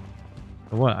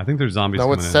 But what? I think there's zombies. No,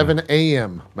 coming it's in 7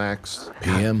 a.m., Max.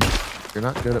 p.m. You're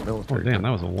not good at Oh military. damn, that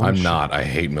was a one. I'm shot. not. I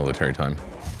hate military time.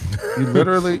 You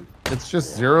literally, it's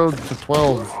just 0 to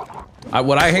 12.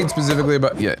 What I hate specifically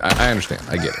about I understand.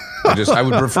 I get it. I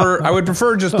would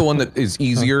prefer just the one that is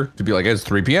easier to be like, it's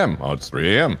 3 p.m. Oh, it's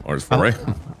 3 a.m. or it's 4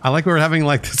 a.m. I like we're having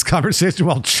like this conversation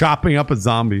while chopping up a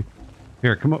zombie.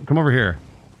 Here, come over here.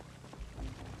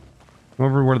 Come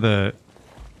over where the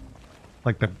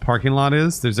parking lot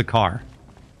is. There's a car.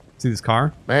 See this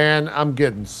car? Man, I'm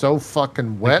getting so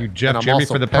fucking wet. you, Jeff and I'm Jeremy,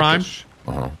 also for the prime? peckish.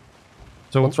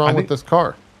 So What's wrong I with think- this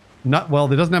car? Not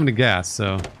well. It doesn't have any gas,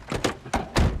 so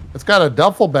It's got a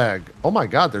duffel bag. Oh my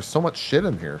god, there's so much shit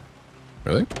in here.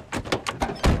 Really?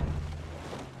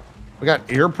 We got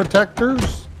ear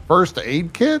protectors, first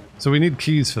aid kit, we need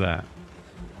keys for that.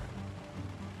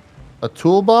 a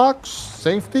toolbox,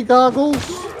 safety goggles.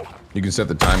 You can set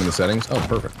the time in the settings. Oh,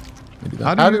 perfect. Maybe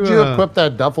that. How did you equip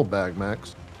that duffel bag,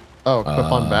 Max? Oh,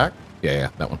 equip on back? Yeah,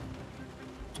 that one.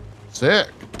 Sick.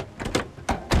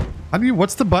 How do you?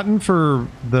 What's the button for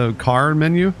the car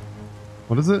menu?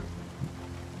 What is it?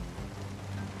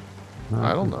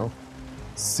 I don't know.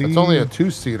 C. It's only a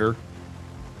 2-seater.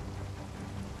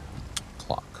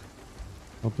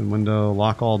 Open window,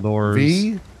 lock all doors.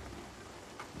 V. There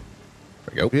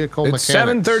we go. Vehicle It's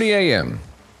mechanics. 7:30 a.m.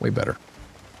 Way better.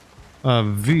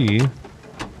 V.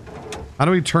 How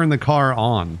do we turn the car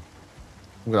on?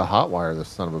 I'm gonna hotwire this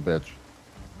son of a bitch.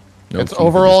 No Its key for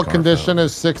overall this car condition found.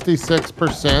 is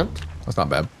 66%. That's not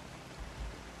bad.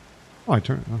 Oh, I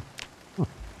turn. Oh.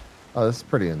 Oh, this is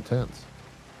pretty intense.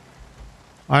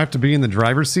 I have to be in the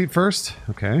driver's seat first.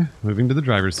 Okay, moving to the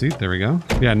driver's seat. There we go.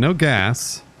 Yeah, no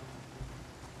gas.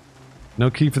 No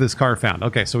key for this car found.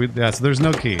 Okay, so so there's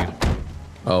no key.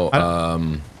 Oh,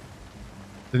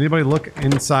 Did anybody look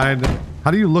inside?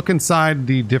 How do you look inside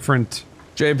the different?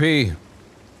 JP,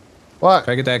 What?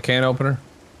 can I get that can opener?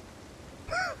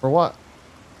 For what?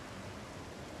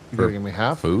 You For gonna give me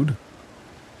half? Food?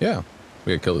 Yeah.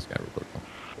 We gotta kill this guy real quick.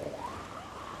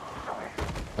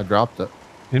 I dropped it.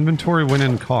 Inventory went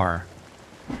in car.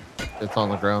 It's on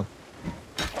the ground.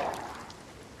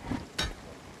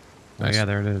 Oh Nice. yeah,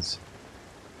 there it is.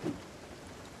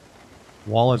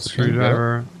 Wallet, Can you get it?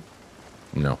 screwdriver.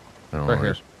 No. I don't know Right where here.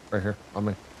 it is. Right here. On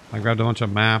me. I grabbed a bunch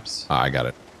of maps. Ah, I got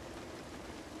it.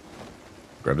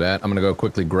 Grab that. I'm gonna go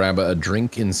quickly grab a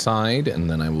drink inside, and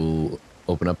then I will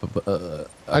open up a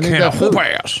I need can that of food. whoop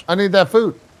ass. I need that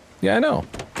food. Yeah, I know.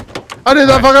 I need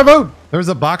that fucking food. There's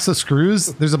a box of screws.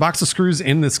 There's a box of screws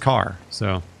in this car.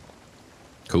 So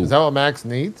Cool. Is that what Max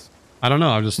needs? I don't know.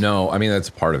 I'm just No, I mean that's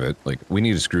part of it. Like we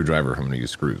need a screwdriver if I'm gonna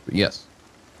use screws. But yes,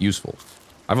 useful.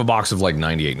 I have a box of like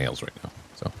 98 nails right now.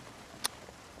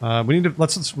 So we need to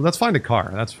let's find a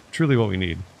car. That's truly what we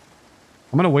need.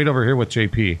 I'm gonna wait over here with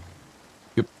JP.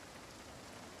 Yep.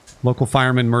 Local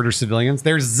firemen murder civilians.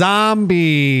 They're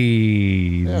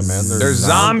zombies. Yeah, man. there's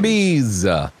zombies.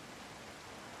 I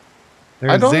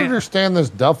don't understand this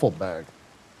duffel bag.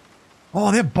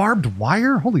 Oh, they have barbed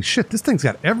wire? Holy shit, this thing's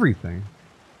got everything.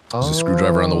 There's a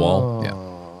screwdriver on the wall. Yeah.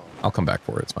 Oh. I'll come back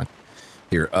for it. It's fine.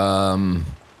 Here.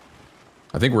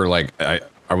 I think we're like.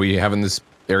 Are we having this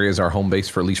area as our home base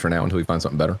for at least for now until we find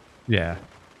something better? Yeah.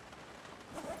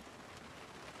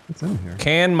 What's in here?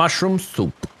 Canned mushroom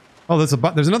soup. Oh,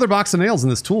 there's another box of nails in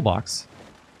this toolbox.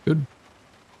 Good.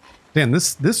 Dan,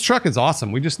 this truck is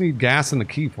awesome. We just need gas and the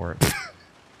key for it.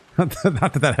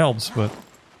 Not that helps, but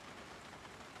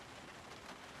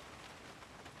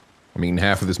I'm eating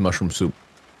half of this mushroom soup.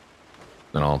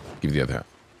 Then I'll give you the other half.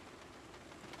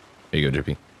 There you go,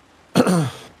 JP.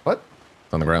 What?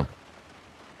 It's on the ground.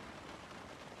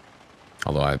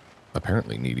 Although I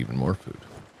apparently need even more food.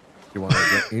 You want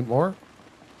to eat more?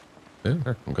 Yeah,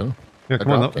 I'm gonna. yeah,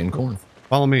 come on, dropped Cane corn.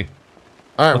 follow me.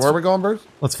 All right, Let's- where are we going, Bruce?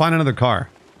 Let's find another car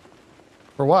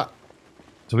For what?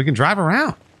 so we can drive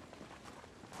around.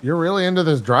 You're really into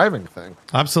this driving thing.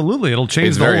 Absolutely, it'll change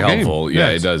It's the very whole helpful. game. Yeah,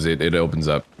 it does. It opens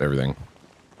up everything.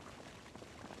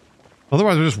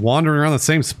 Otherwise, we're just wandering around the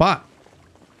same spot.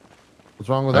 What's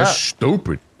wrong with That's that?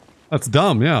 stupid. That's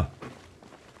dumb. Yeah.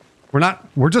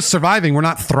 We're just surviving. We're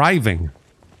not thriving.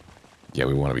 Yeah,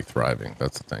 we want to be thriving.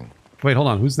 That's the thing. Wait, hold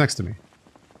on. Who's next to me?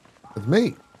 It's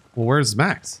me. Well, where's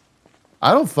Max?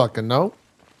 I don't fucking know.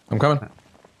 I'm coming.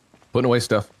 Putting away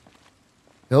stuff.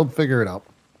 He'll figure it out.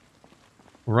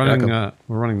 We're running. Yeah,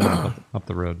 We're running up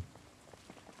the road.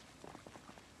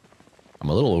 I'm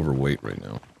a little overweight right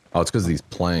now. Oh, it's because of these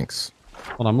planks.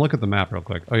 Hold on. Look at the map real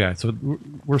quick. Oh yeah. So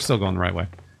we're still going the right way.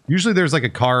 Usually there's like a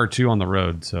car or two on the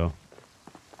road. So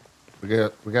We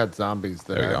got zombies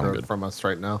There you that go, I'm are good. from us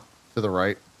right now. To the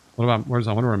right. what about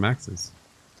I wonder where Max is.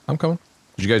 I'm coming.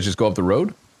 Did you guys just go up the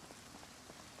road?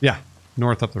 Yeah,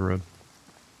 north up the road.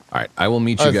 All right, I will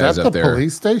meet you Oh, is guys that up the there.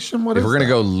 police station? What If is we're gonna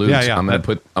that? go loot, Yeah, I'm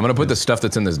gonna put the stuff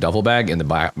that's in this duffel bag in the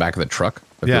back of the truck.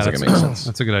 That Yeah, feels like it that's, makes sense.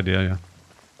 that's a good idea. Yeah.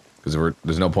 Because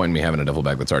there's no point in me having a duffel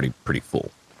bag that's already pretty full.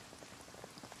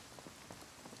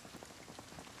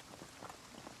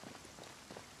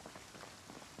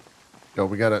 Yo,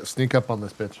 we gotta sneak up on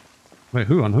this bitch. Wait,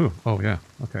 who on who? Oh yeah.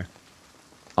 Okay.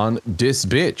 On this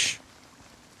bitch.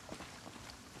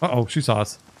 Oh, she saw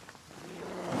us.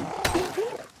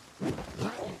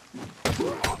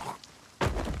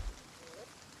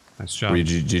 Nice job.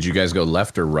 Did you guys go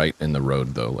left or right in the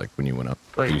road though? Like when you went up?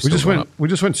 Or are you We still just going went. We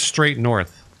just went straight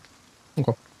north.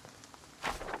 up?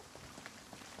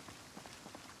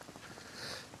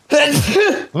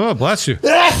 Oh, bless you.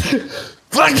 God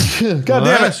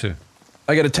Bless you.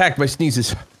 I got attacked by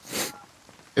sneezes.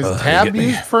 Is you tab get me.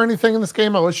 used for anything in this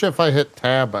game? I wish if I hit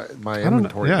tab, my don't know.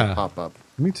 inventory Yeah. would pop up.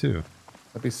 Me too.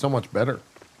 That'd be so much better.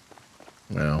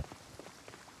 No.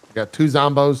 We got 2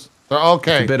 zombos. They're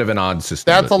okay. A bit of an odd system.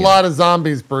 That's but, a you know. lot of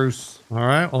zombies, Bruce. All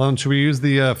right. Well, then, should we use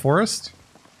the forest?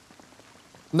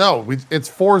 No, it's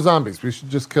 4 zombies. We should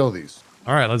just kill these.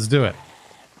 All right. Let's do it.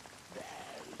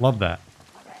 Love that.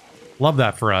 Love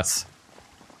that for us.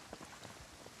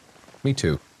 Me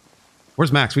too.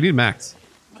 Where's Max? We need Max.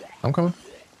 I'm coming.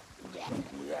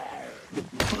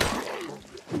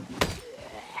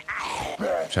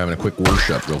 Just having a quick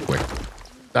worship real quick.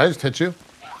 Did I just hit you?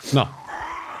 No.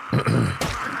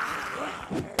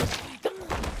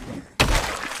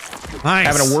 Nice.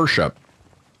 Having a worship.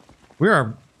 We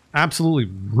are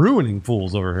absolutely ruining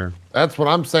fools over here. That's what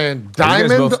I'm saying. Are you guys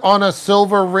Diamond both- on a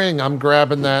silver ring. I'm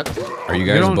grabbing that. Are you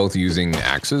guys both using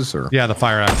axes or? Yeah, the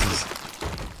fire axes.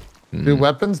 Do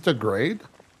weapons degrade?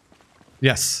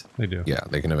 Yes, they do. Yeah,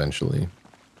 they can eventually.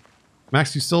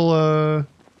 Max, you still on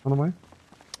the way?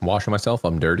 I'm washing myself.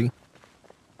 I'm dirty.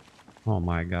 Oh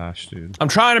my gosh, dude. I'm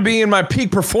trying to be in my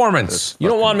peak performance. You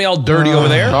don't want me all dirty over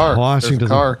there. Car. Washing There's a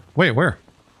doesn't- car Wait, where?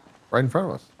 right in front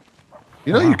of us.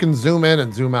 You know you can zoom in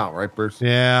and zoom out, right, Bruce?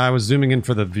 Yeah, I was zooming in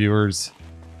for the viewers.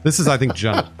 This is, I think,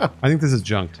 junked. I think this is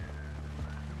junked.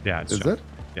 Yeah, it's Is junked.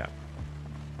 it?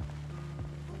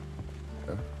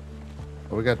 Yeah.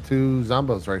 Oh, we got 2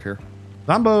 zombos right here.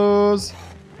 Zombos!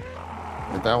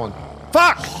 Get that one.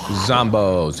 Fuck!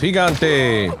 Zombos.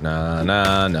 Gigante. Na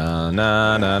na na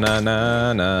na na na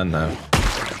na na na.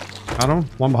 Got him.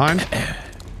 One behind.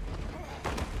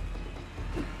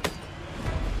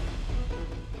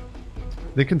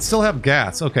 They can still have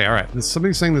gas. Okay, all right.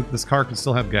 Somebody's saying that this car can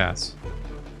still have gas.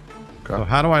 Okay. So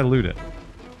how do I loot it?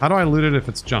 How do I loot it if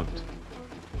it's junked?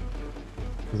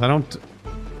 Because I don't...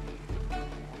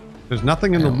 There's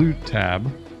nothing in the loot tab.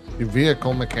 Your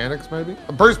vehicle mechanics, maybe?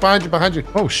 Bruce, behind you, behind you.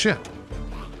 Oh, shit.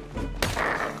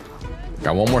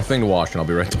 Got one more thing to wash, and I'll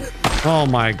be right there. Oh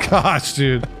my gosh,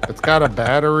 dude. It's got a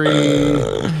battery.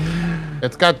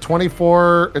 It's got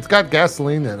 24. It's got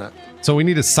gasoline in it. So we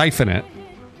need to siphon it.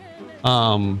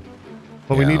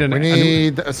 But we Yeah, need We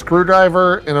need a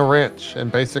screwdriver and a wrench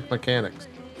and basic mechanics.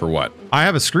 For what? I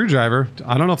have a screwdriver.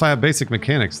 I don't know if I have basic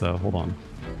mechanics though. Hold on.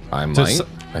 I To might. si-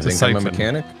 I to think I'm a siphon.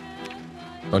 mechanic.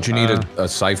 Don't you need a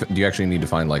siphon? Do you actually need to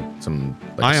find like some?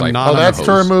 Like, I am siphon not Oh, on that's the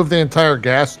to hose? remove the entire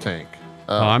gas tank.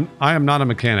 I am not a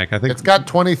mechanic. I think It's got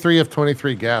 23 of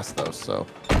 23 gas though, so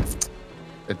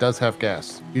it does have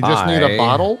gas. You just need a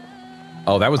bottle.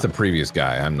 Oh, that was the previous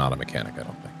guy. I'm not a mechanic. I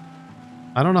don't think.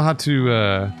 I don't know how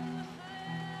to.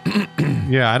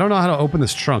 Yeah, I don't know how to open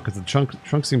this trunk because the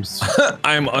trunk seems.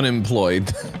 I'm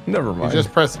unemployed. Never You mind.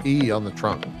 just press E on the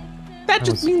trunk. That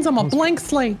just means I'm a blank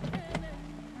slate.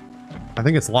 I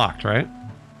think it's locked, right?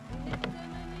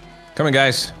 Come on,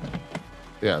 guys.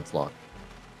 Yeah, it's locked.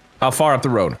 How far up the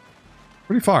road?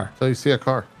 Pretty far. So you see a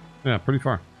car. Yeah, pretty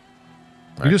far.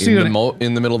 All right, just in need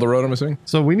in the middle of the road. I'm assuming.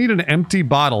 So we need an empty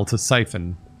bottle to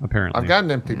siphon. Apparently, I've got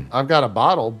an empty. I've got a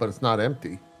bottle, but it's not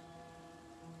empty.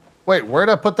 Wait, where'd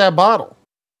I put that bottle?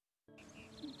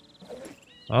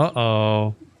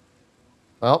 Uh-oh.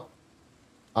 Well,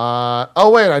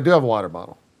 oh wait, I do have a water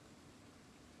bottle.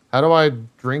 How do I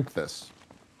drink this?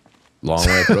 Long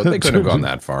way up the road. They couldn't have gone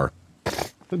that far.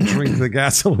 Drink the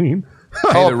gasoline.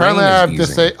 Oh, the apparently rain I is have to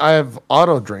easing. say I have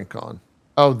auto drink on.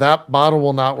 Oh, that bottle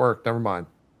will not work. Never mind.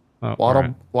 Oh, Water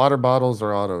alright. water bottles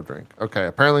are auto drink. Okay,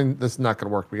 apparently this is not going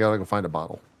to work. We gotta go find a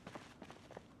bottle.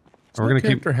 We're gonna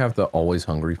keep. have the always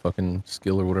hungry fucking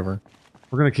skill or whatever.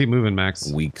 We're gonna keep moving,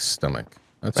 Max. Weak stomach.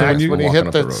 That's Max, always when you walking hit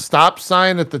up the road. stop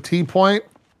sign at the T point,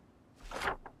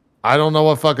 I don't know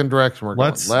what fucking direction we're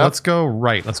Let's going. Left, go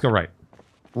right. Let's go right.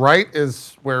 right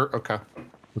is where. Okay,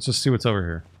 Let's just see what's over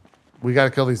here. we got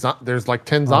to kill these. There's like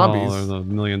 10 Oh, zombies. there's a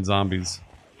million zombies.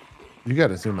 You got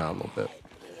to zoom out a little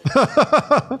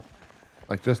bit.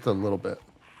 Like just a little bit.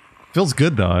 Feels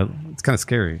good though. It's kind of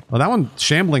scary. Oh, that one's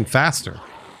shambling faster.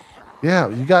 Yeah,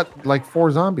 you got like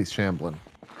 4 zombies shambling.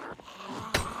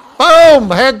 Boom!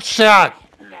 Headshot!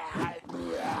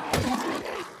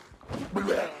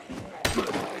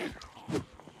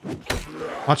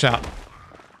 Watch out.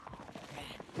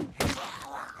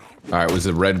 All right, was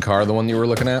the red car the one you were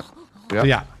looking at? Yep.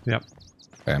 Yeah. Yep.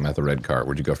 Okay, I'm at the red car.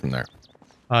 Where'd you go from there?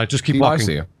 Just keep Oh, I walking.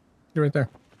 see you. You're right there.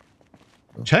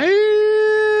 Chang.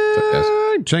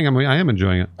 Yes. Chang, I am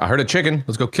enjoying it. I heard a chicken.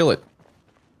 Let's go kill it.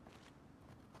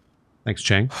 Thanks,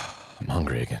 Chang. I'm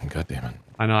hungry again. God damn it.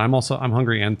 I know. I'm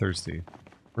hungry and thirsty.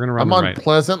 We're gonna run I'm the on right.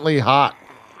 pleasantly hot.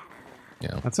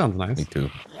 Yeah, That sounds nice. me too.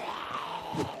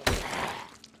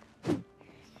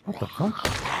 What the fuck?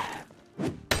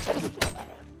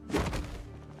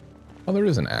 Oh, there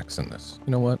is an axe in this.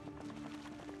 You know what?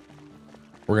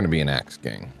 We're gonna be an axe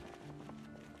gang.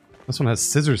 This one has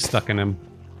scissors stuck in him.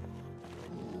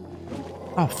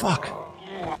 Oh fuck!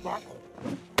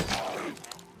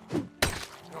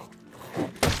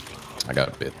 I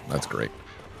got bit. That's great.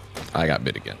 I got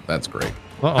bit again. That's great.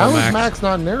 Uh How oh, is Max. Max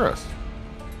not near us?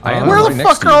 I am Where right the next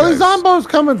fuck to are you all these guys. zombos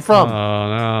coming from?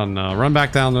 Oh no, no! Run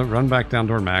back down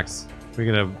toward Max. We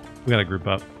gotta We gotta group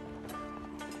up.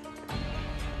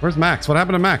 Where's Max? What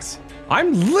happened to Max?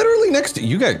 I'm literally next to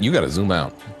you. You got to zoom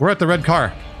out. We're at the red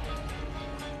car.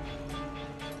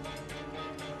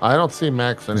 I don't see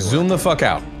Max anywhere. Zoom the fuck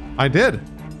out. I did.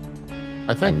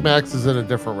 I think Max is in a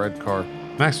different red car.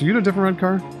 Max, are you in a different red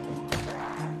car?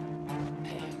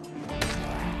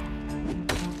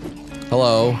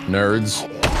 Hello, nerds.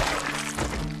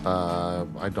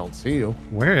 I don't see you.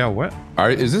 Where? Yeah, what?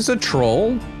 Is this a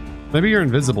troll? Maybe you're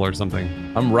invisible or something.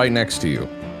 I'm right next to you.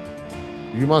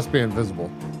 You must be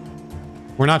invisible.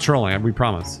 We're not trolling, we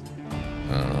promise.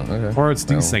 Okay. Or it's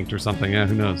desynced or something. Yeah,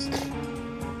 who knows?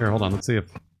 Here, hold on. Let's see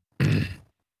if...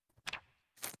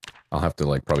 I'll have to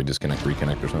like probably disconnect,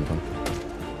 reconnect or something.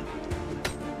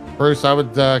 Bruce, I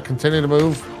would continue to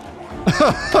move.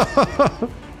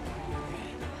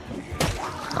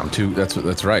 I'm too.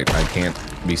 That's right. I can't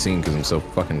be seen because I'm so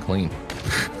fucking clean.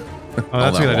 Oh,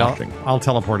 that's a good idea. I'll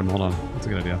teleport him. Hold on. That's a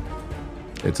good idea.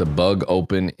 It's a bug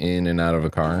open in and out of a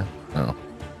car. Oh.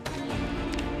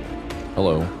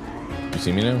 Hello. You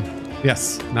see me now?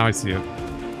 Yes. Now I see you.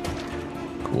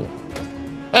 Cool.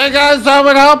 Hey guys,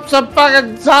 someone help! Some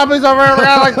fucking zombies over here. We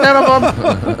got like 10 of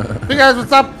them. You guys would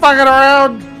stop fucking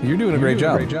around. You're doing a great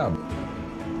job. Great job.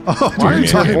 Oh, Why dude,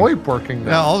 is your VoIP working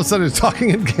now? yeah, all of a sudden it's talking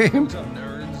in game. What's up,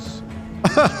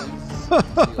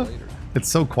 nerds? It's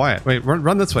so quiet. Wait,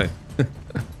 run this way.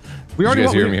 We already Did you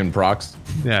guys hear me in Prox?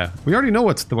 Yeah, we already know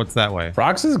what's that way.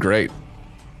 Prox is great.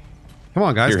 Come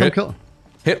on, guys, Here, don't kill.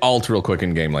 Hit Alt real quick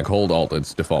in game. Like hold Alt.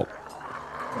 It's default.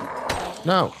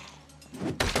 No.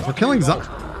 We're killing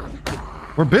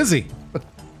We're busy.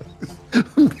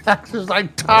 Max is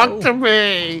like, talk to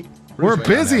me. We're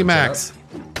busy, Max.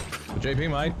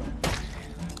 JP might.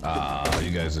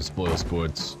 You guys are spoil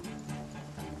sports.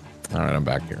 All right, I'm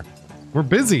back here. We're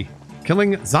busy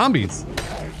killing zombies.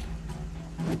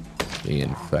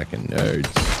 Being fucking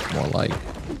nerds. More like.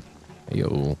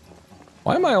 Yo.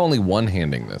 Why am I only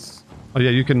one-handing this? Oh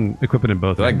yeah, you can equip it in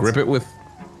both. Did I grip it with?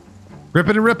 Grip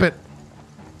it and rip it.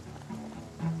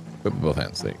 Grip it with both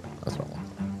hands. There you go. That's what I want.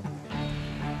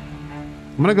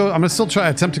 I'm gonna still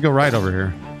attempt to go right over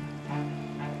here.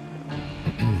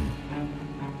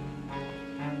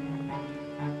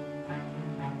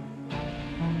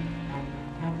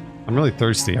 I'm really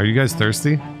thirsty. Are you guys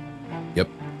thirsty? Yep.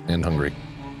 And hungry.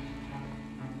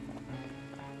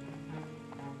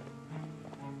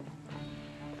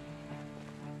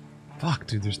 Fuck,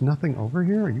 dude, there's nothing over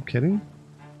here? Are you kidding?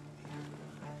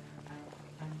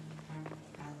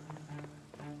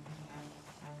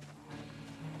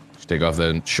 Did you take off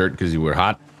the shirt because you were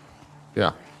hot?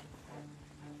 Yeah.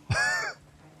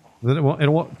 Then it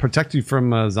won't protect you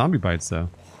from zombie bites, though.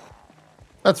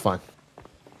 That's fine.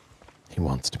 He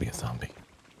wants to be a zombie.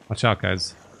 Watch out,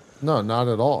 guys. No, not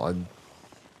at all. I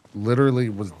literally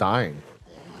was dying.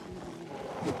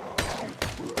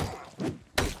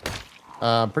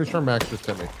 I'm pretty sure Max just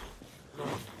hit me.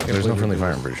 Yeah, there's no friendly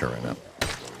fire, I'm pretty sure, right now.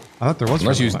 I thought there was.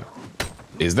 Unless you... fire.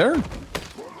 Is there?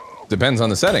 Depends on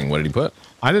the setting. What did he put?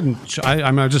 I didn't. I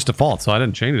mean, I just default, so I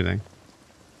didn't change anything.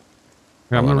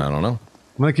 Here, I don't know.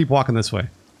 I'm gonna keep walking this way.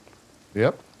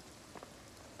 Yep.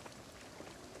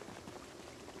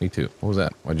 Me too. What was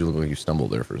that? Why'd you look like you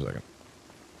stumbled there for a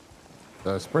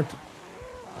second? Sprinted.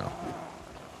 Oh.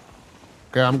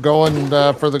 Okay, I'm going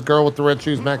for the girl with the red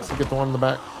shoes. Max, get the one in the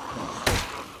back.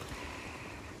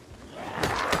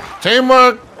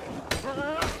 Teamwork!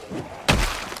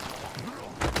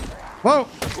 Whoa!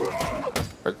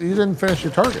 You didn't finish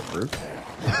your target, Bruce.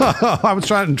 I was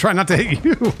trying not to hit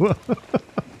you.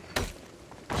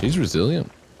 She's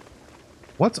resilient.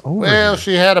 What's over Well, here?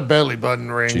 she had a belly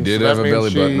button ring. She did so have that a belly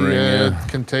means button ring, yeah.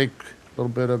 Can take a little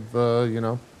bit of, you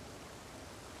know.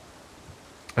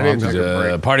 I Oh, need to take a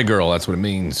break. Party girl, that's what it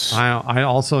means. I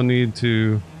also need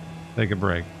to take a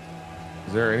break.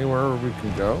 Is there anywhere we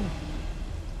can go?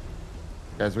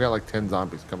 Guys, we got like 10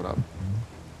 zombies coming up.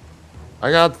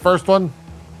 I got the first one.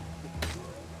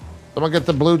 Someone get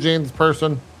the blue jeans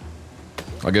person.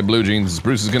 I'll get blue jeans.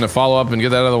 Bruce is gonna follow up and get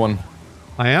that other one.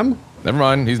 I am? Never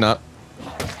mind, he's not.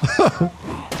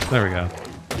 There we go.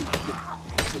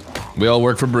 We all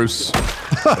work for Bruce.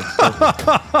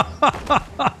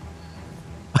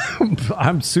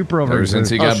 I'm super over Ever since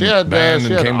he Oh, got she had banned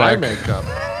and came eye back. makeup.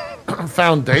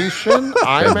 Foundation?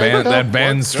 Eye makeup? That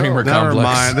banned Let's streamer go. Never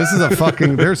complex. mind. This is a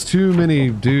fucking... There's too many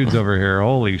dudes over here.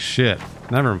 Holy shit.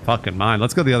 Never fucking mind.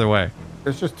 Let's go the other way.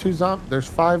 There's just two zombies. There's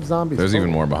 5 zombies. There's total.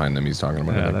 even more behind them he's talking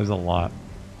about. Yeah, there's a lot.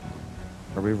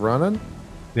 Are we running?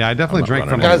 Yeah, I definitely I'm not drank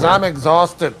from... running Guys, anywhere. I'm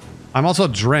exhausted. I'm also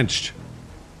drenched.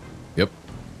 Yep.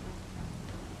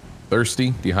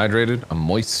 Thirsty, dehydrated, I'm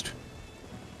moist.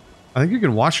 I think you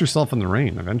can wash yourself in the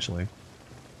rain eventually.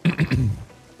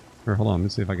 Here, hold on. Let me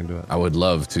see if I can do it. I would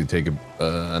love to take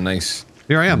a nice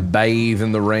Here I am. bathe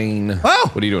in the rain. Oh!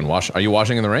 What are you doing? Are you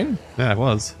washing in the rain? Yeah, I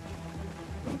was.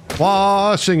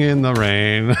 Washing in the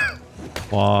rain.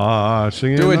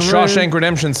 Washing in the rain. Do it Shawshank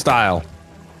Redemption style.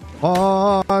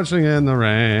 Washing in the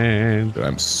rain. Dude,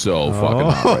 I'm so fucking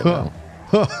hot right now.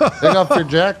 Take off your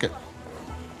jacket.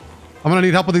 I'm gonna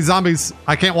need help with these zombies.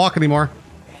 I can't walk anymore.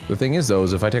 The thing is, though,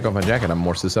 is if I take off my jacket, I'm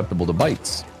more susceptible to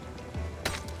bites.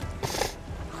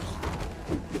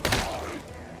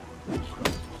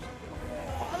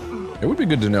 It would be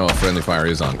good to know if friendly fire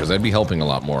is on, because I'd be helping a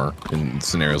lot more in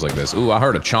scenarios like this. Ooh, I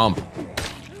heard a chomp.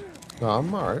 No,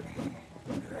 I'm alright.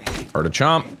 Heard a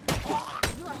chomp.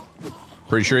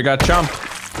 Pretty sure he got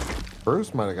chomped.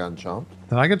 Bruce might have gotten chomped.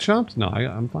 Did I get chomped? No,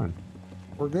 I'm fine.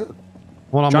 We're good.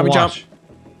 Hold on, I'm Chompy gonna chomp. watch.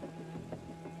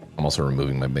 I'm also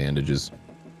removing my bandages.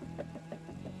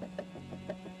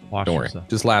 Watch Don't worry. yourself.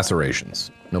 Just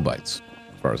lacerations. No bites,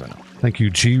 as far as I know. Thank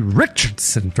you, G.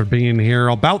 Richardson, for being here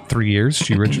about 3 years.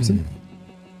 G. Richardson.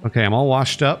 Okay, I'm all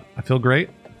washed up. I feel great.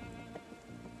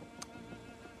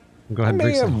 Go ahead and I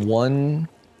may drink some. have one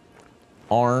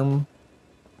arm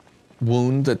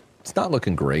wound that's not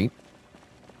looking great.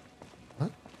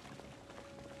 What?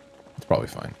 It's probably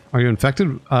fine. Are you infected?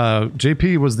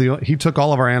 JP was he took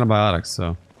all of our antibiotics,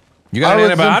 so. You got I an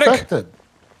was antibiotic? infected.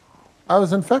 I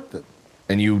was infected.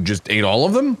 And you just ate all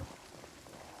of them?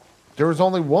 There was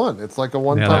only one. It's like a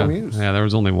one-time use. Yeah, there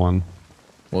was only one.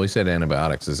 Well, he said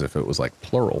antibiotics as if it was like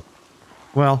plural.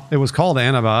 Well, it was called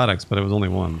antibiotics, but it was only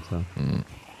one, so.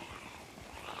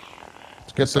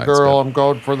 Get the girl. I'm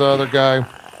going for the other guy.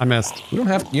 I missed. We don't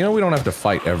have, we don't have to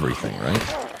fight everything,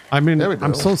 right? I mean, There we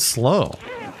I'm go. so slow.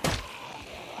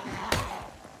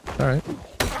 All right.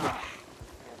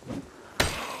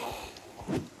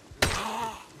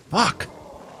 Fuck.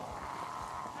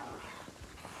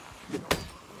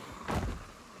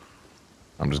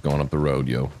 I'm just going up the road,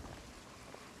 yo.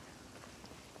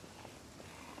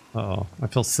 Uh-oh. I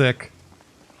feel sick.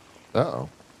 Uh-oh.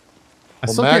 I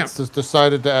Well, still Max can't. has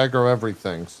decided to aggro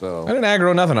everything, I so... didn't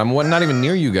aggro nothing. I'm not even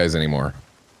near you guys anymore.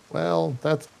 Well,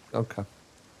 that's... Okay.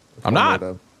 That's I'm one not. way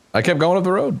to- I kept going up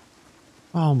the road.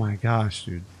 Oh my gosh,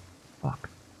 dude. Fuck.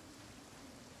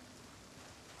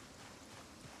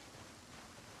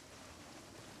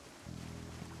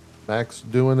 Max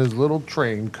doing his little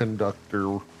train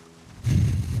conductor.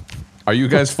 Are you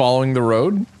guys following the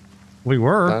road? We Not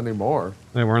were. anymore.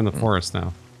 Hey, we're in the forest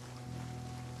now.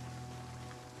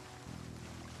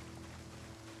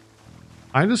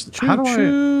 I just... how do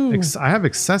Choo-choo. I have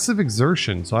excessive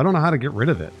exertion, so I don't know how to get rid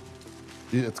of it.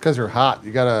 It's because you're hot.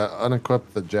 You gotta unequip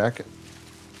the jacket.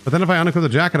 But then if I unequip the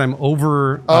jacket, I'm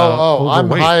over... I'm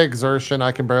overweight. high exertion.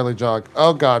 I can barely jog.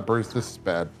 Oh, God, Bruce, this is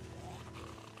bad.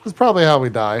 This is probably how we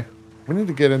die. We need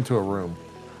to get into a room.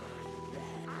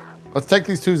 Let's take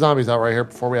these two zombies out right here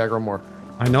before we aggro more.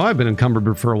 I know I've been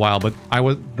encumbered for a while, but that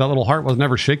little heart was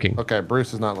never shaking. Okay,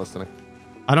 Bruce is not listening.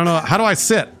 I don't know. How do I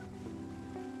sit?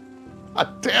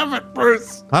 God damn it,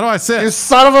 Bruce! How do I sit? You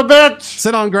son of a bitch!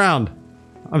 Sit on ground.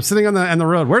 I'm sitting on the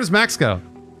road. Where does Max go?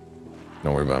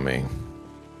 Don't worry about me.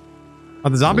 Are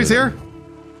the zombies here?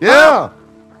 Yeah!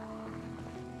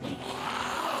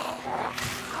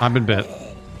 I've been bit.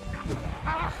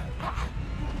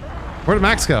 Where did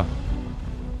Max go? Up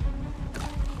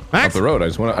Max? the road. I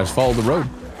just followed the road.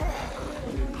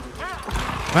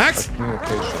 Max?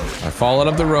 Communication. I followed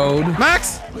up the road.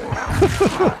 Max?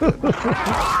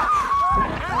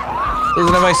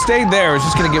 Listen, if I stayed there, it's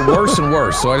just gonna get worse and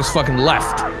worse, so I just fucking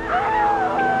left.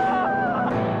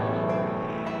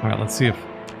 Alright, let's see if...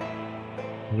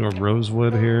 There's a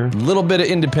rosewood here. Little bit of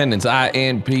independence.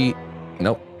 I-N-P...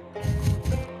 Nope.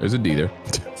 There's a D there.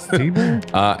 Feeble?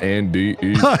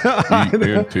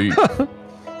 I-N-D-E-E-N-T.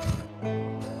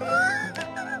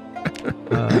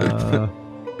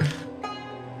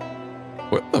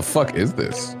 What the fuck is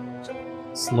this?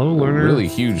 Slow learner. Really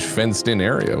huge fenced-in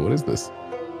area. What is this?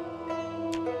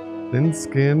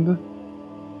 Thin-skinned.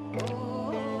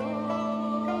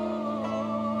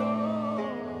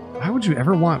 Why would you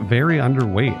ever want very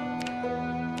underweight?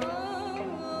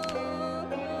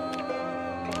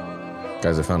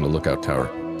 Guys, I found a lookout tower.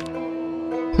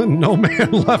 No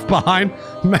man left behind.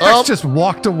 Max Oh. just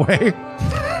walked away.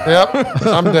 Yep,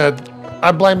 I'm dead.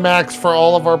 I blame Max for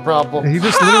all of our problems. He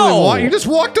just How? literally walked. You just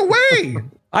walked away.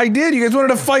 I did. You guys wanted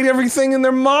to fight everything and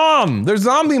their mom. Their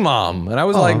zombie mom. And I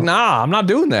was like, nah, I'm not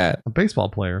doing that. A baseball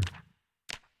player.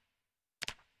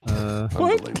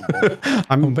 Unbelievable.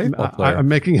 I'm A baseball player. I'm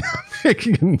making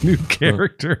making a new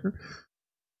character.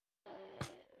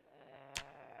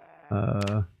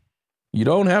 You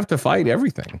don't have to fight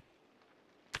everything.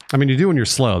 I mean, you do when you're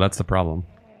slow. That's the problem.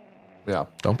 Yeah.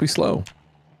 Don't be slow.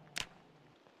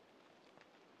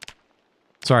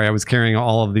 Sorry, I was carrying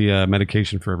all of the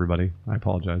medication for everybody. I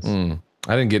apologize.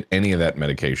 I didn't get any of that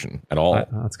medication at all.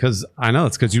 That's because I know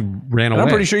it's because you ran away. I'm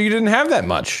pretty sure you didn't have that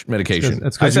much medication.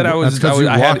 It's I said I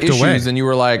had issues, away. and you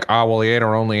were like, "Oh, well, he ate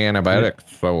our only antibiotics."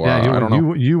 So yeah, I don't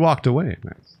know. You walked away.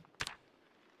 Nice.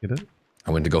 Get it?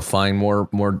 I went to go find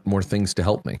more things to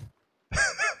help me.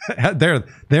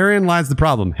 Therein lies the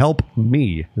problem. Help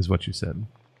me is what you said.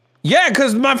 Yeah,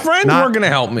 because my friends weren't going to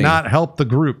help me. Not help the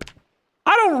group.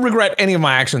 I don't regret any of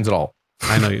my actions at all.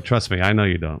 I know you. Trust me. I know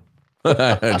you don't.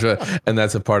 And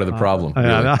that's a part of the problem.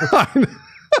 Man,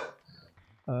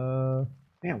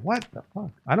 what the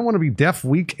fuck? I don't want to be deaf,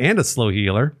 weak, and a slow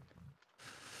healer.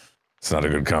 It's not a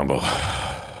good combo.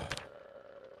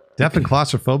 Deaf and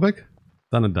claustrophobic?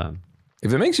 Done and done.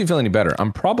 If it makes you feel any better,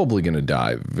 I'm probably going to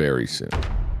die very soon.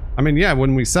 I mean, yeah,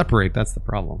 when we separate, that's the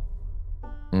problem.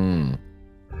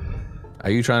 Are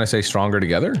you trying to say stronger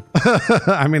together?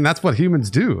 I mean, that's what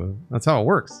humans do. That's how it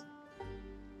works.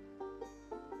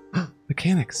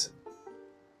 Mechanics.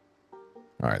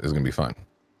 All right, this is going to be fun.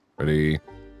 Ready?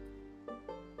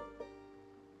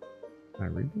 Can I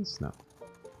read this? No.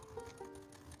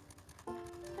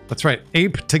 That's right.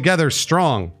 Ape together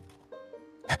strong.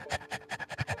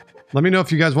 Let me know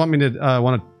if you guys want me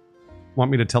to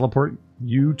want me to teleport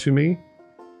you to me.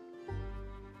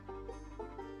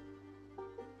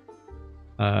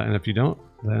 And if you don't,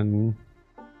 then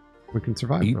we can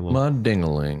survive Eat for a little. my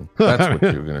ding-a-ling. That's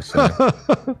what you were going to say.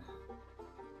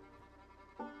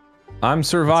 I'm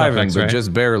surviving, FX, but right?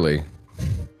 just barely.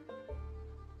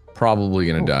 Probably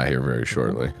going to die here very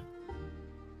shortly.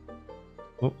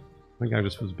 Oh, I think I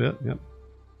just was bit. Yep.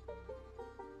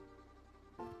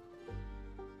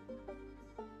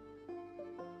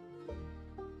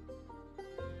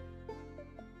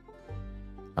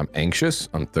 I'm anxious,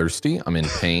 I'm thirsty, I'm in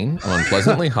pain, I'm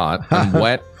unpleasantly hot, I'm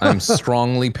wet, I'm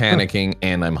strongly panicking,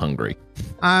 and I'm hungry.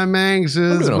 I'm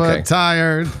anxious but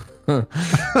tired. I'm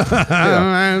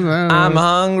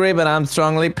hungry, but I'm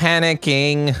strongly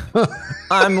panicking.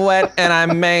 I'm wet and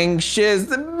I'm anxious,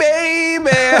 baby.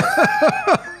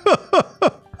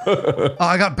 Oh,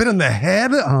 I got bit in the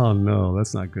head? Oh no,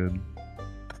 that's not good.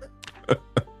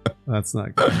 That's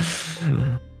not good.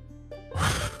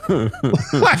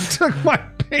 I took my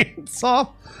pants off.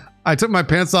 I took my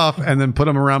pants off and then put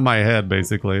them around my head,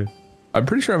 basically. I'm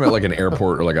pretty sure I'm at like an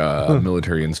airport or like a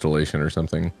military installation or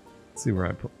something. Let's see where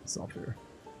I put myself here.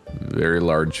 Very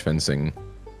large fencing.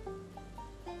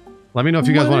 Let me know if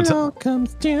you guys want to. all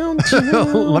comes down to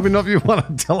Let me know if you want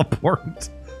to teleport.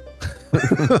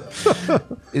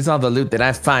 Is all the loot that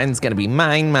I find is gonna be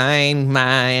mine, mine,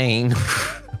 mine.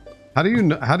 How do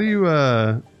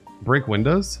you break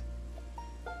windows?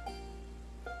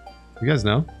 You guys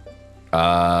know?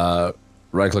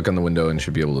 Right click on the window and you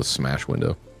should be able to smash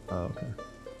window. Oh, okay.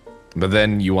 But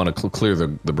then you want to clear the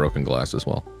broken glass as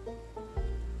well.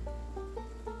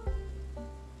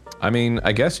 I mean,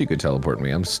 I guess you could teleport me.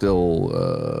 I'm still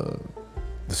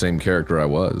the same character I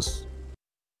was.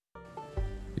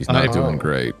 He's not doing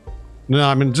great. No,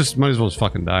 I mean, just might as well just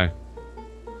fucking die.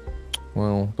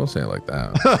 Well, don't say it like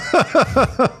that.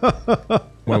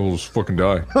 Might as well just fucking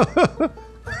die.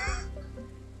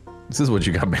 This is what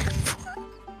you got banned for.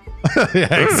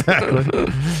 Yeah, exactly.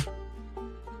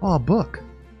 Oh, a book.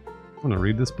 I'm gonna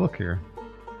read this book here.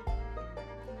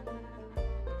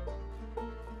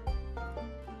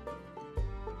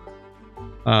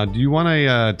 Do you want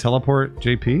a teleport,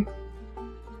 JP?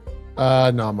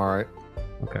 No, I'm alright.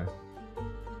 Okay.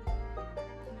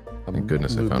 Thank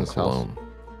goodness I found cologne.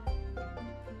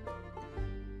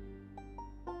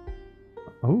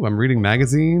 Oh, I'm reading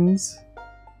magazines.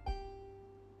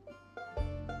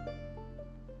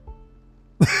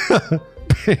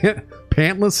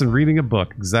 Pantless and reading a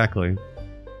book. Exactly.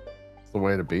 It's the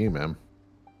way to be, man.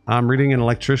 I'm reading an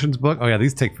electrician's book. Oh yeah,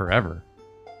 these take forever.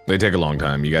 They take a long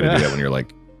time. You got to do that when you're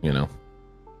like, you know.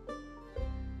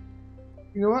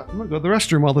 You know what? I'm gonna go to the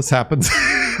restroom while this happens.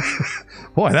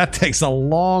 Boy, that takes a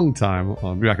long time.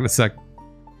 I'll be back in a sec.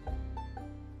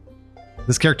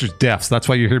 This character's deaf, so that's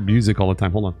why you hear music all the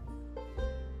time. Hold on.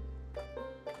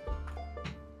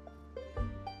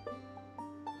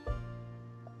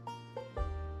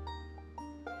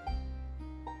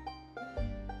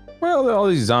 Well, all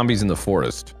these zombies in the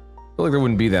forest. I feel like there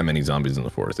wouldn't be that many zombies in the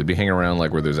forest. They'd be hanging around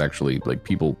like where there's actually like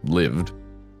people lived.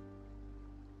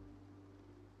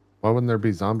 Why wouldn't there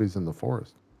be zombies in the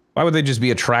forest? Why would they just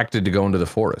be attracted to go into the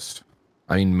forest?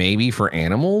 I mean, maybe for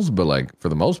animals, but like for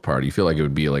the most part, you feel like it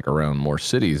would be like around more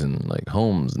cities and like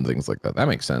homes and things like that. That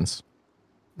makes sense.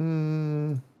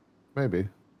 Maybe.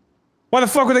 Why the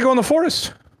fuck would they go in the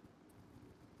forest?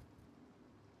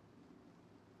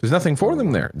 There's nothing for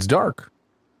them there. It's dark.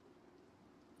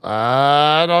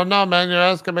 I don't know, man. You're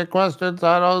asking me questions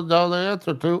I don't know the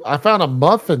answer to. I found a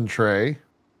muffin tray.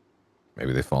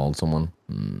 Maybe they followed someone.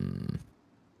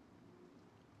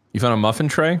 You found a muffin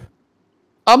tray?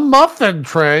 A muffin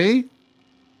tray?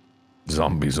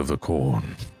 Zombies of the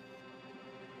corn.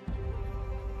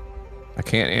 I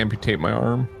can't amputate my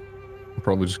arm. I'm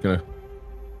probably just gonna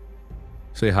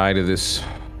say hi to this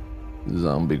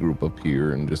zombie group up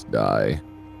here and just die.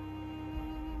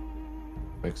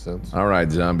 Makes sense. All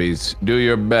right, zombies, do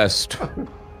your best.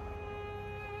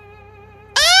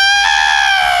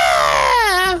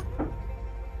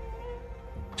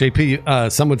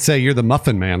 JP, some would say you're the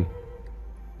Muffin Man.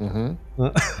 Mm-hmm.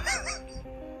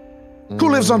 Who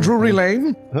lives on Drury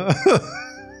Lane?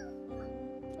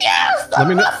 Yes,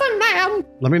 the Muffin Man.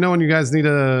 Let me know when you guys need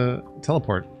a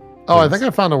teleport. Oh, I think I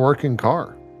found a working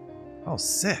car. Oh,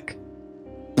 sick.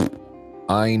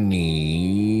 I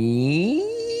need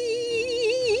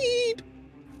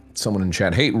someone in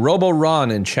chat. Hey,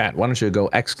 Robo-Ron in chat. Why don't you go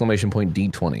exclamation point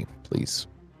D20, please?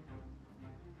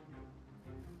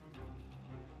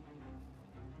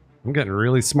 I'm getting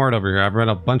really smart over here. I've read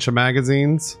a bunch of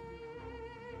magazines.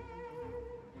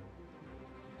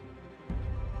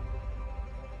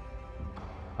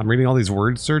 I'm reading all these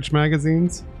word search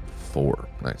magazines. 4.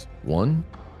 Nice. 1,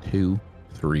 2,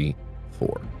 3,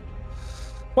 4.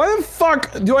 Why the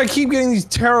fuck do I keep getting these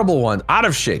terrible ones? Out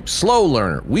of shape, slow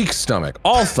learner, weak stomach,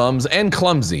 all thumbs, and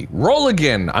clumsy. Roll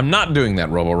again. I'm not doing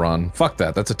that, Robo-Ron. Fuck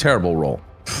that. That's a terrible roll.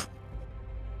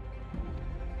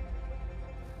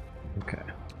 Okay.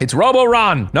 It's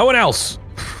Robo-Ron. No one else.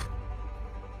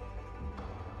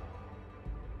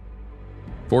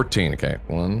 14. Okay.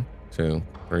 1, 2,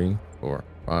 3, 4,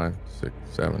 5, 6,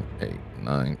 7, 8,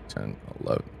 9, 10,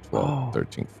 11, 12,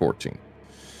 13, 14.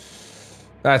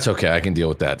 That's okay. I can deal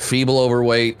with that. Feeble,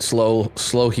 overweight, slow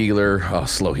healer. Oh,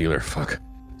 slow healer. Fuck.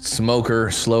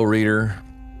 Smoker, slow reader.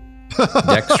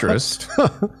 Dexterous.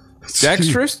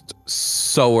 Dexterous,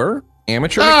 sower,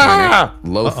 amateur mechanic,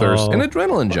 low thirst, and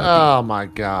adrenaline junkie. Oh my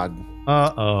god.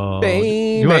 Uh-oh.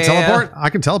 Baby. You want to teleport?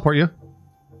 I can teleport you.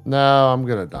 No, I'm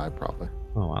gonna die probably.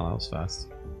 Oh, wow. That was fast.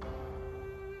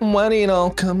 What it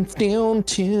all comes down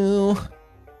to.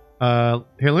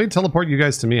 Here, let me teleport you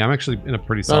guys to me. I'm actually in a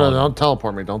pretty solid... No, don't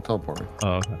teleport me. Don't teleport me.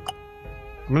 Oh, okay.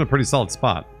 I'm in a pretty solid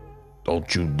spot.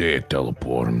 Don't you dare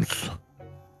teleport him.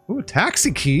 Ooh, a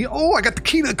taxi key. Oh, I got the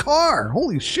key to the car.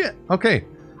 Holy shit. Okay.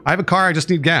 I have a car. I just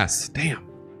need gas. Damn.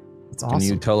 That's awesome. Can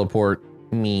you teleport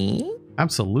me?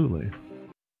 Absolutely.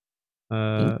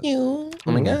 Thank you.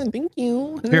 Oh my god, thank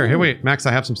you. Here, wait. Max,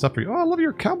 I have some stuff for you. Oh, I love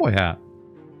your cowboy hat.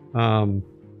 Here,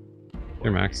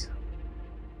 Max.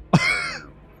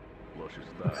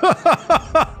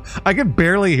 I can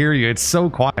barely hear you. It's so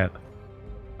quiet.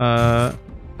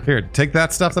 Here, take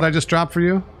that stuff that I just dropped for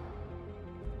you.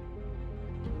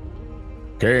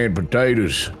 Canned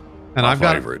potatoes. And I've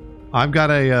got a I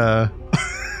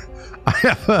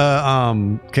have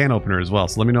a can opener as well,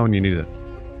 so let me know when you need it.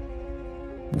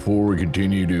 Before we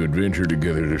continue to adventure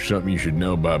together, there's something you should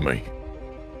know about me.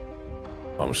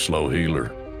 I'm a slow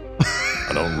healer.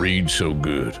 I don't read so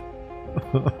good.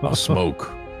 I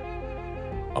smoke.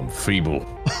 I'm feeble.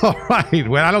 All right.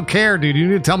 Well, I don't care, dude. You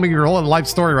need to tell me your whole life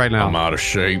story right now. I'm out of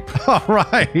shape. All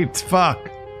right.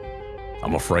 Fuck.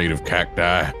 I'm afraid of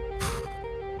cacti.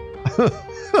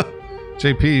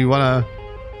 JP, you wanna?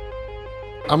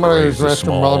 I'm gonna use Raised a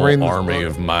restroom while I'm reading small this army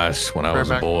book. of mice when I was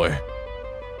a boy,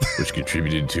 which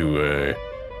contributed to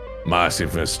mice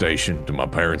infestation to my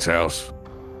parents' house.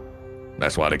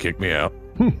 That's why they kicked me out.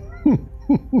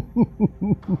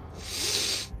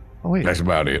 Oh, wait. That's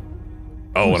about it.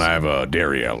 Oh, and I have a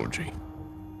dairy allergy.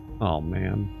 Oh,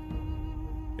 man.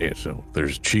 Yeah, so if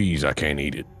there's cheese, I can't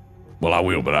eat it. Well, I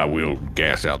will, but I will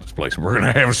gas out this place. We're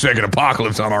gonna have a second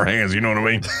apocalypse on our hands. You know what I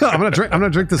mean? I'm gonna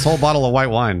drink this whole bottle of white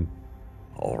wine.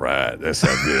 All right, that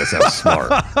sounds good. That sounds smart.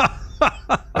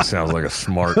 That sounds like a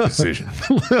smart decision.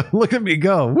 Look at me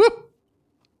go. Whoop.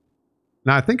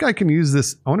 Now I think I can use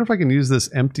this. I wonder if I can use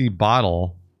this empty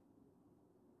bottle.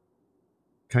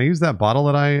 Can I use that bottle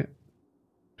that I...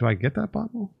 Do I get that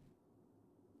bottle?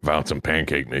 Found some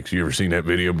pancake mix. You ever seen that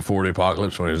video before the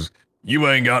apocalypse when it was, you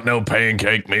ain't got no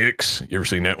pancake mix? You ever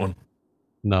seen that one?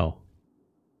 No.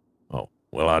 Oh,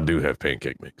 well, I do have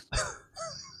pancake mix.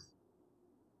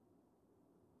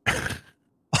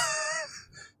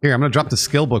 Here, I'm gonna drop the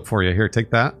skill book for you. Here,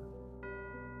 take that.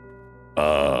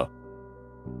 Why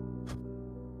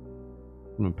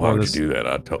would you do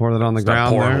that? Pour that on the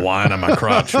ground. Pouring there. wine on my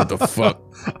crotch. What the fuck?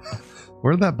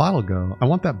 Where did that bottle go? I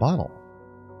want that bottle.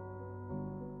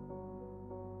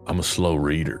 I'm a slow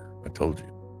reader. I told you.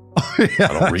 Yeah, I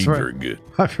don't that's read right. very good.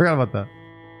 I forgot about that.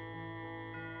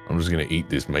 I'm just gonna eat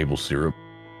this maple syrup.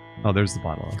 Oh, there's the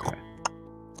bottle. Okay.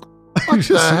 What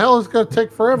the hell is gonna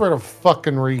take forever to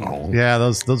fucking read? Oh, Yeah,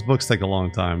 those books take a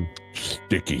long time.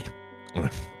 sticky.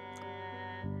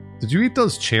 Did you eat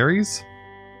those cherries?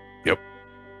 Yep.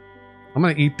 I'm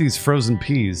gonna eat these frozen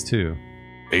peas too.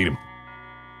 Eat them.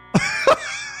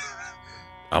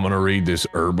 I'm gonna read this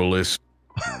herbalist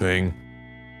thing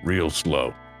real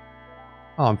slow.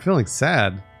 Oh, I'm feeling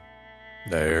sad.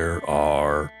 There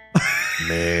are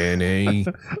many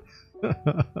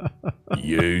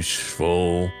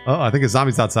useful Oh, I think a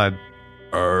zombie's outside.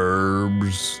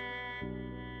 herbs.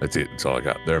 That's it. That's all I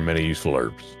got. There are many useful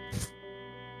herbs.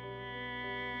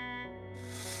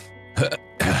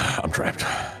 I'm trapped.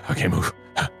 I can't move.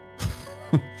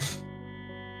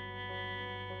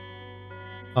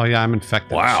 Oh yeah, I'm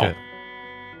infected. Wow. Shit.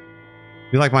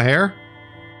 You like my hair?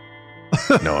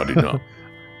 No, I do not.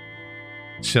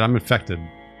 Shit, I'm infected.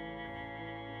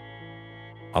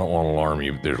 I don't want to alarm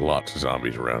you, but there's lots of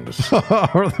zombies around us.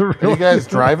 Are there Are you really? guys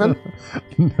driving?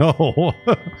 No,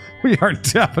 we are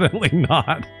definitely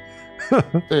not.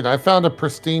 Dude, I found a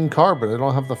pristine car, but I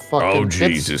don't have the fucking. Oh, it's-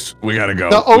 Jesus. We gotta go.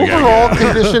 The We gotta overall get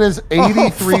out. condition is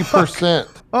 83%.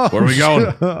 Oh, Where are we going?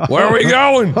 shit. Where are we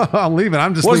going? I'm leaving.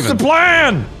 I'm just What's leaving. the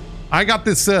plan? I got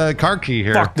this car key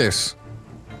here. Fuck this.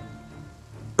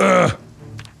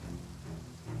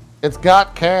 It's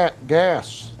got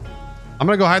gas. I'm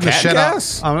gonna go hide in the Cat shed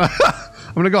gas? out.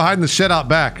 I'm gonna go hide in the shed out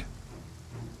back.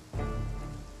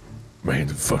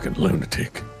 Man's a fucking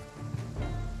lunatic.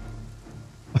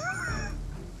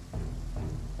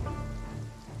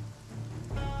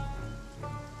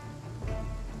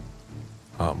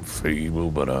 I'm feeble,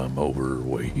 but I'm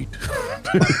overweight.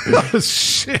 Oh,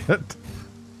 shit.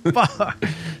 Fuck.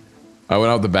 I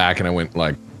went out the back and I went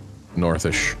like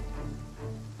northish.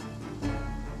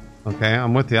 Okay,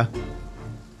 I'm with you.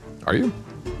 Are you?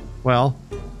 Well,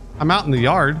 I'm out in the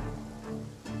yard.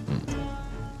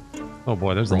 Oh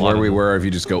boy, there's From a lot where of we them. were, if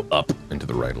you just go up into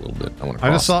the right a little bit. I want to I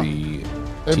cross just saw- the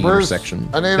Hey, T Bruce, intersection.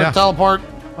 I need Yeah. a teleport.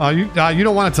 You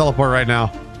don't want to teleport right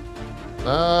now.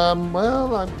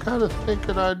 Well, I'm kind of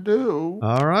thinking I do.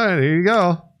 All right, here you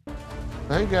go.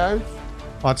 Hey, guys.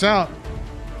 Watch out.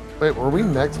 Wait, were we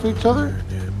next to each other?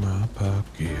 In my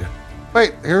pocket.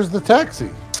 Wait, here's the taxi.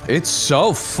 It's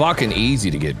so fucking easy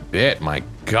to get bit. My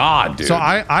God, dude. So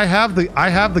I have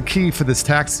the key for this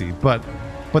taxi, but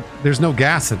there's no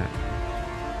gas in it.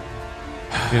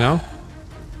 You know?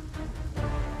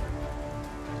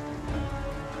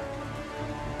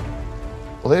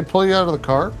 Will they pull you out of the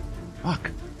car?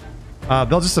 Fuck.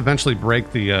 They'll just eventually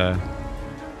break the.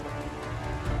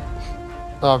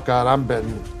 Oh, God, I'm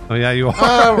bitten. Oh yeah, you are.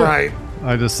 All right.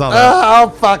 I just saw that. Oh,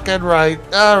 fucking right.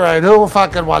 All right, who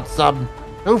fucking wants some?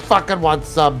 Who fucking wants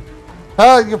some?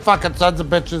 Oh, you fucking sons of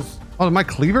bitches. Oh, did my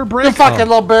cleaver break? You fucking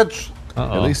little bitch.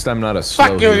 Uh-oh. At least I'm not a slow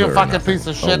Fuck you, healer you or fucking nothing. piece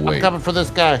of shit. Oh, I'm wait. coming for this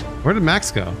guy. Where did Max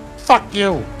go? Fuck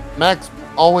you. Max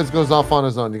always goes off on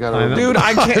his own. You I gotta. know. Dude,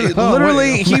 I can't. Oh,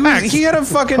 Literally, wait, he Max. he had a Why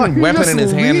fucking you weapon just in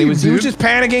his hand. He leave, was dude? just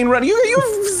panicking, running. You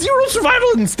have zero survival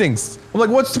instincts. I'm like,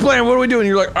 what's the plan? What are we doing?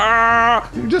 You're like, ah.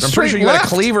 You just I'm straight pretty sure you got a left.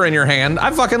 cleaver in your hand.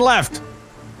 I fucking left.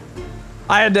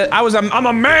 I'm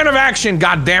a man of action.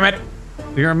 God damn it.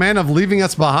 You're a man of leaving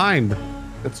us behind.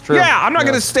 It's true. Yeah, I'm not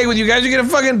gonna stay with you guys. You're gonna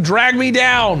fucking drag me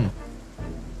down.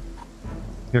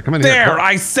 Here, come in There, here.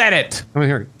 I said it. Come in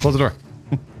here. Close the door.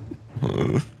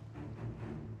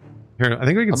 Here, I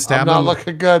think we can I'm stab not him.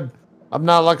 looking good. I'm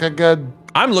not looking good.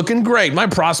 I'm looking great. My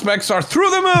prospects are through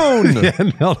the moon.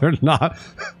 Yeah, no, they're not.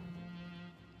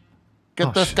 Get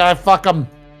Oh, this shit. guy. Fuck him.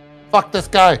 Fuck this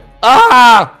guy.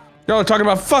 Ah! Y'all are talking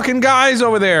about fucking guys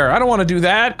over there. I don't want to do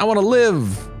that. I want to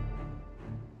live.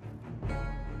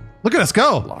 Look at us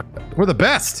go. Lock that door. We're the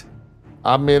best.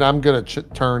 I mean, I'm gonna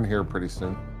turn here pretty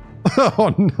soon.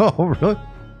 Oh no, really?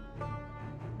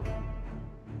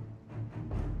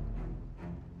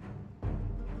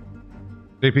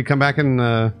 JP, come back and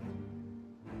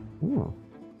ooh.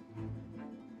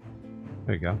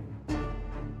 There you go.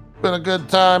 Been a good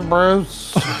time,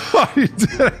 Bruce. Oh, you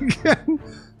did it again.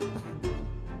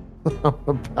 I'm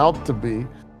about to be.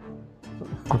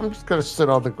 I'm just gonna sit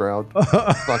on the ground.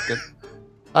 Fuck it.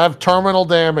 I have terminal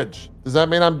damage. Does that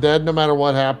mean I'm dead no matter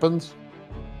what happens?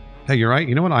 Hey, you're right.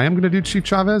 You know what I am going to do, Chief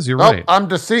Chavez? You're Oh, right. I'm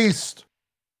deceased.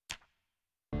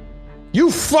 You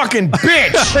fucking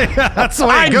bitch! Yeah, that's the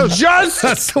way I it goes. just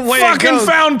That's the way it fucking goes.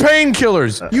 found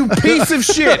painkillers. You piece of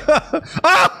shit.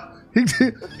 Ah!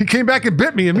 He came back and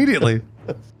bit me immediately.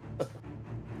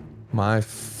 My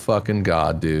fucking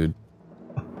god, dude.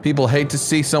 People hate to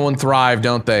see someone thrive,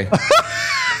 don't they?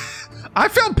 I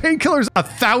found painkillers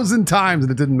 1,000 times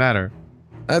and it didn't matter.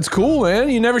 That's cool, man.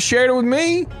 You never shared it with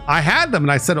me. I had them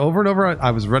and I said over and over,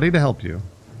 I was ready to help you.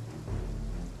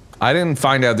 I didn't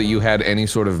find out that you had any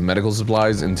sort of medical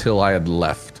supplies until I had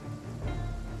left.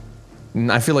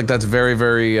 And I feel like that's very,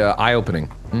 very eye-opening.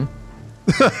 Hmm?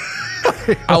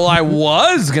 Well, I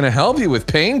was gonna help you with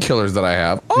painkillers that I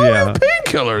have. Oh, I have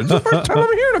painkillers. It's the first time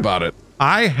I'm hearing about it.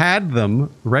 I had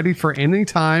them ready for any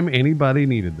time anybody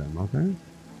needed them, okay?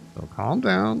 So calm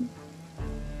down.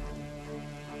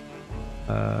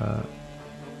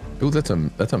 Ooh, that's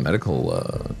a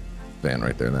medical van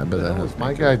right there. That, but that What's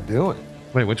my guy doing?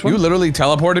 Wait, which one? You literally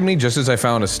teleported me just as I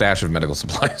found a stash of medical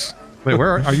supplies. Wait,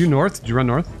 where are you north? Did you run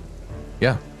north?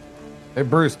 Yeah. Hey,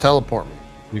 Bruce, teleport me.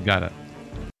 You got it.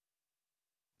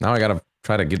 Now I gotta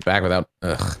try to get back without.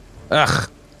 Ugh.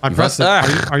 I pressed it.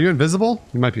 Are you invisible?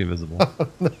 You might be invisible.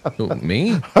 Who,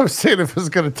 me? I was saying if it was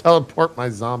going to teleport my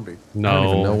zombie. No. I don't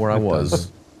even know where I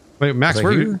was. Wait, Max, Was I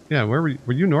where were here? you? Yeah, where were you?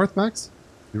 Were you north, Max?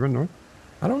 You run north?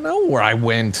 I don't know where I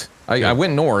went. I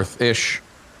went north-ish.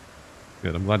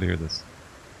 Good, I'm glad to hear this.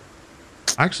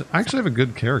 I actually have a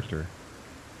good character.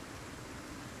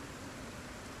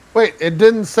 Wait, it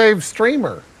didn't save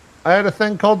streamer. I had a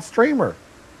thing called streamer.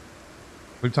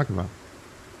 What are you talking about?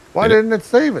 Why didn't it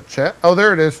save it, chat? Oh,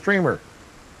 there it is, streamer.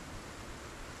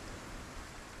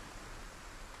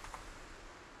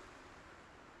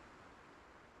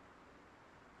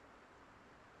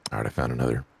 All right, I found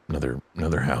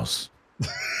another house.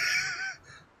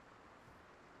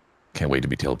 Can't wait to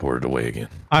be teleported away again.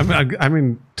 I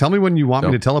mean, tell me when you want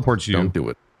me to teleport you. Don't do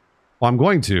it. Well, I'm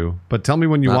going to, but tell me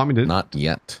when you want me to. Not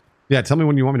yet. Yeah, tell me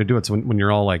when you want me to do it. So when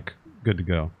you're all like good to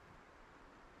go.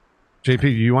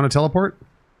 JP, you want to teleport?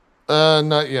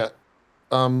 Not yet.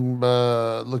 I'm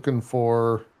looking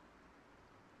for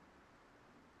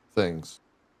things.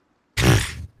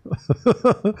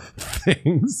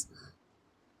 Things.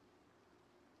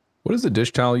 What is the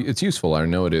dish towel? It's useful. I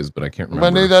know it is, but I can't I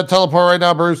remember. need that teleport right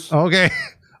now, Bruce. Okay.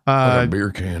 I got a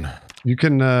beer can. You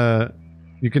can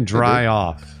dry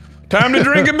off. Time to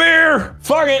drink a beer.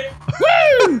 Fuck it.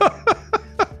 Woo!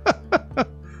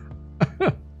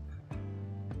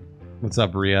 What's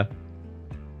up, Ria?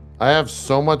 I have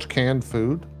so much canned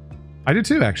food. I do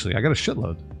too, actually. I got a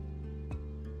shitload.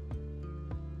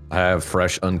 I have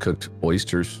fresh, uncooked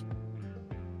oysters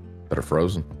that are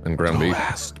frozen and ground beef.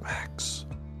 Last, Max.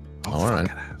 All right.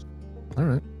 All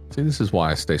right. See, this is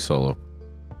why I stay solo.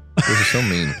 This is so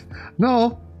mean.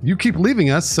 No, you keep leaving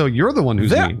us, so you're the one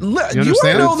who's mean. You You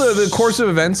understand? know the course of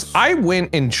events? I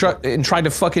went and tried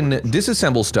to fucking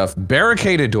disassemble stuff,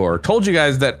 barricade a door, told you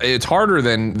guys that it's harder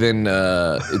than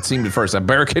it seemed at first. I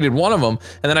barricaded one of them,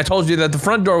 and then I told you that the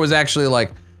front door was actually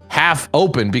like half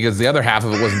open because the other half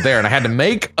of it wasn't there, and I had to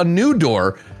make a new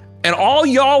door, and all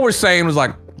y'all were saying was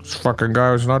like, this fucking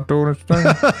guy's not doing his thing.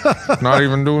 Not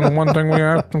even doing the one thing we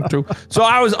asked him to. So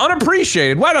I was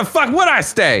unappreciated. Why the fuck would I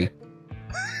stay?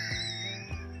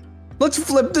 Let's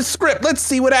flip the script. Let's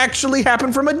see what actually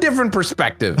happened from a different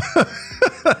perspective.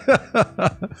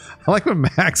 I like when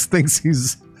Max thinks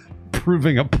he's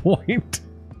proving a point.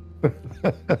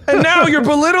 And now you're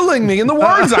belittling me in the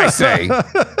words I say.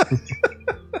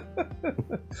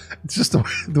 It's just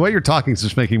the way you're talking is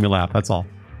just making me laugh. That's all.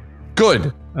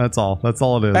 Good. That's all. That's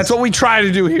all it is. That's what we try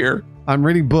to do here. I'm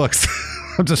reading books.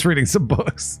 I'm just reading some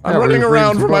books. I'm running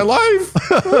around for my life.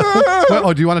 Wait,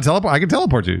 oh, do you want to teleport? I can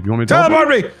teleport you. Do you want me to Teleport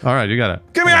me. All right, you got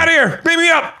it. Get me out of here. Beat me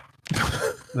up.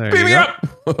 There Beat you me go. up.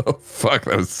 Oh, fuck,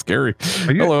 that was scary.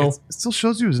 Hello. Hello. It still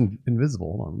shows you as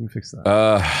invisible. Hold on, let me fix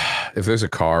that. If there's a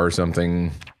car or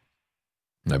something,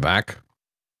 my back.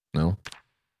 No.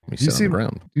 Let me Do you sit see on the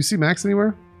ground. Do you see Max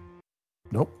anywhere?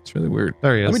 Nope. It's really weird.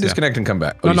 There he is. Let me yeah. disconnect and come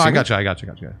back. Oh, No, you no, see I me? got you. I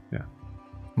got you. Yeah.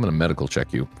 I'm gonna medical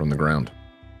check you from the ground.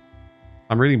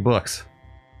 I'm reading books.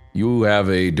 You have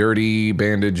a dirty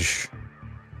bandage.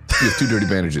 You have 2 dirty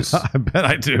bandages. I bet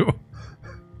I do.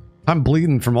 I'm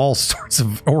bleeding from all sorts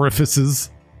of orifices.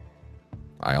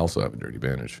 I also have a dirty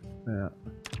bandage. Yeah.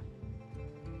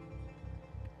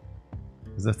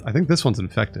 I think this one's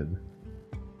infected.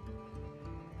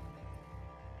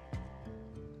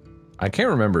 I can't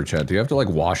remember, Chad. Do you have to like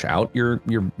wash out your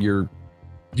You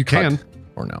cut can.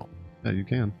 or no? Yeah, you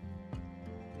can.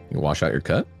 You wash out your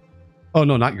cut? Oh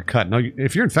no, not your cut. No,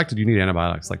 if you're infected, you need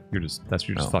antibiotics. Like you're just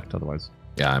Oh. fucked otherwise.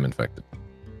 Yeah, I'm infected. Yeah,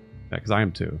 because I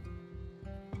am too.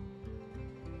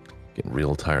 Getting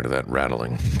real tired of that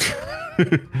rattling.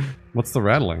 What's the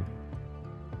rattling?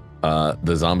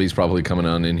 The zombies probably coming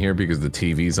on in here because the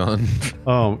TV's on.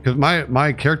 Oh, because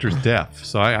my character's deaf,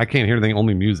 so I can't hear anything.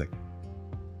 Only music.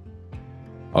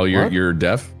 Oh, you're What? you're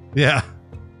deaf? Yeah.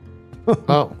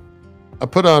 Oh, I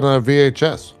put on a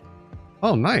VHS.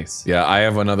 Oh, nice. Yeah, I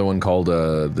have another one called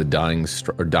the Dying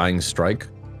Strike. If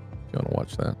you want to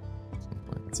watch that.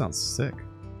 That sounds sick.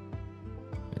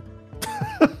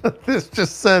 This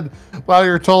just said, while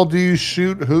you're told, do you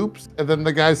shoot hoops? And then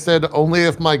the guy said, only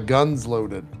if my gun's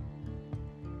loaded.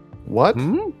 What?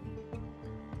 Hmm?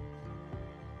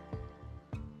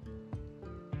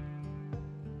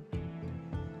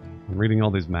 I'm reading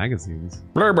all these magazines.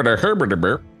 I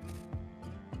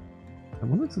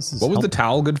wonder if this is What was the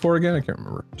towel good for again? I can't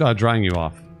remember. drying you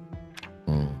off.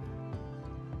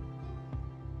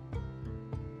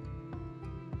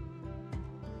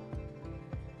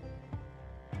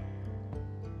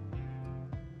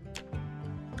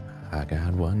 I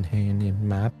got one hand in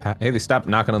my pocket. Hey, they stopped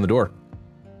knocking on the door.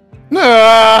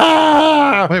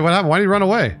 Ah! Wait, what happened? Why did he run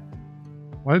away?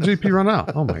 Why did JP run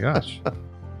out? Oh my gosh.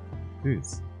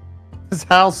 Jeez. This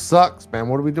house sucks, man.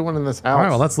 What are we doing in this house? All right,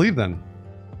 well, let's leave then.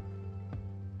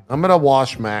 I'm gonna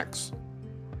wash Max.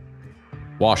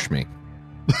 Wash me.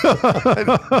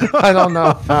 I don't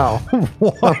know how.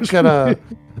 I'm gonna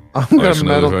That's another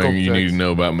medical thing you need to fix.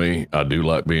 know about me. I do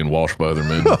like being washed by other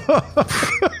men.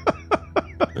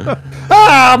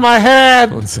 Ah, my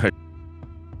head! One sec.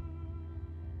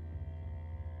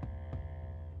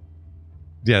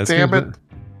 Yeah, Damn it.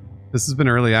 This has been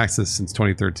early access since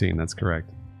 2013. That's correct.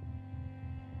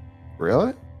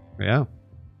 Really? Yeah.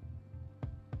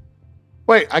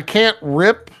 Wait, I can't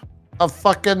rip a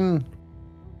fucking...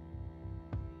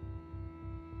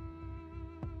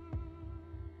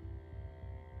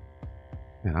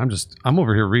 Man, I'm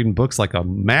over here reading books like a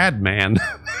madman.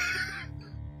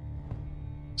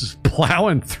 Just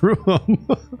plowing through them.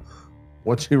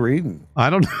 What you reading? I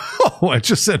don't know. It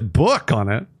just said book on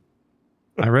it.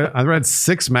 I read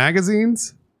 6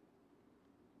 magazines.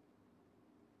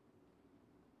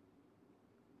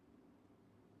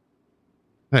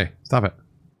 Hey, stop it.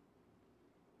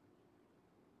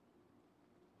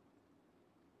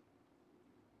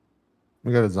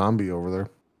 We got a zombie over there.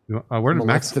 Where did I'm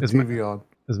Max? the TV on.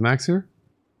 Is Max here?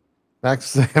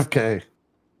 Max is AFK.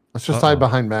 Let's just hide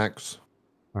behind Max.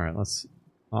 All right, let's.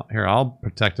 Here, I'll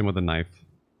protect him with a knife.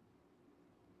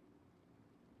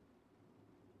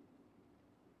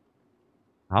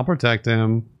 I'll protect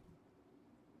him.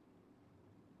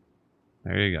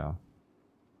 There you go.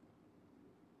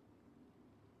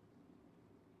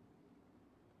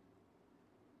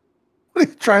 What are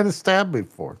you trying to stab me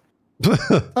for?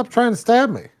 Stop trying to stab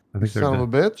me. I think they're Son dead.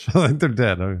 of a bitch. I think they're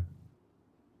dead. Okay.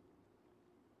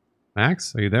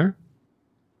 Max, are you there?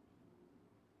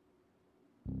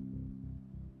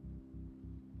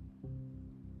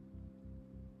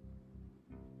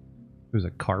 There's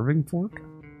a carving fork?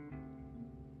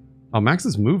 Oh, Max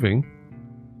is moving.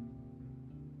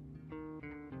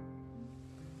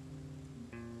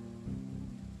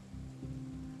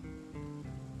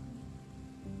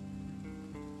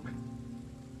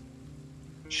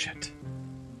 Shit.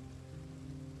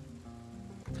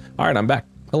 All right, I'm back.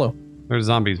 Hello. There's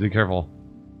zombies. Be careful.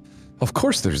 Of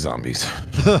course there's zombies.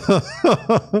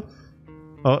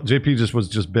 Oh, JP was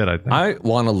just bit, I think. I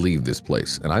want to leave this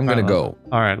place, and I'm going to go.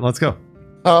 All right, let's go.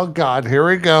 Oh, God. Here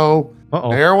we go.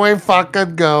 Uh-oh. Here we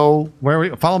fucking go. Where are we?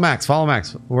 Follow Max. Follow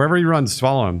Max. Wherever he runs,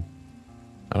 follow him.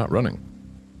 I'm not running.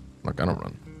 I'm not going to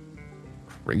run.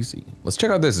 Crazy. Let's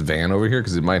check out this van over here,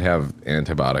 because it might have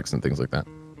antibiotics and things like that.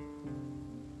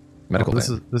 Medical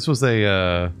van. This was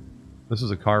a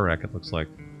car wreck, it looks like.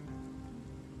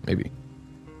 Maybe.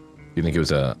 You think it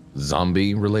was a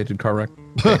zombie-related car wreck?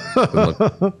 Okay.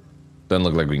 Doesn't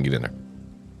look like we can get in there.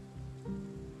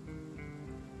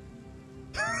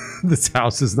 This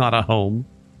house is not a home.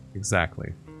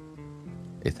 Exactly.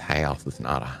 This house is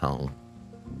not a home.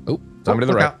 Oh, somebody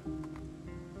to the look right. out.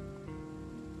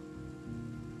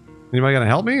 Anybody gonna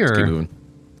help me, or? Let's keep moving.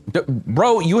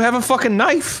 Bro, you have a fucking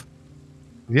knife.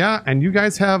 Yeah, and you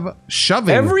guys have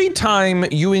shoving. Every time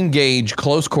you engage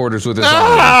close quarters with a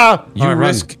zombie, you All right,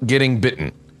 risk getting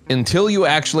bitten. Until you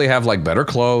actually have like better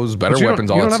clothes, better But weapons,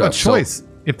 all you that don't have stuff. a choice.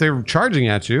 If they're charging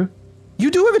at you.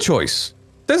 You do have a choice.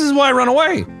 This is why I run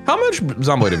away. How much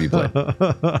Zomboid have you played?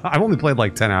 I've only played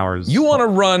like 10 hours. You want to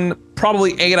run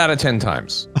probably 8 out of 10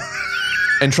 times.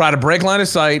 And try to break line of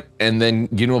sight and then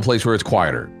get into a place where it's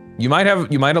quieter. You might have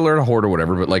learned a horde or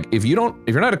whatever, but like if you're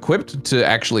not equipped to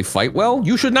actually fight well,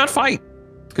 you should not fight.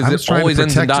 Because it always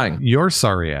ends in dying. Your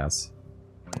sorry ass.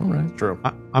 Alright. True.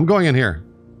 I'm going in here.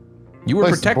 You were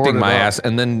Place is protecting boarded my up. ass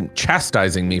and then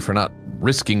chastising me for not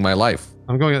risking my life.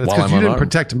 I'm going in. It's While because I'm you didn't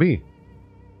unarmed. protect me.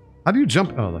 How do you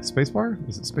jump? Oh, like spacebar?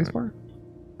 Is it spacebar?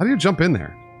 How do you jump in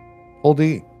there? Hold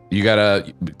E. You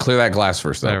gotta clear that glass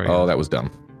first, There though. we go. Oh, that was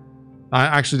dumb. I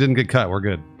actually didn't get cut. We're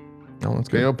good. No, that's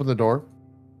Can you good. open the door?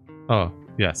 Oh,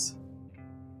 yes.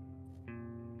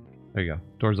 There you go.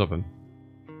 Door's open.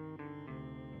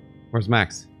 Where's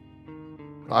Max?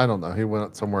 I don't know. He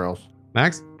went somewhere else.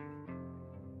 Max?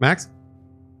 Max?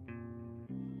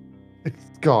 He's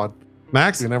gone.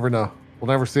 Max? You never know. We'll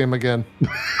never see him again.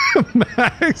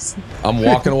 Max? I'm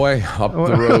walking away up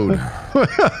the road.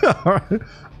 All right.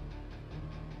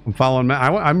 I'm following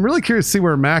Max. I'm really curious to see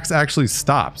where Max actually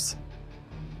stops.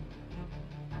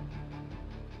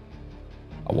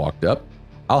 I walked up.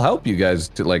 I'll help you guys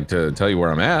to tell you where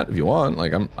I'm at if you want.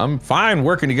 Like I'm fine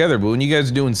working together, but when you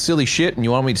guys are doing silly shit and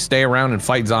you want me to stay around and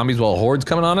fight zombies while a horde's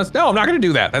coming on us, no, I'm not gonna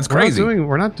do that. That's crazy.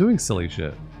 We're not doing silly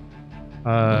shit.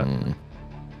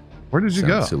 Where did you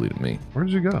go? Sounds silly to me. Where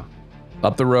did you go?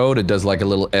 Up the road, it does like a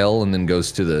little L and then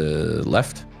goes to the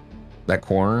left. That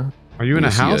corner. Are you in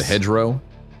a house? See a hedgerow?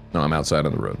 No, I'm outside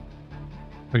on the road.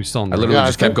 Are you still on the I road? literally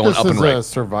just kept going up and This right. is a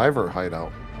survivor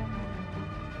hideout.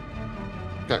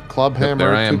 Got club Yep,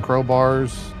 there I hammer, 2 am.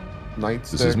 crowbars,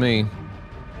 nightstick. This is me.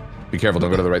 Be careful,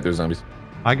 don't go to the right, there's zombies.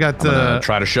 I got I'm gonna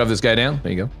try to shove this guy down.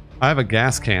 There you go. I have a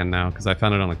gas can now because I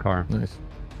found it on a car. Nice.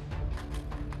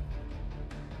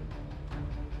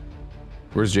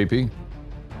 Where's JP?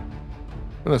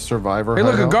 In a survivor Hey,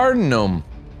 look, a hideout. garden gnome.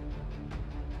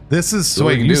 This is So what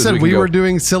we sweet. can You do is said we can we go- were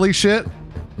doing silly shit?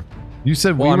 You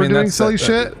said we were doing silly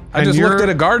shit? I just looked at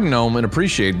a garden gnome and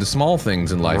appreciate the small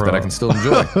things in life that I can still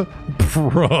enjoy.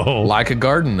 Bro. Like a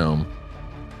garden gnome.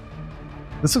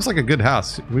 This looks like a good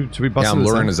house. Should we bust Yeah, I'm this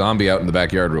luring in? a zombie out in the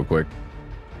backyard real quick.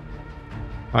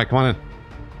 All right, come on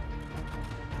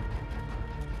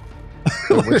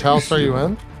in. Which house are you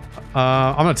in?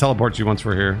 I'm gonna teleport you once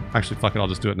we're here. Actually, fuck it, I'll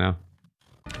just do it now.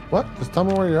 What? Just tell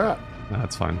me where you're at. No,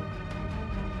 that's fine.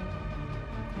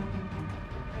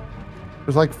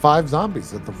 There's like 5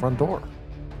 zombies at the front door.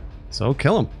 So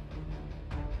kill him.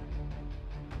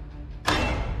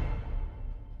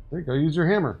 There you go. Use your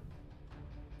hammer.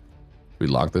 We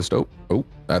lock this door. Oh,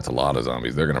 that's a lot of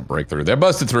zombies. They're gonna break through. They're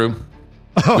busted through.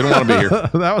 We don't want to be here.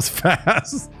 That was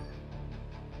fast.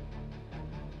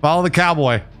 Follow the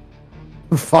cowboy.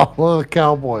 Follow the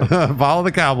cowboy. Follow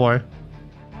the cowboy.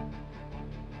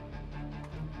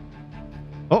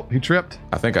 Oh, he tripped.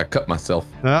 I think I cut myself.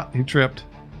 Yeah, he tripped.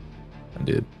 I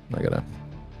did. I gotta.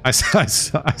 I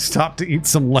stopped to eat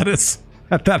some lettuce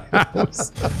at that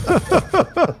house.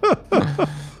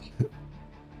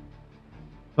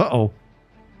 Uh-oh.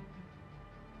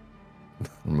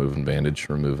 Removing bandage.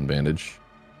 Removing bandage.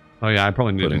 Oh, yeah, I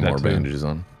probably need to do Putting that more too. bandages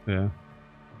on. Yeah.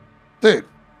 Dude,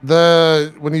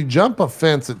 when you jump a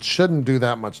fence, it shouldn't do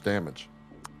that much damage.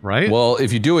 Right? Well,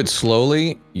 if you do it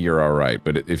slowly, you're all right.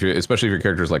 But if you're, especially if your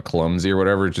character's like clumsy or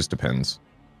whatever, it just depends.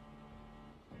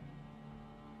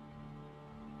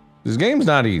 This game's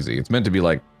not easy. It's meant to be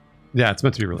like yeah, it's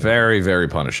meant to be really very, very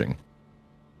punishing.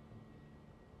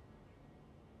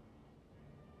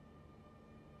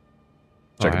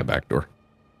 Checking the back door.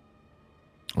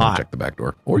 I'm gonna check the back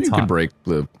door. Or It's you can hot. break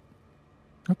the...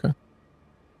 Okay.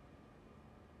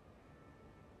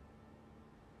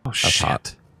 Oh, shit.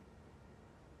 hot.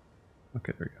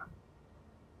 Okay, there we go.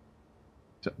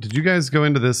 So, did you guys go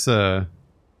into this,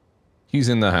 He's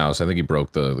in the house. I think he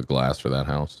broke the glass for that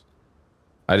house.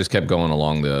 I just kept going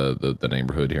along the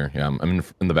neighborhood here. Yeah, I'm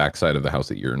in the back side of the house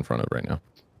that you're in front of right now.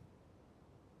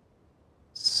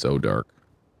 So dark.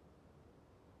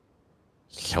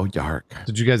 So dark.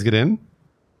 Did you guys get in?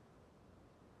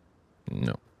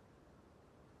 No.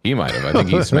 He might have. I think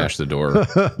he smashed the door.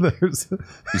 There's...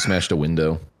 He smashed a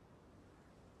window.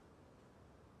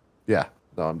 Yeah,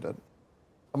 no, I'm dead.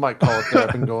 I might call it there.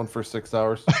 I've been going for 6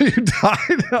 hours. You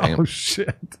died? Oh, Damn.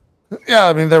 shit. Yeah,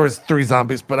 I mean, there was 3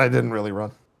 zombies, but I didn't really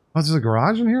run. Oh, there's a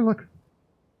garage in here? Look.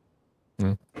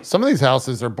 Some of these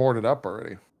houses are boarded up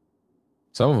already.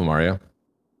 Some of them are, yeah.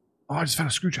 Oh, I just found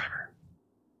a screwdriver.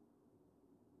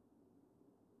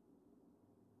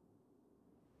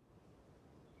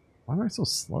 Why am I so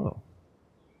slow?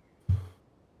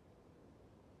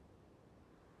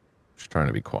 Just trying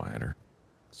to be quieter.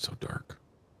 It's so dark.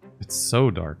 It's so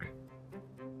dark.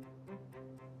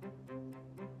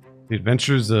 The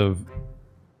Adventures of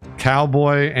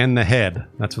Cowboy and the Head.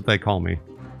 That's what they call me.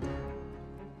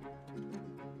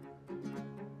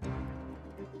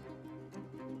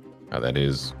 Now that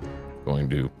is going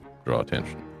to draw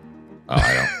attention. Oh,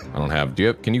 I don't have. Do you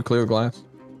have? Can you clear glass?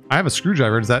 I have a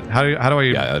screwdriver. Is that how do I?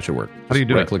 Yeah, that should work. How do you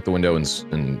do right it? click the window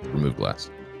and remove glass.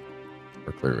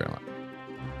 Or clear ground.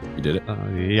 You did it?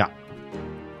 Yeah.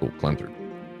 Cool, climb through.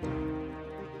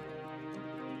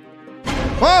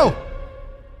 Whoa!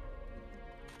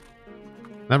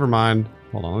 Never mind.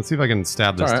 Hold on. Let's see if I can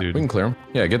stab this All right, dude. we can clear him.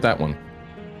 Yeah, get that one.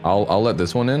 I'll let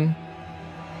this one in.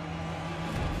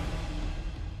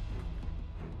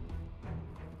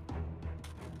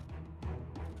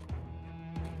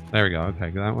 There we go. Okay,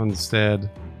 that one's dead.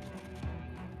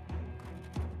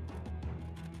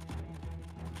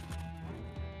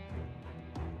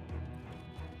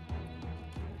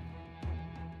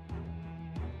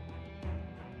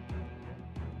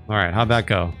 All right, how'd that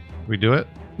go? We do it?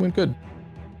 Went good.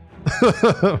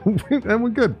 That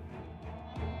went good.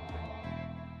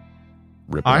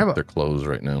 Ripping up their clothes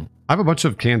right now. I have a bunch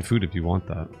of canned food if you want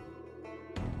that.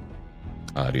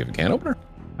 Do you have a can opener?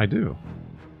 I do.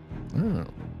 Oh,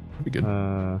 that'd be good.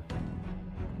 I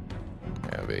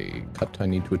have a cut I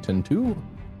need to attend to.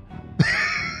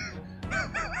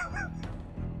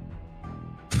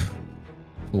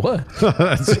 What?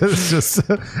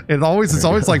 It's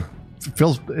always like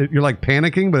feels you're like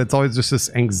panicking, but it's always just this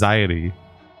anxiety.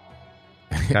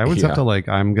 Like, I always have to like,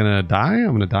 I'm gonna die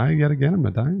yet again. I'm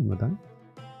gonna die.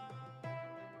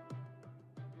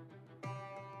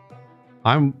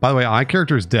 By the way, my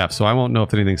character is deaf, so I won't know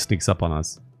if anything sneaks up on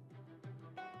us.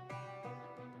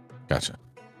 Gotcha.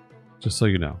 Just so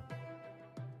you know.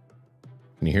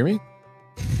 Can you hear me?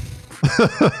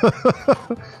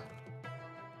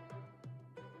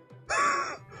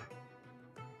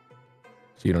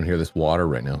 So you don't hear this water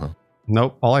right now, huh?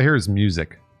 Nope. All I hear is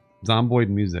music. Zomboid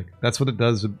music. That's what it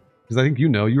does. Because I think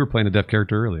you were playing a deaf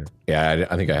character earlier. Yeah,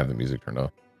 I think I have the music turned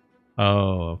off.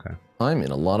 Oh, okay. I'm in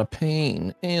a lot of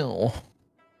pain. Ew.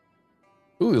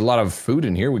 Ooh, there's a lot of food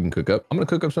in here we can cook up. I'm gonna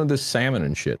cook up some of this salmon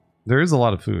and shit. There is a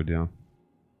lot of food, yeah.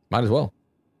 Might as well.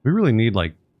 We really need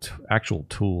like actual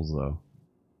tools, though.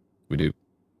 We do.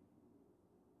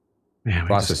 Man,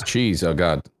 processed cheese. Oh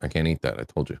god, I can't eat that. I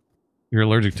told you. You're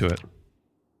allergic to it.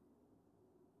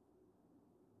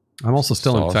 I'm also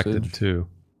still infected too.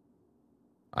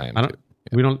 I am. Too.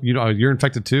 Yeah. We don't. You're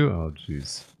infected too. Oh,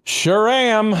 jeez. Sure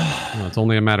am. Well, it's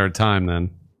only a matter of time then.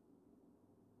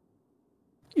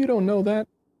 You don't know that.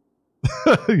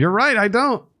 You're right. I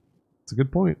don't. It's a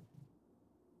good point.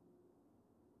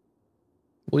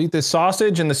 We'll eat this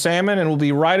sausage and the salmon, and we'll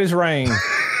be right as rain.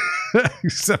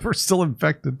 Except we're still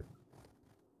infected.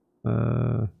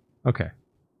 Okay. I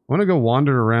want to go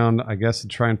wander around, I guess,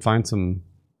 and try and find some,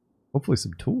 hopefully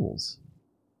some tools.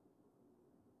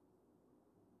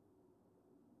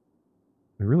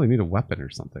 I really need a weapon or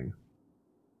something.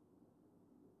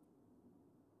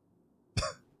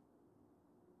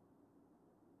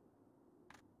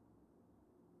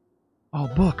 Oh,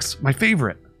 books. My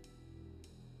favorite.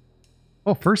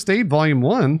 Oh, First Aid Volume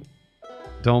 1.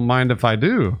 Don't mind if I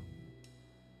do.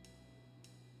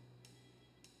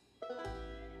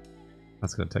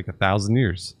 That's going to take 1,000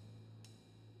 years.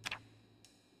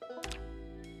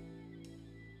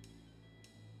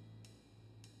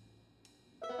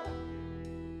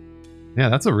 Yeah,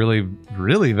 that's a really,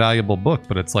 really valuable book,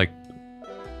 but it's like,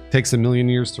 takes 1,000,000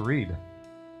 years to read.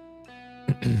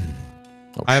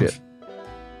 Oh, shit.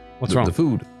 What's wrong? The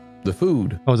food. The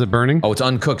food. Oh, is it burning? Oh, it's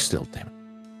uncooked still. Damn it.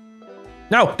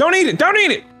 No, don't eat it. Don't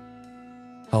eat it.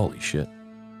 Holy shit.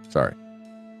 Sorry.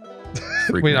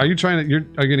 Wait, are you trying to, are you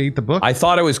going to eat the book? I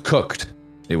thought it was cooked.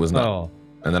 It was not. Oh.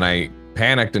 And then I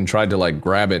panicked and tried to like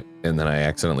grab it, and then I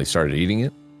accidentally started eating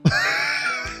it.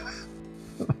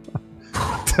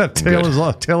 Tale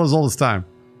is old as time.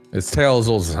 It's tale as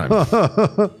old as time.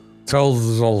 Tale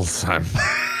as old as time.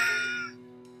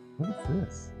 What is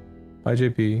this? Bye,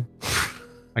 JP.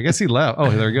 I guess he left.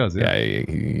 Oh, there he goes. Yeah,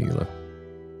 he left.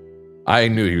 I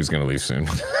knew he was going to leave soon.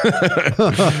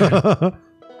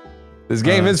 This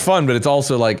game is fun, but it's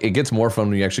also like, it gets more fun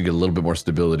when you actually get a little bit more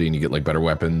stability and you get like better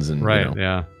weapons and right. You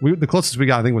know. Yeah, the closest we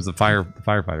got, I think, was the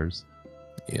firefighters.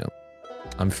 Yeah,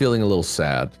 I'm feeling a little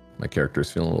sad. My character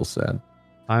is feeling a little sad.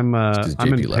 I'm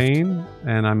in left. pain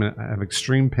and I have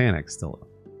extreme panic still.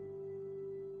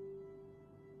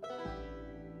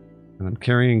 And I'm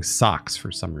carrying socks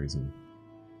for some reason.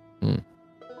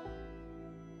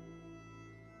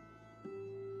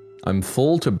 I'm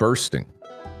full to bursting.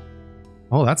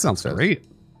 Oh, that sounds great.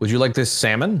 Would you like this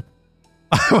salmon?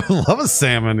 I would love a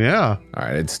salmon, yeah. All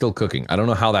right, it's still cooking. I don't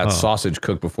know how that sausage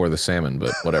cooked before the salmon,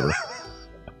 but whatever.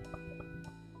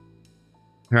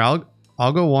 Here,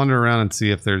 I'll go wander around and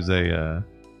see if there's a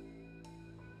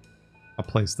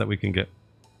place that we can get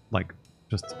like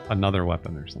just another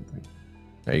weapon or something.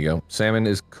 There you go. Salmon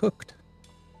is cooked.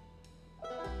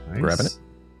 Nice. Grabbing it.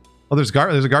 Oh, there's a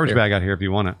garbage bag out here if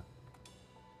you want it.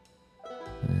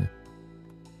 Yeah.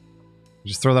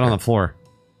 Just throw that on the floor.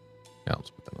 Yeah, I'll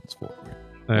just put that on the floor.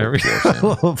 There we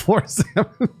go. Floor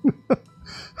salmon.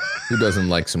 Who doesn't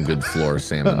like some good floor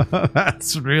salmon?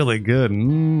 That's really good.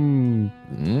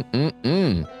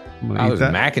 Wow, there's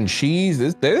mac and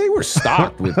cheese. They were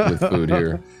stocked with food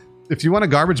here. If you want a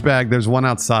garbage bag, there's one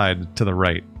outside to the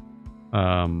right.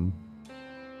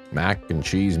 Mac and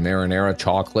cheese, marinara,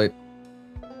 chocolate,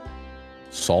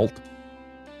 salt,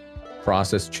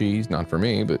 processed cheese. Not for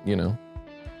me, but you know.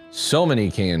 So many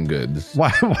canned goods.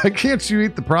 Why can't you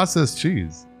eat the processed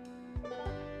cheese?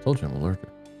 Told you I'm allergic.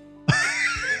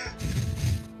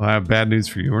 Well, I have bad news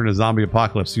for you. We're in a zombie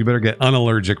apocalypse. So you better get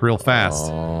unallergic real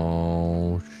fast.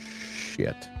 Oh,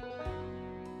 shit.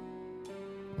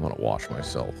 I want to wash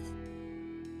myself.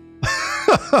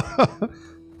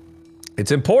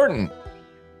 It's important.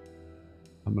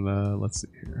 I'm gonna, let's see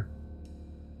here.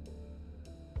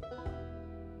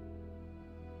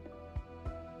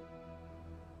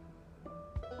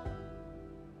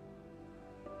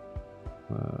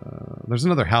 There's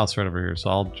another house right over here, so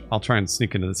I'll try and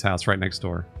sneak into this house right next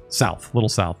door. South, little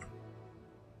south.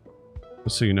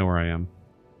 Just so you know where I am.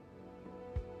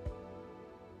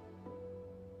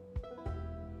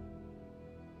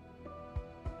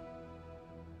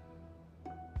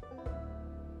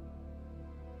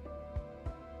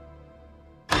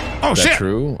 Oh, Is that shit!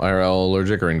 true? IRL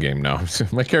allergic or in-game? No.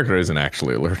 My character isn't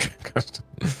actually allergic.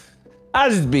 I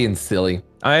was just being silly.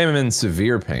 I am in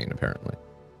severe pain, apparently.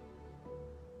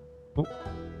 Oh.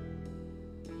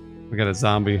 We got a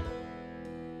zombie.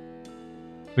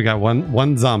 We got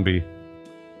one zombie.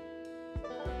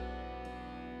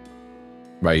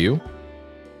 By you?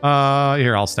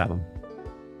 Here, I'll stab him.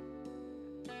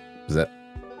 Is that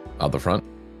out the front?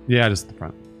 Yeah, just the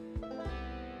front.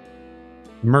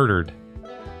 Murdered.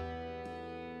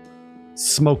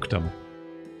 Smoked him.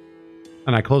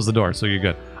 And I closed the door, so you're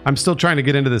good. I'm still trying to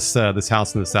get into this this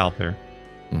house in the south there.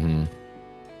 Mm-hmm.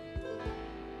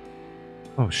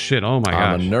 Oh shit, oh my gosh.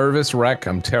 I'm a nervous wreck,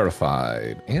 I'm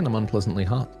terrified, and I'm unpleasantly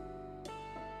hot.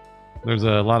 There's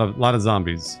a lot of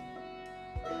zombies.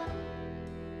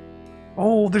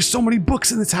 Oh, there's so many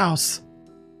books in this house.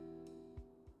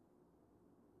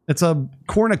 It's a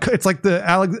it's like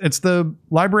the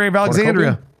Library of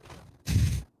Alexandria.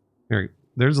 Here,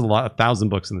 there's 1,000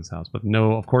 books in this house, but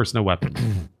no, of course, no weapons.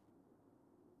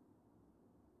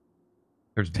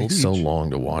 There's It takes so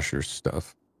long to wash your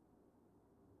stuff.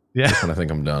 Yeah. Just when I think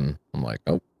I'm done, I'm like,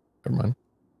 oh, never mind.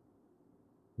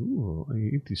 Ooh, I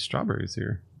eat these strawberries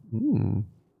here. Mmm.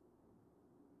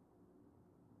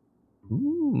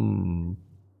 Mmm.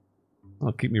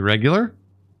 That'll keep me regular.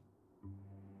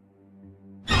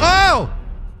 Oh!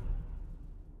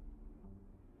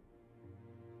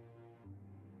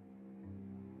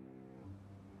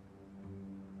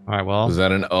 All right, well. Is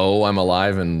that an oh, I'm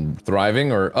alive and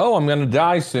thriving, or oh, I'm gonna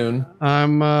die soon? No,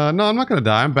 I'm not gonna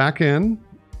die. I'm back in.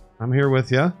 I'm here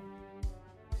with you.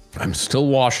 I'm still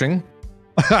washing.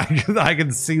 I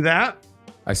can see that.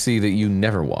 I see that you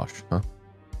never wash, huh?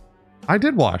 I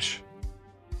did wash.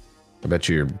 I bet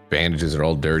you your bandages are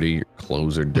all dirty, your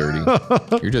clothes are dirty.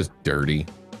 You're just dirty.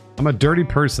 I'm a dirty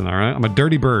person, all right? I'm a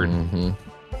dirty bird. Mm-hmm.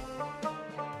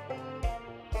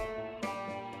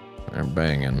 They're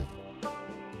banging.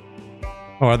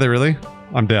 Oh, are they really?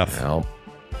 I'm deaf. Help.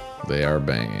 They are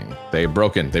banging. They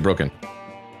broken. They broken.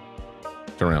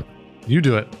 Turn around. You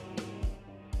do it.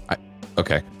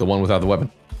 Okay, the one without the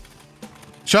weapon.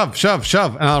 Shove, shove,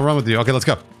 shove, and I'll run with you. Okay, let's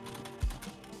go.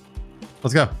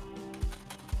 Let's go.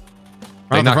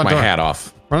 They knocked my hat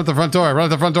off. Run at the front door. Run at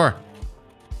the front door.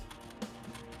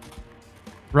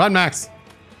 Run, Max.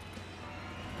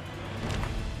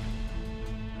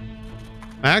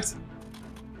 Max?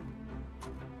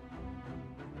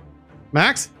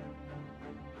 Max?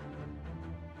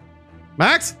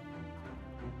 Max?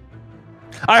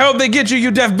 I hope they get you, you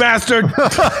deaf bastard!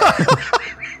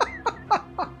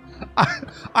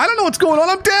 I don't know what's going on.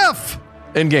 I'm deaf.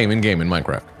 In game, in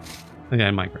Minecraft. Yeah,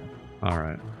 in Minecraft. All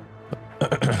right.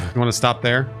 You want to stop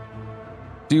there?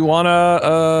 Do you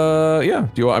wanna, yeah.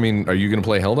 Do you? I mean, are you gonna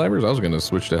play Helldivers? I was gonna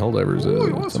switch to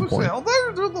Helldivers at some point.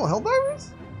 Helldivers? There's no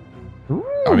Helldivers?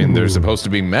 I mean, there's supposed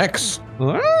to be mechs.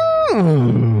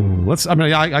 Oh. Let's. I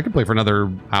mean, I could play for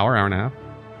another hour and a half.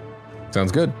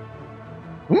 Sounds good.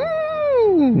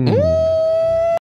 Ooh.